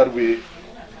 Now why that way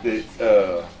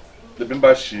the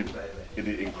membership it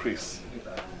will increase.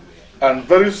 And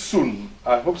very soon,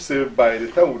 I hope say by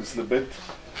the time we celebrate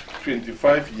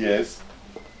 25 years,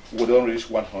 we don't reach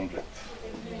 100.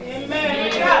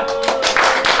 Amen.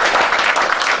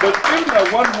 But if na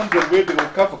 100 way they will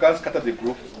come for can scatter the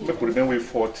group, make we remain with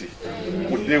 40.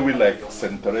 Would they will like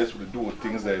St. Therese will do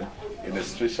things in a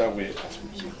special way as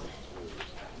we do.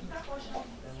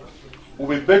 We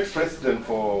will beg president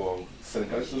for St.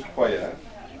 Callisto's Choir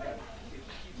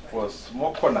for a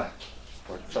small corner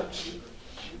for church.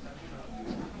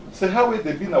 So how will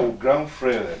they be our grand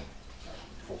friend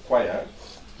for choir?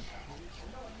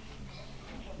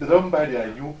 They don't buy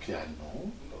their new piano.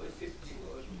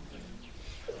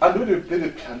 And when they play the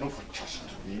piano for church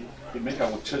today, they make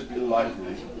our church be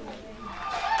lively.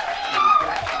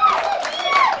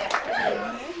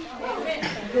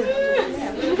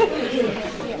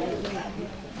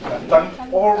 I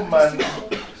thank all man.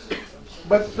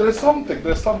 But there's something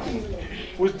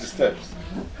which disturbs.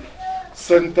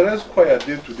 St. Therese Choir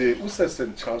Day today, who says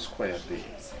St. Charles Choir Day?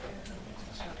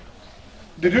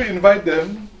 Did you invite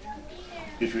them?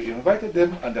 If you invited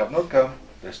them and they have not come,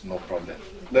 there's no problem.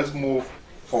 Let's move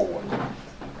forward.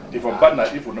 If a partner,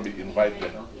 if we not be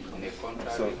invited.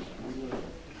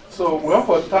 So we have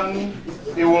to thank,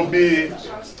 it will be,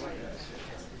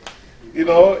 it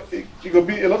will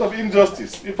be a lot of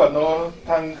injustice if I not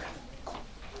thank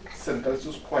St.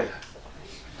 Callisto's Choir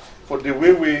for the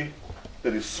way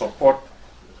that they support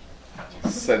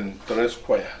St. Therese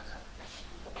Choir.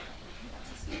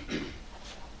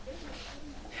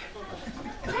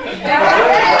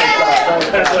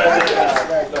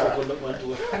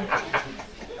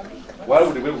 Why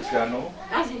would they play with piano?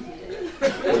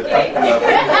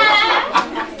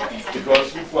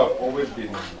 Because people have always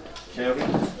been caring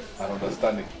and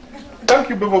understanding. Thank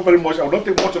you people very much. I will not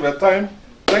take much of your time.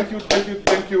 Thank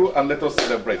you, and let us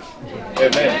celebrate.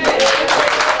 Amen.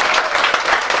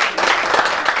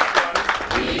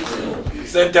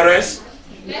 St. Therese,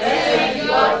 blessed be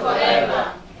God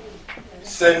forever.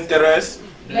 St. Therese,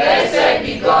 blessed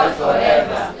be God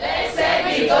forever. Blessed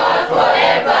be God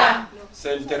forever.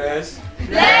 St. Therese,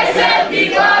 blessed be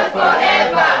God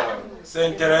forever.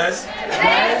 St. Therese,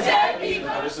 blessed be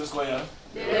God.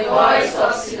 The voice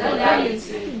of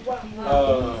solidarity.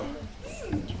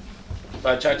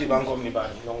 Bachati Bankom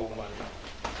Nibani, no woman.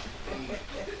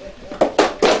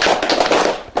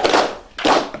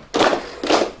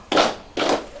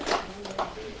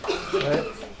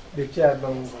 The chair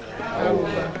bang.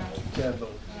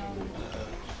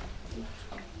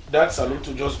 That salute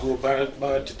to just go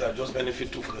back to just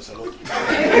benefit too for the salute.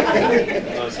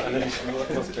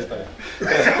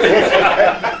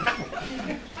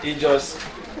 It just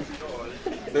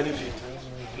benefit.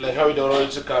 Like how it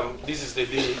already to come. This is the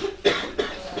day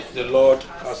the Lord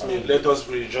has made. Let us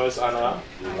rejoice and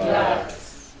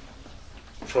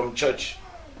from church.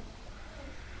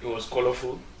 It was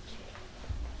colorful.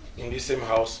 In this same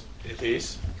house, it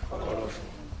is colorful.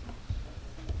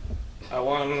 I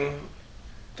want to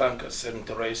thank St.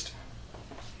 Therese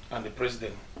and the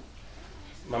president.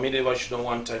 Mami Deva should know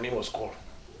one time he was called.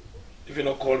 If you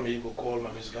not call me, you go call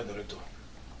my musical director.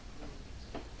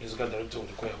 Musical director of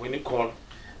the choir. When you call,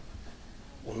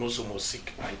 we know some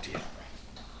sick idea.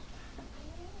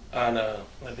 And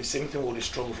the same thing with the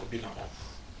struggle for Bilam.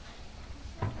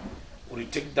 We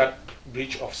take that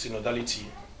breach of synodality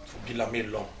for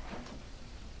Bilam long.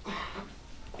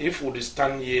 If we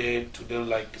stand here today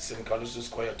like St. Carlos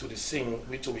Choir to the sing,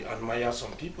 which we admire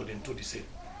some people, then do the same.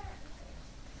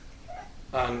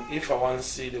 And if I want to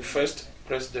see the first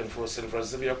president for St.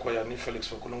 Francis Xavier Choir, Felix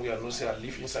for Columbia, no say I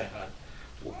live inside hand,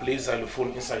 we play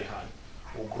xylophone inside hand,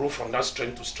 we grow from that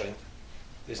strength to strength.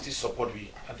 They still support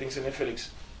we. I think St.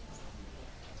 Felix.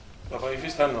 Papa, if you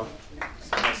stand up,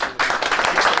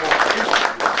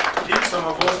 if some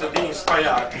of us are being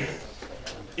inspired,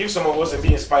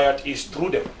 it's through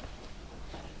them.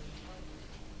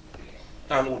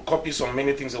 And we'll copy some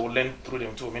many things that we'll learn through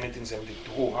them too, many things that to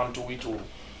go and to we to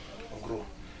grow.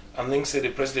 And then say the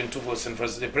president too for St.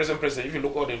 Francis. The president, if you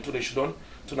look at them too, they shouldn't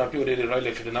to not people they right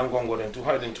left the Nangongo and to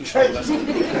hide and to show us.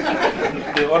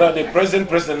 The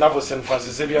president now for St.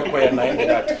 Francis Xavier Choir 9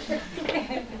 that.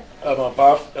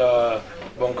 Path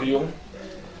Bonkuyung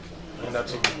and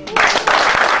that's okay.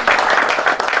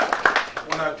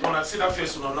 When I see that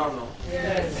face, you know, no.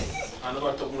 Yes. I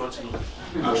never talk not no.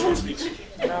 I should speak.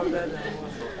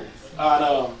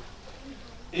 And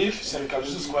if St.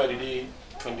 Carlos Choir did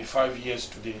 25 years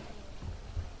today,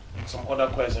 some other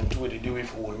choirs and two they do it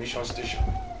for mission station,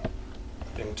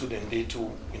 then two then they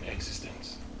two in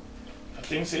existence. I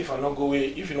think say if I not go away,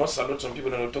 if you not salute some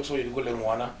people that talk so you go learn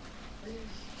one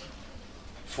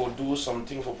for do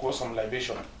something for cause some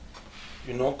libation.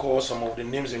 You know, call some of the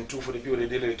names in two for the people they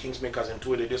did, the kingsmakers and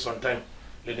two they did sometime,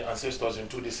 let the ancestors in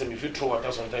two the same. If you throw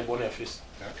water sometime, burn your face.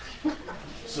 Yeah.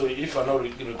 So if I not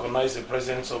recognize the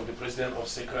presence of the president of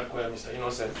Sacred Choir, Mr.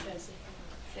 Innocent,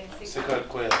 Sacred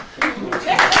Choir.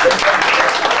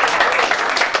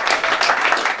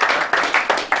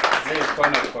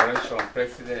 Correction,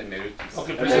 President Emeritus.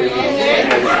 Okay, President.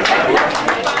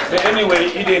 But anyway,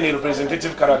 he did a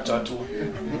representative character too.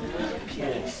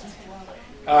 Yes.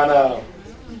 And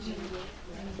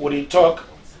would he talk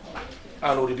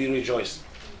and would he be rejoiced?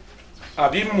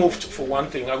 I've been moved for one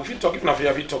thing. If you talk, if not,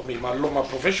 if you talk me, my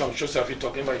profession shows if you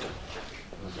talk, invite him.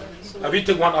 Have you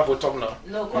take 1 hour talk now?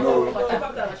 No.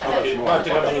 Okay,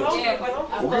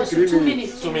 take 2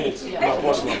 minutes. 2 minutes. Yeah.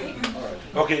 Possible.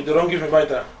 Okay, they don't give me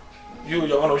vital.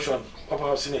 Your own ocean. Papa,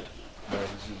 I've seen it.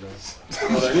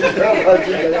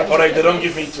 Alright, they don't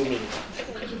give me 2 minutes.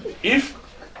 If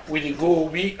we go,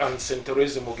 we and St.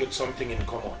 Teresa will get something in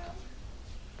common.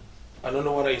 I don't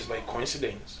know whether it's by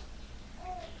coincidence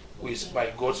or it's by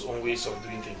God's own ways of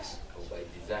doing things. Or by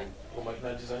design. Or by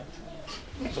not design.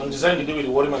 So design to do with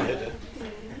the waterman head.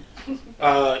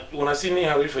 When I see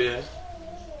Nia for here,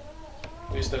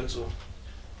 we stand so.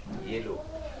 Yellow.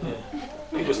 Yeah.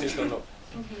 You just stand up.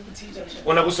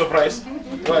 When I go surprise,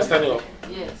 why I stand up?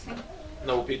 Yes.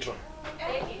 No patron.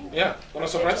 Yeah, when I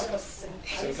surprise?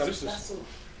 St. Callistus.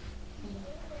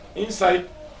 Inside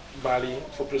Bali,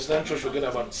 for President Church, we get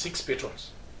about 6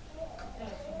 patrons.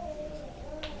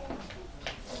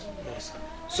 Yes.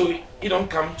 So he don't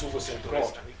come to for St.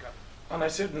 Teresa. And I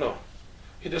said, no.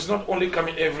 He does not only come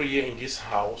in every year in this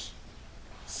house,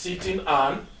 sitting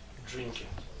and drinking.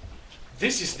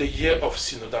 This is the year of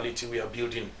synodality we are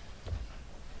building.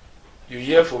 You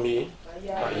hear for me,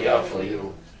 I hear for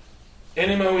you.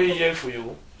 Any man we hear for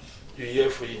you, you hear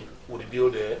for you, would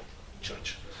build a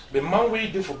church. The man we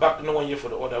do for back, no one here for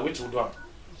the other, which will do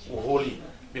holy.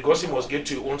 Because he must get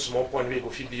to your own small point where you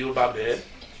go build back the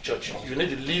church. You need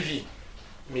to leave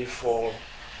me fall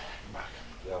back.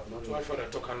 So I thought I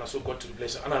talk and I so got to the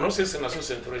place. And I know say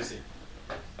St. Teresa.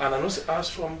 And I know say as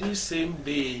from this same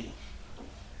day,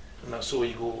 and so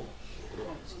we go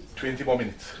 20 more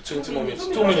minutes. 20 more minutes.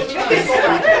 2 minutes.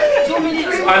 2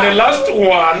 minutes. And the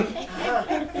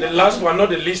last one, not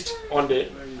the least on the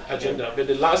agenda, but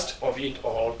the last of it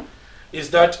all, is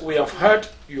that we have heard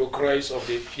your cries of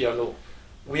the piano.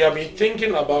 We have been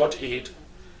thinking about it,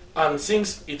 and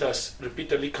since it has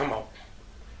repeatedly come up,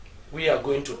 we are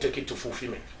going to take it to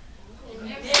fulfillment.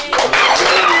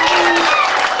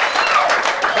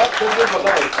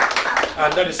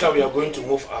 And that is how we are going to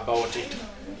move about it.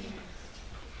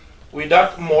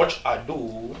 Without much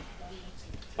ado,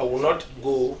 I will not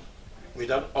go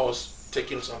without us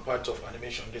taking some parts of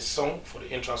animation. The song for the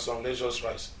entrance song, let's just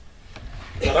rise.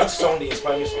 Now that song, the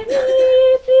inspiring song.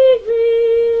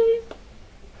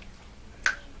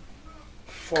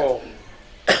 4.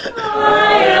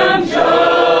 I am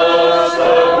just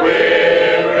a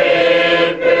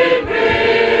weary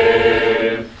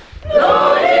pilgrim,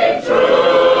 going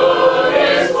through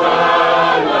this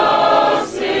world of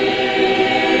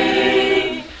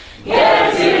sin,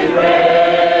 getting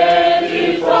ready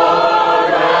for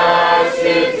the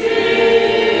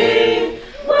city,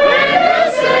 where the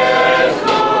saints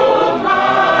go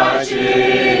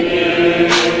marching in.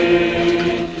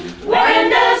 When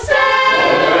the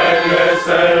saints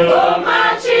go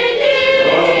marching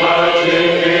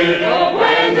in,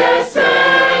 when the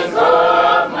saints go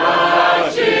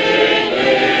marching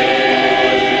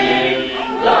in,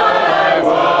 Lord, I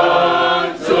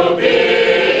want to be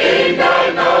in thy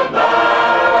number.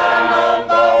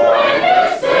 When the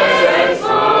saints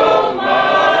go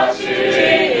marching in.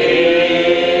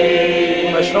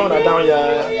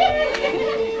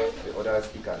 The other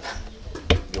speakers,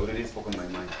 they already spoken my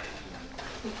mind.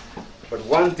 But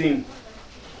one thing,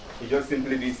 he just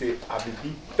simply did say, I've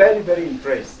been very, very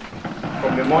impressed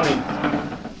from the morning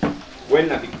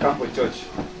when I come for church.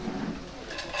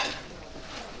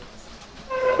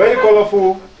 Very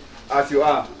colorful as you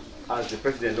are, as the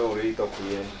president already talked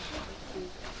here.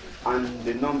 And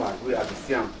the numbers we have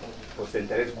seen for St.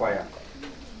 Teresa's choir,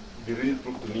 they really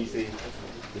proved to me, say,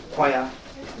 the choir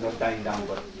is not dying down,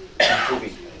 but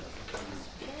improving.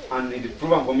 And it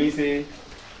proven for me, say,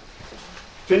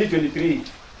 2023,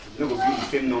 no go be the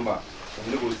same number,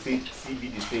 and no go see be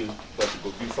the same, but it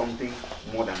will be something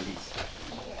more than this.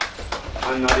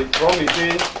 And I promise,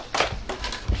 say,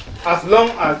 as long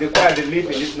as the choir they live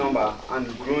in this number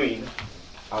and growing,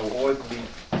 I will always be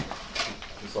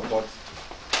to support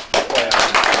the choir.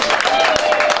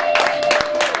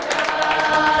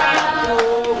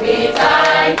 We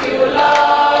thank you,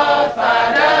 Lord,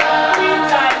 Father.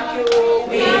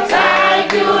 We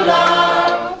thank you,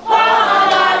 Lord, for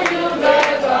all you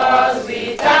gave us.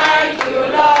 We thank you,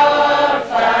 Lord,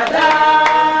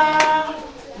 Father.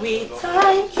 We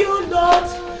thank you, Lord,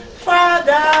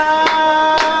 Father,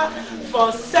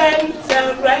 for St.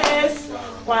 Teresa's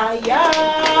choir.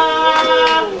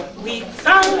 We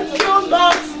thank you,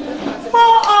 Lord, for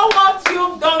all what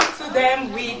you've done to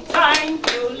them. We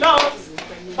thank you, Lord,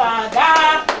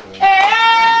 Father.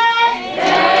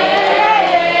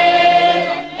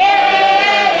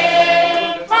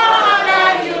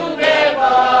 Father, you gave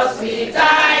us. We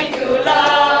thank you,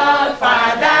 Lord,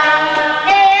 Father.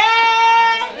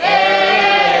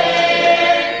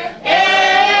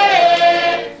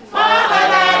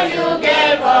 Father, you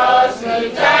gave us. We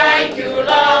thank you,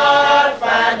 Lord,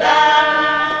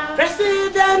 Father.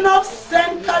 President of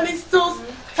St. Callistus,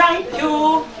 thank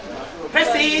you.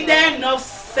 President of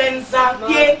St.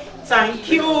 Xavier, thank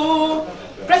you.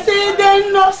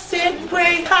 President of St.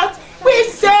 Grey Heart, we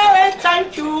say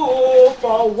thank you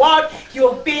for what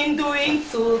you've been doing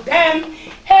to them.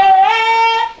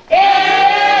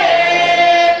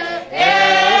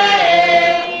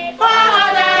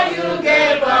 Father, you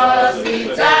gave us. We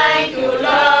thank you,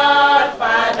 Lord,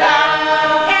 Father.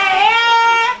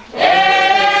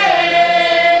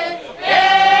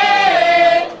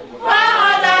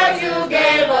 Father, you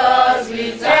gave us.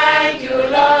 We thank you,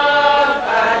 Lord,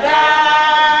 Father.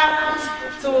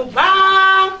 To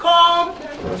Bangkok,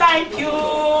 thank you.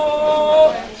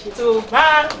 To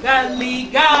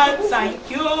Bangaliga, thank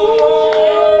you.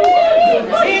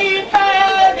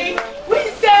 We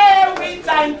say we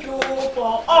thank you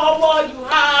for all what you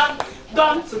have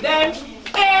done to them.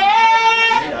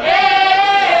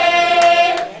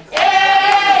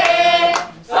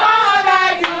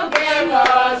 Father, you gave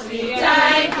us. We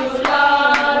thank you,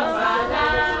 Lord,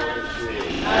 Father.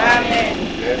 Amen.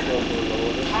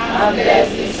 And bless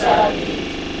this service,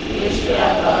 which we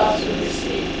are about to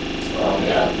receive from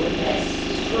your goodness,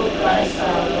 through Christ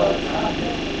our Lord.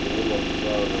 Amen.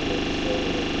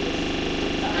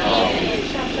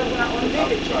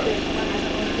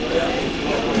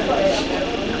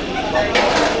 Amen.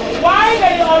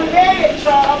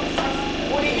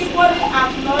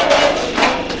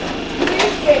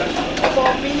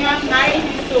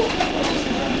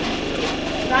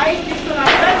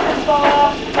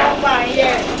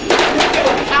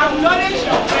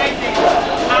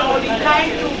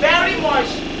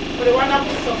 much for the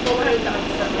wonderful support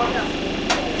and wonderful.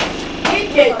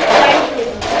 Thank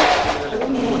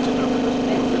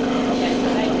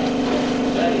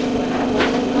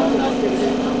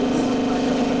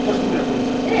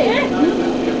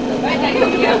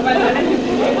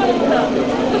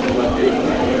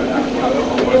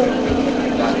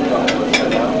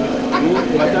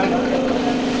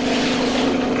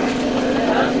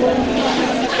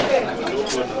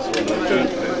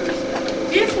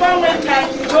This one when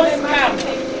don't come,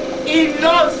 he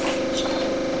knows.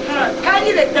 Can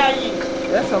you let Tiny?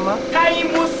 Yes, Mama. Tiny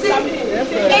Musi.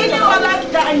 Any other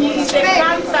Tiny is a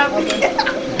cancer.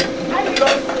 I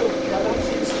love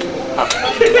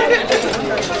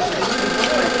you.